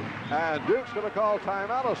 And Duke's going to call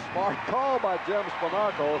timeout. A smart call by Jim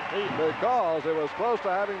Spanarkel because it was close to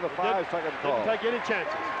having the 5-second call. Didn't take any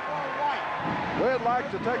chances. We'd like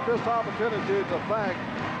to take this opportunity to thank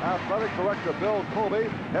Athletic Director Bill Colby,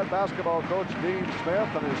 Head Basketball Coach Dean Smith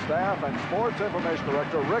and his staff, and Sports Information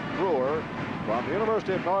Director Rick Brewer from the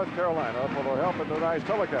University of North Carolina for their help in tonight's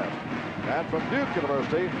telecast. And from Duke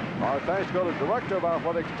University, our thanks go to Director of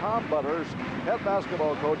Athletics Tom Butters, Head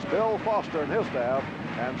Basketball Coach Bill Foster and his staff,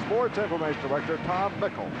 and Sports Information Director Tom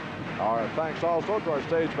Mickle. Our thanks also to our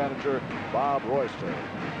stage manager, Bob Royster.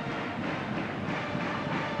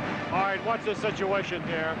 All right, what's the situation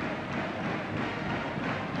here?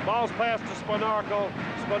 Ball's passed to Spanarkel.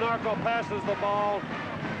 Spanarkel passes the ball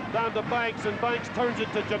down to Banks, and Banks turns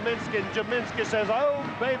it to Jaminski, and Jaminski says, oh,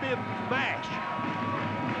 baby, mash.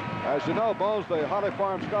 As you know, Bones, the Holly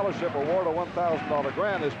Farm Scholarship Award, a $1,000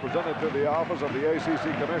 grant, is presented to the office of the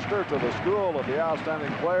ACC Commissioner, to the school of the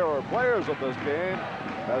outstanding player or players of this game,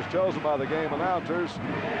 as chosen by the game announcers.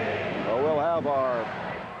 We'll have our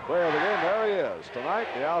player of the game. There he is. Tonight,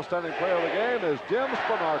 the outstanding player of the game is Jim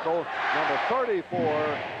Spanarkel, number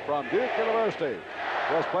 34 from Duke University.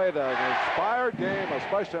 Just played an inspired game,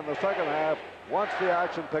 especially in the second half, once the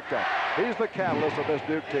action picked up. He's the catalyst of this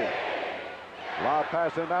Duke team. Lob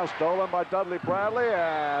pass inbound, stolen by Dudley Bradley,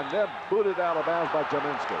 and then booted out of bounds by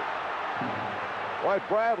Jaminski. White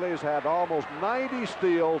Bradley's had almost 90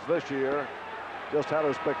 steals this year. Just had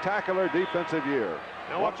a spectacular defensive year.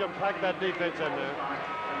 Now watch him pack that defense in there.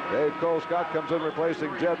 Dave Colescott comes in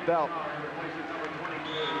replacing Jed Doubt.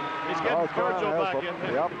 He's getting Virgil back in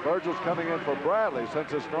there. Yep, Virgil's coming in for Bradley.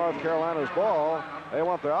 Since it's North Carolina's ball, they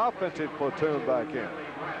want their offensive platoon back in.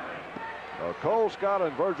 Colescott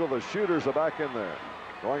and Virgil, the shooters, are back in there.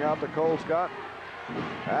 Going out to Colescott.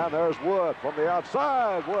 And there's Wood from the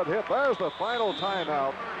outside. Wood hit. There's the final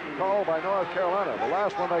timeout called by North Carolina. The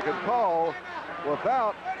last one they could call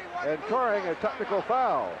without incurring a technical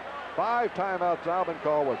foul. 5 timeouts now been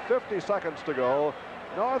called with 50 seconds to go.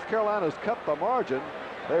 North Carolina's cut the margin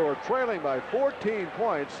They were trailing by 14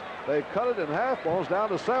 points. They've cut it in half balls down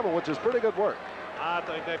to 7, which is pretty good work. I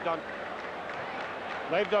think they've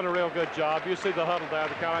done a real good job. You see the huddle there,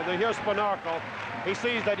 the Carolina. Here's Spanarkel. He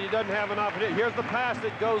sees that he doesn't have enough. Here's the pass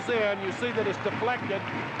that goes in. You see that it's deflected.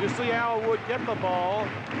 You see Al Wood get the ball.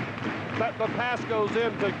 The pass goes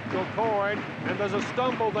in to Corn, and there's a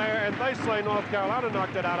stumble there, and they say North Carolina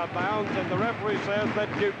knocked it out of bounds, and the referee says that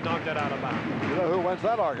Duke knocked it out of bounds. You know who wins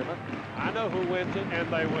that argument? I know who wins it, and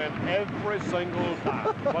they win every single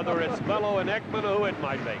time, whether it's Bello and Ekman or who it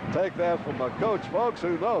might be. Take that from a coach, folks,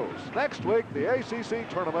 who knows. Next week, the ACC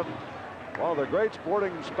tournament, one of the great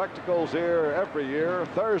sporting spectacles here every year.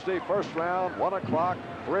 Thursday, first round, 1 o'clock,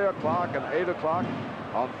 3 o'clock, and 8 o'clock.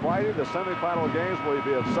 On Friday, the semifinal games will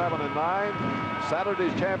be at 7 and 9.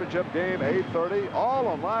 Saturday's championship game, 8:30. All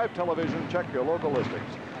on live television. Check your local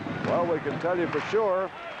listings. Well, we can tell you for sure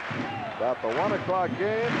that the 1 o'clock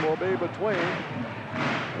game will be between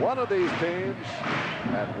one of these teams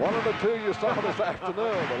and one of the two you saw this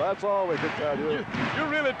afternoon. But that's all we can tell you. You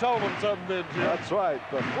really told them something, didn't you? That's right.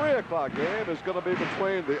 The 3 o'clock game is going to be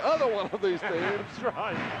between the other one of these teams. That's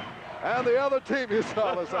right. And the other team you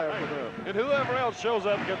saw this afternoon. And whoever else shows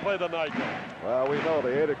up can play the night game. Well, we know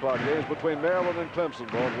the 8 o'clock game is between Maryland and Clemson,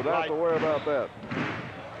 boys. We don't have to worry about that.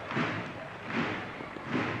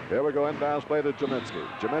 Here we go, inbounds play to Jaminski.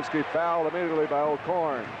 Jaminski fouled immediately by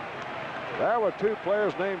O'Korn. There were two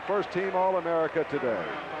players named first-team All-America today.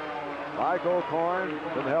 Mike O'Korn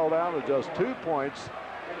been held down to just 2 points.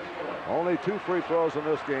 Only 2 free throws in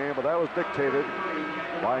this game, but that was dictated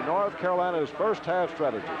by North Carolina's first half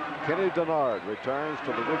strategy. Kenny Denard returns to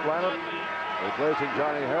the Duke lineup, replacing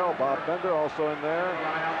Johnny Harrell. Bob Bender also in there.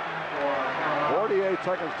 48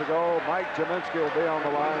 seconds to go. Mike Jaminski will be on the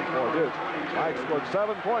line for Duke. Mike scored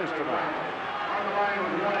 7 points tonight.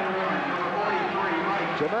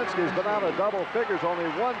 Jaminski's been out of double figures only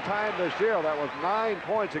 1 time this year. That was 9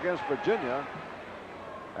 points against Virginia.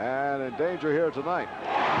 And in danger here tonight.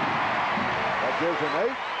 That gives him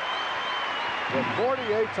 8 with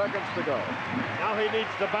 48 seconds to go. Now he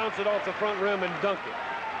needs to bounce it off the front rim and dunk it.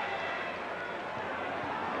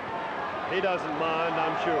 He doesn't mind,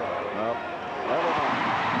 I'm sure. No, never mind.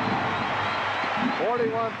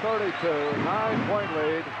 41-32, 9-point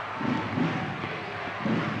lead.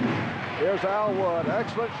 Here's Al Wood,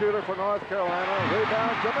 excellent shooter for North Carolina.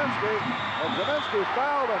 Rebound Jaminski, and Jaminski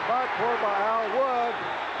fouled in backcourt by Al Wood,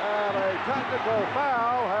 and a technical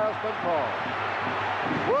foul has been called.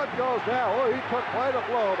 Wood goes down. Oh, he took quite a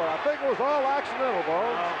blow, but I think it was all accidental, Bo.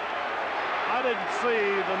 I didn't see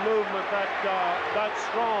the movement that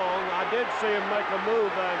strong. I did see him make a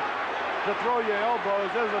move, and to throw your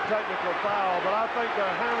elbows is a technical foul, but I think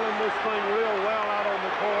they're handling this thing real well out on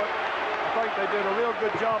the court. I think they did a real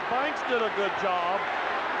good job. Banks did a good job.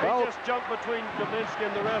 He just jumped between Jaminski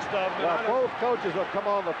and the rest of them. Well, both coaches have come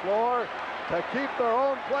on the floor to keep their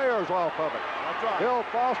own players off of it. That's right. Bill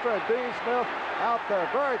Foster and Dean Smith out there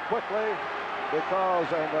very quickly because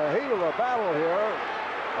in the heat of the battle here,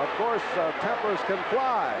 of course, tempers can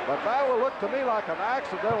fly. But that would look to me like an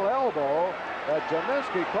accidental elbow that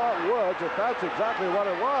Jaminski caught Woods, if that's exactly what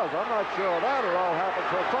it was. I'm not sure of that. It all happened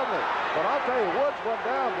so suddenly. But I'll tell you, Woods went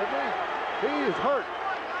down, didn't he? He's hurt.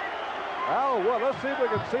 Al Wood, let's see if we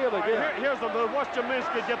can see it again. Here's the move. Watch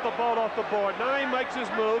Jaminski get the ball off the board. Now he makes his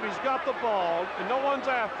move. He's got the ball, and no one's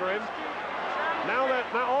after him. Now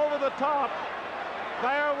over the top,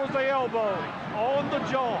 there was the elbow on the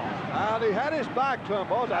jaw. And he had his back to him,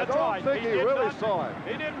 both. I don't think he really saw him.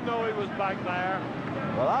 He didn't know he was back there.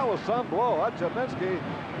 Well, that was some blow. That Jaminski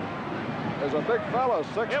is a big fellow,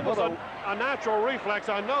 6 foot. It was a natural reflex.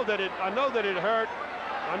 I know that it hurt.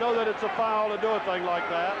 I know that it's a foul to do a thing like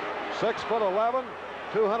that. 6'11",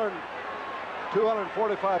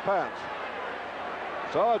 245 pounds.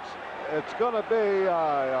 So it's going to be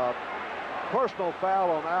a personal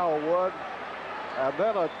foul on Al Wood, and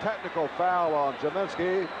then a technical foul on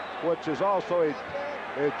Jaminski, which is also a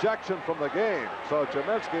ejection from the game. So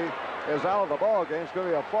Jaminski is out of the ball game. It's going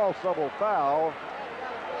to be a false double foul.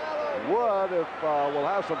 Wood will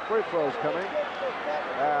have some free throws coming,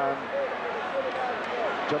 and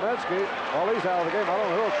Jaminski, well, he's out of the game. I don't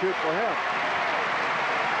know who'll shoot for him.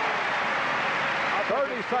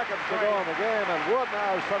 30 seconds to go in the game, and Wood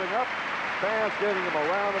now is setting up. Fans giving him a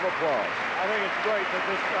round of applause. I think it's great that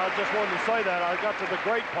I just wanted to say that. I got to the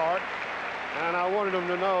great part, and I wanted them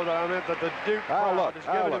to know that I meant that the Duke crowd is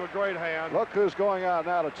giving him a great hand. Look who's going out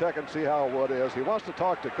now to check and see how Wood is. He wants to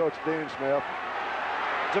talk to Coach Dean Smith.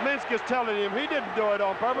 Jaminski's telling him he didn't do it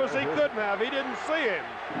on purpose. He couldn't have. He didn't see him.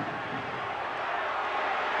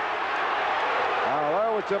 Now,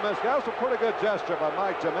 there was Jaminski. That was a pretty good gesture by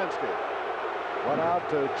Mike Jaminski. Went out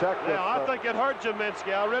to check with... Yeah, I think it hurt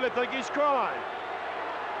Jaminski. I really think he's crying.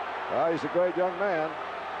 Well, he's a great young man.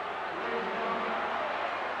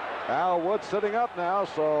 Al Wood sitting up now,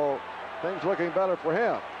 so things looking better for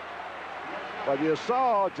him. But you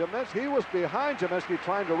saw Jaminski, he was behind Jaminski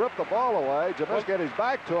trying to rip the ball away. Jaminski had his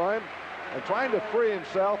back to him and trying to free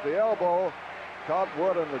himself. The elbow caught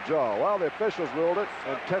Wood in the jaw. Well, the officials ruled it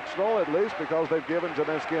intentional, at least, because they've given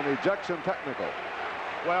Jaminski an ejection technical.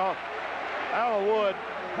 Well, Al Wood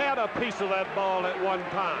had a piece of that ball at one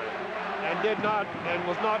time and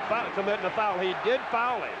was not committing a foul. He did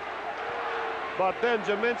foul him. But then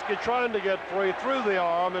Jaminski trying to get free through the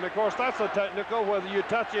arm, and of course that's a technical whether you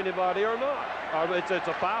touch anybody or not. It's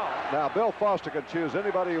a foul. Now Bill Foster can choose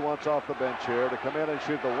anybody he wants off the bench here to come in and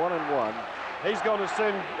shoot the 1-and-1. He's going to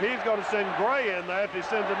send Gray in there if he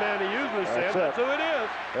sends the man he usually sends. That's who it is.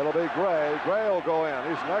 It'll be Gray. Gray will go in.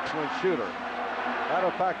 He's an excellent shooter. Matter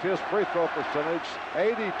of fact, his free throw percentage,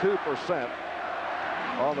 82%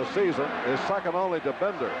 on the season, is second only to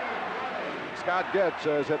Bender. Scott Getz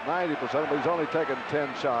has hit 90%, but he's only taken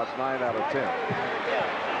 10 shots, 9 out of 10.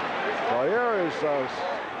 So here is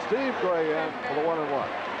Steve Gray in for the 1-and-1.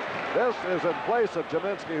 This is in place of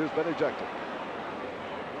Jaminski, who's been ejected.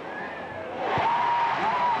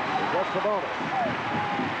 He gets the bonus.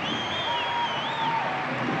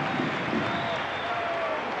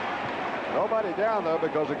 Nobody down there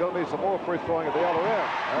because there's going to be some more free throwing at the other end.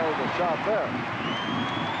 There's a shot there.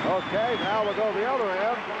 Okay, now we'll go to the other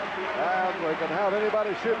end, and we can have anybody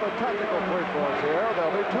shoot the technical free throws here.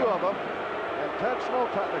 There'll be 2 of them. Intentional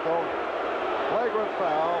technical, flagrant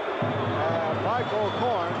foul, and Michael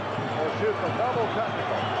Korn will shoot the double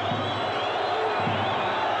technical.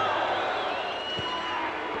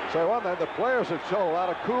 Say one thing, the players have shown a lot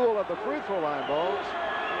of cool at the free throw line, Bones.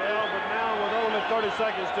 Yeah, but now with only 30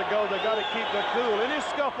 seconds to go, they got to keep the cool. Any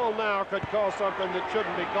scuffle now could cause something that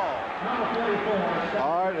shouldn't be called.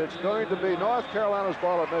 All right, it's going to be North Carolina's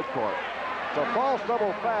ball at midcourt. The false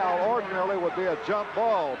double foul ordinarily would be a jump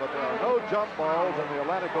ball, but there are no jump balls in the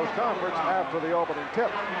Atlantic Coast Conference after the opening tip.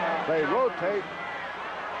 They rotate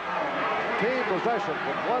team possession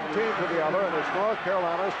from one team to the other, and it's North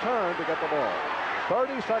Carolina's turn to get the ball.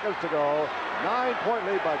 30 seconds to go, 9-point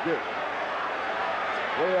lead by Duke.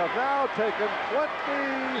 We have now taken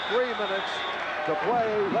 23 minutes to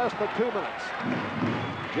play less than 2 minutes.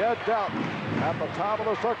 Jed Doughton at the top of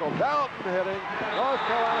the circle. Doughton hitting. North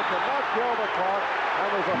Carolina cannot kill the clock. And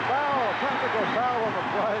there's a foul, a technical foul on the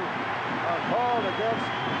play called against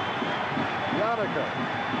Yannicker.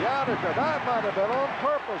 Yannicker, that might have been on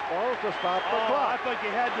purpose, Bones, to stop the clock. I think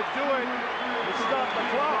he had to do it to stop the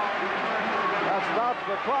clock. That stops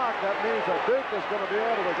the clock. That means that Duke is going to be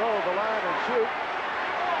able to go to the line and shoot.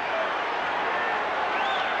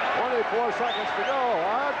 24 seconds to go.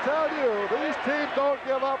 I tell you, these teams don't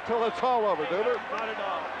give up till it's all over, do they? Not at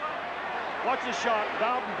all. Watch the shot.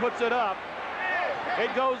 Doughton puts it up.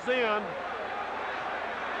 It goes in.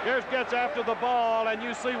 Here's Getz after the ball, and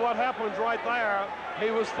you see what happens right there.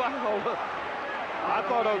 He was fouled. I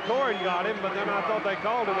thought O'Corin got him, but then I thought they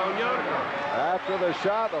called it on Yannicker. After the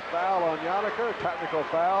shot, the foul on Yannicker, technical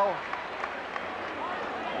foul.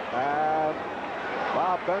 And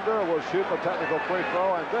Bob Bender will shoot the technical free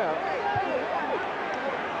throw, and then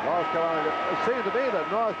North Carolina. It seemed to me that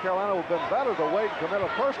North Carolina would have been better to wait and commit a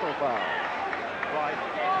personal foul. Right.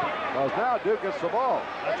 Because now Duke gets the ball.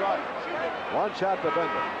 That's right. One shot to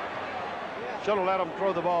Bender. Should have let him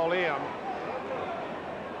throw the ball in.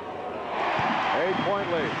 8-point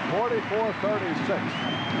lead, 44-36.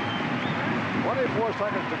 24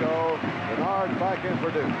 seconds to go. Bernard back in for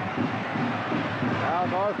Duke. Now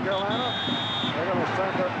North Carolina, they're going to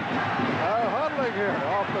send it. They're huddling here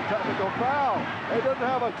off the technical foul. They didn't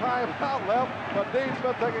have a timeout left, but Dean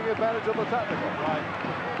Smith taking advantage of the technical. Right.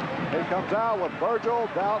 He comes out with Virgil,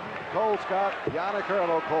 Doughton, Colescott, Yannicker,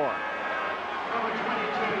 and O'Corin.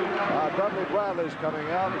 Dudley Bradley's coming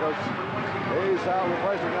out because he's out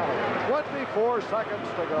replacing Yannicker. 24 seconds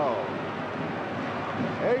to go.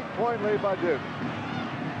 8-point lead by Duke.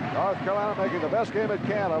 North Carolina making the best game it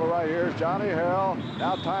can of it right here is Johnny Harrell.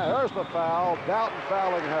 Now there's the foul. Doughton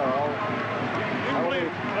fouling Harrell.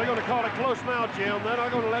 They're going to call it close now, Jim. They're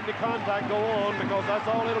not going to let the contact go on because that's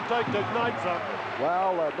all it'll take to ignite something.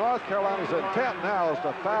 Well, North Carolina's intent now is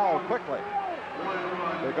to foul quickly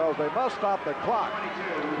because they must stop the clock.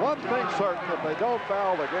 One thing's certain, if they don't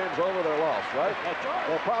foul, the game's over, they're lost, right? That's right.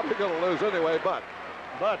 They're probably going to lose anyway, but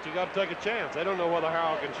you got to take a chance. They don't know whether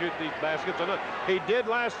Harrell can shoot these baskets or not. He did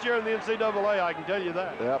last year in the NCAA, I can tell you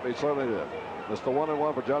that. Yep, he certainly did. It's the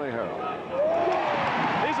 1-and-1 for Johnny Harrell.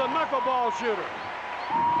 He's a knuckleball shooter.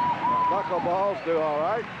 Knuckleballs do all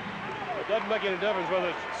right. Doesn't make any difference whether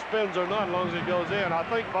it spins or not as long as it goes in. I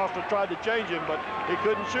think Foster tried to change him, but he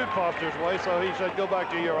couldn't shoot Foster's way, so he said, go back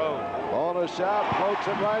to your own. Bonus shot, floats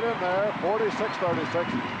it right in there, 46-36.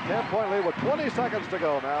 10-point lead with 20 seconds to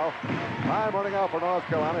go now. Time running out for North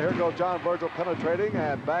Carolina. Here goes John Virgil penetrating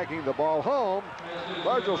and banking the ball home.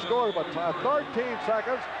 Virgil scored but 13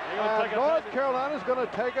 seconds, and North Carolina's going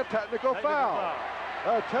to take a technical foul.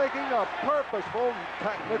 They're taking a purposeful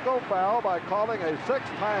technical foul by calling a 6th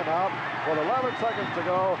timeout with 11 seconds to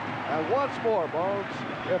go. And once more, Bones,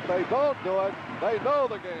 if they don't do it, they know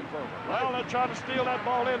the game's over. Well, they're trying to steal that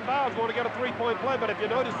ball inbounds, want to get a three-point play, but if you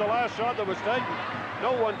notice the last shot that was taken,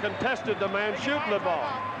 no one contested the man shooting the ball.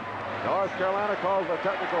 North Carolina calls a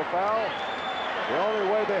technical foul. The only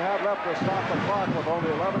way they have left to stop the clock with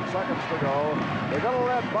only 11 seconds to go. They're going to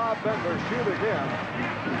let Bob Bender shoot again,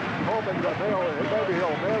 hoping that maybe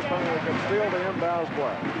he'll miss and they can steal the inbounds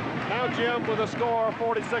play. Now, Jim, with a score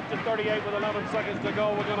 46-38 with 11 seconds to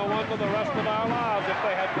go, we're going to wonder the rest of our lives. If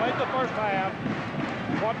they had played the first half,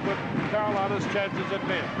 what would Carolina's chances have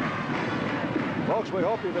been? Folks, we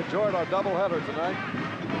hope you've enjoyed our doubleheader tonight.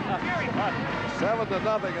 7-0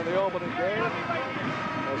 in the opening game.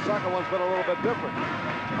 The second one's been a little bit different.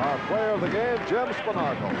 Our player of the game, Jim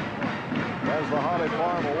Spanarkel, has the Holly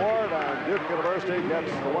Farm Award, and Duke University gets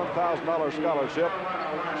the $1,000 scholarship.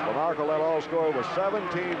 Spanarkel led all scorer with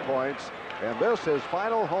 17 points, and this is his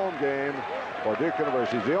final home game for Duke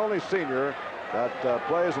University. He's the only senior that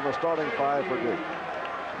plays in the starting 5 for Duke.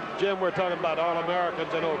 Jim, we're talking about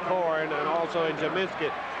All-Americans in O'Corn and also in Jaminski.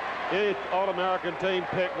 Any All-American team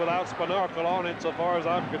picked without Spanarkel on it, so far as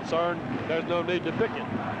I'm concerned, there's no need to pick it.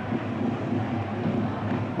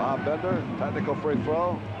 Bob Bender, technical free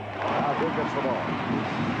throw. Now Duke gets the ball.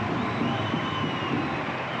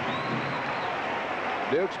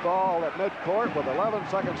 Duke's ball at midcourt with 11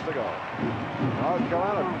 seconds to go. North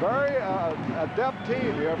Carolina, very adept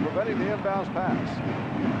team here, preventing the inbounds pass.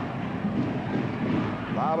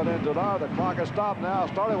 Lob it into Jadar. The clock is stopped now,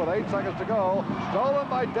 starting with 8 seconds to go. Stolen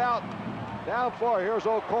by Doughton. Down floor, here's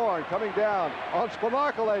O'Corn coming down on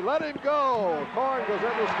Spanarkel. They let him go. O'Corn goes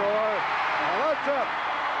in to score, and that's it.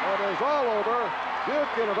 It is all over. Duke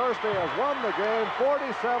University has won the game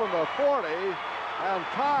 47-40 and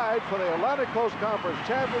tied for the Atlantic Coast Conference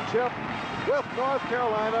Championship with North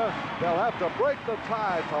Carolina. They'll have to break the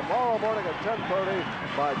tie tomorrow morning at 10:30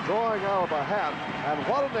 by drawing out of a hat. And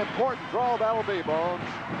what an important draw that'll be, Bones.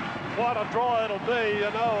 What a draw it'll be, you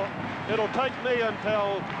know. It'll take me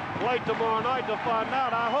until late tomorrow night to find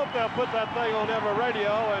out. I hope they'll put that thing on every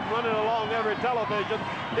radio and run it along every television.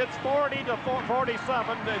 It's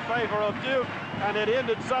 40-47 in favor of Duke, and it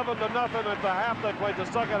ended 7-0 at the half. They played the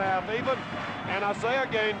second half even. And I say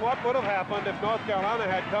again, what would have happened if North Carolina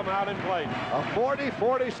had come out and played? A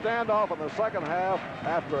 40-40 standoff in the second half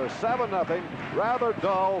after a 7-0, rather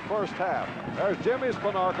dull first half. There's Jimmy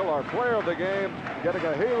Spanarkel, our player of the game, getting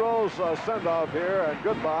a hero's send-off here, and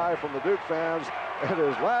goodbye from the Duke fans. In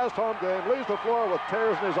his last home game, leaves the floor with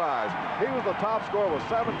tears in his eyes. He was the top scorer with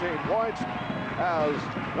 17 points as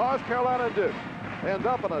North Carolina and Duke end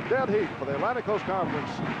up in a dead heat for the Atlantic Coast Conference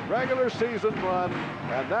regular season run.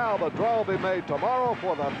 And now the draw will be made tomorrow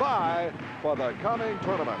for the bye for the coming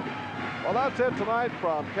tournament. Well, that's it tonight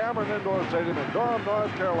from Cameron Indoor Stadium in Durham,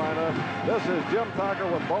 North Carolina. This is Jim Tucker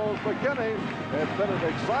with Bones McKinney. It's been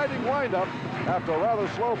an exciting windup after a rather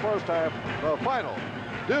slow first half. The final,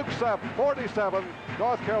 Duke 47,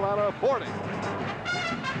 North Carolina 40.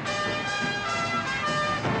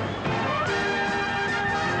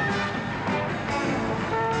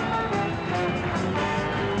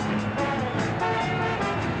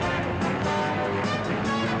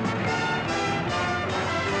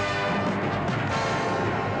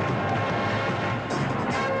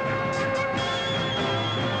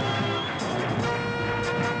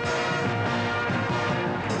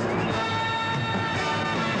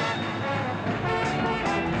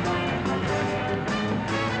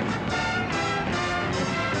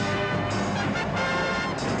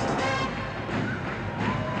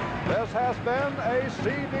 This has been a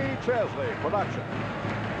C.D. Chesley production.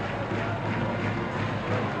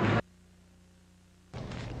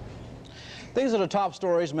 These are the top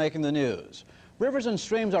stories making the news. Rivers and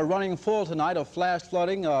streams are running full tonight. A flash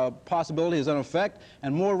flooding possibility is in effect,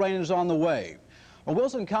 and more rain is on the way. A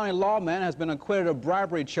Wilson County lawman has been acquitted of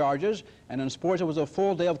bribery charges, and in sports it was a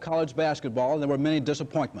full day of college basketball, and there were many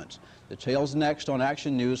disappointments. The tales next on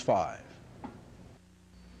Action News 5.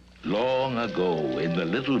 Long ago, in the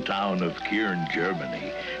little town of Kiern,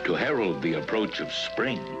 Germany, to herald the approach of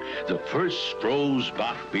spring, the first Stroh's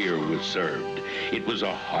Bock beer was served. It was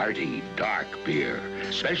a hearty, dark beer,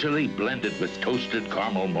 specially blended with toasted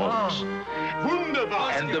caramel malts.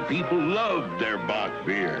 Wunderbar! And the people loved their Bock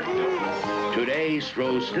beer. Today,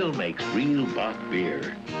 Stroh still makes real Bock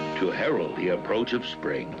beer to herald the approach of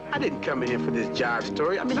spring. I didn't come in here for this jive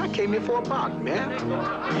story. I mean, I came here for a Bock, man.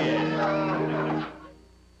 Yeah.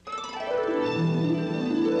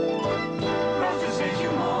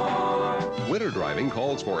 Winter driving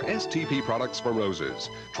calls for STP products from Roses.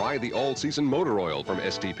 Try the all-season motor oil from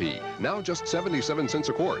STP, now just 77 cents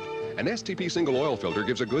a quart. An STP single oil filter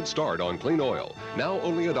gives a good start on clean oil, now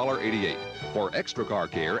only $1.88. For extra car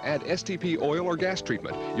care, add STP oil or gas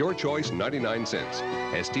treatment, your choice 99 cents.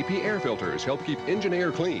 STP air filters help keep engine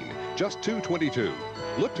air clean, just $2.22.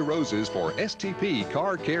 Look to Roses for STP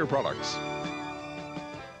car care products.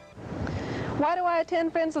 Why do I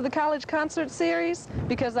attend Friends of the College Concert Series?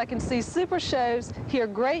 Because I can see super shows, hear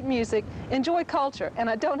great music, enjoy culture, and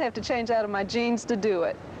I don't have to change out of my jeans to do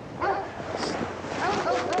it.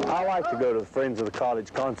 I like to go to the Friends of the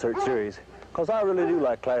College Concert Series because I really do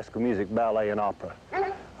like classical music, ballet, and opera.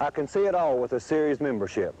 I can see it all with a series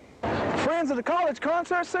membership. Friends of the College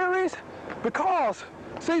Concert Series? Because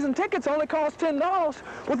season tickets only cost $10.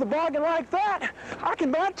 With a bargain like that, I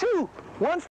can buy two. One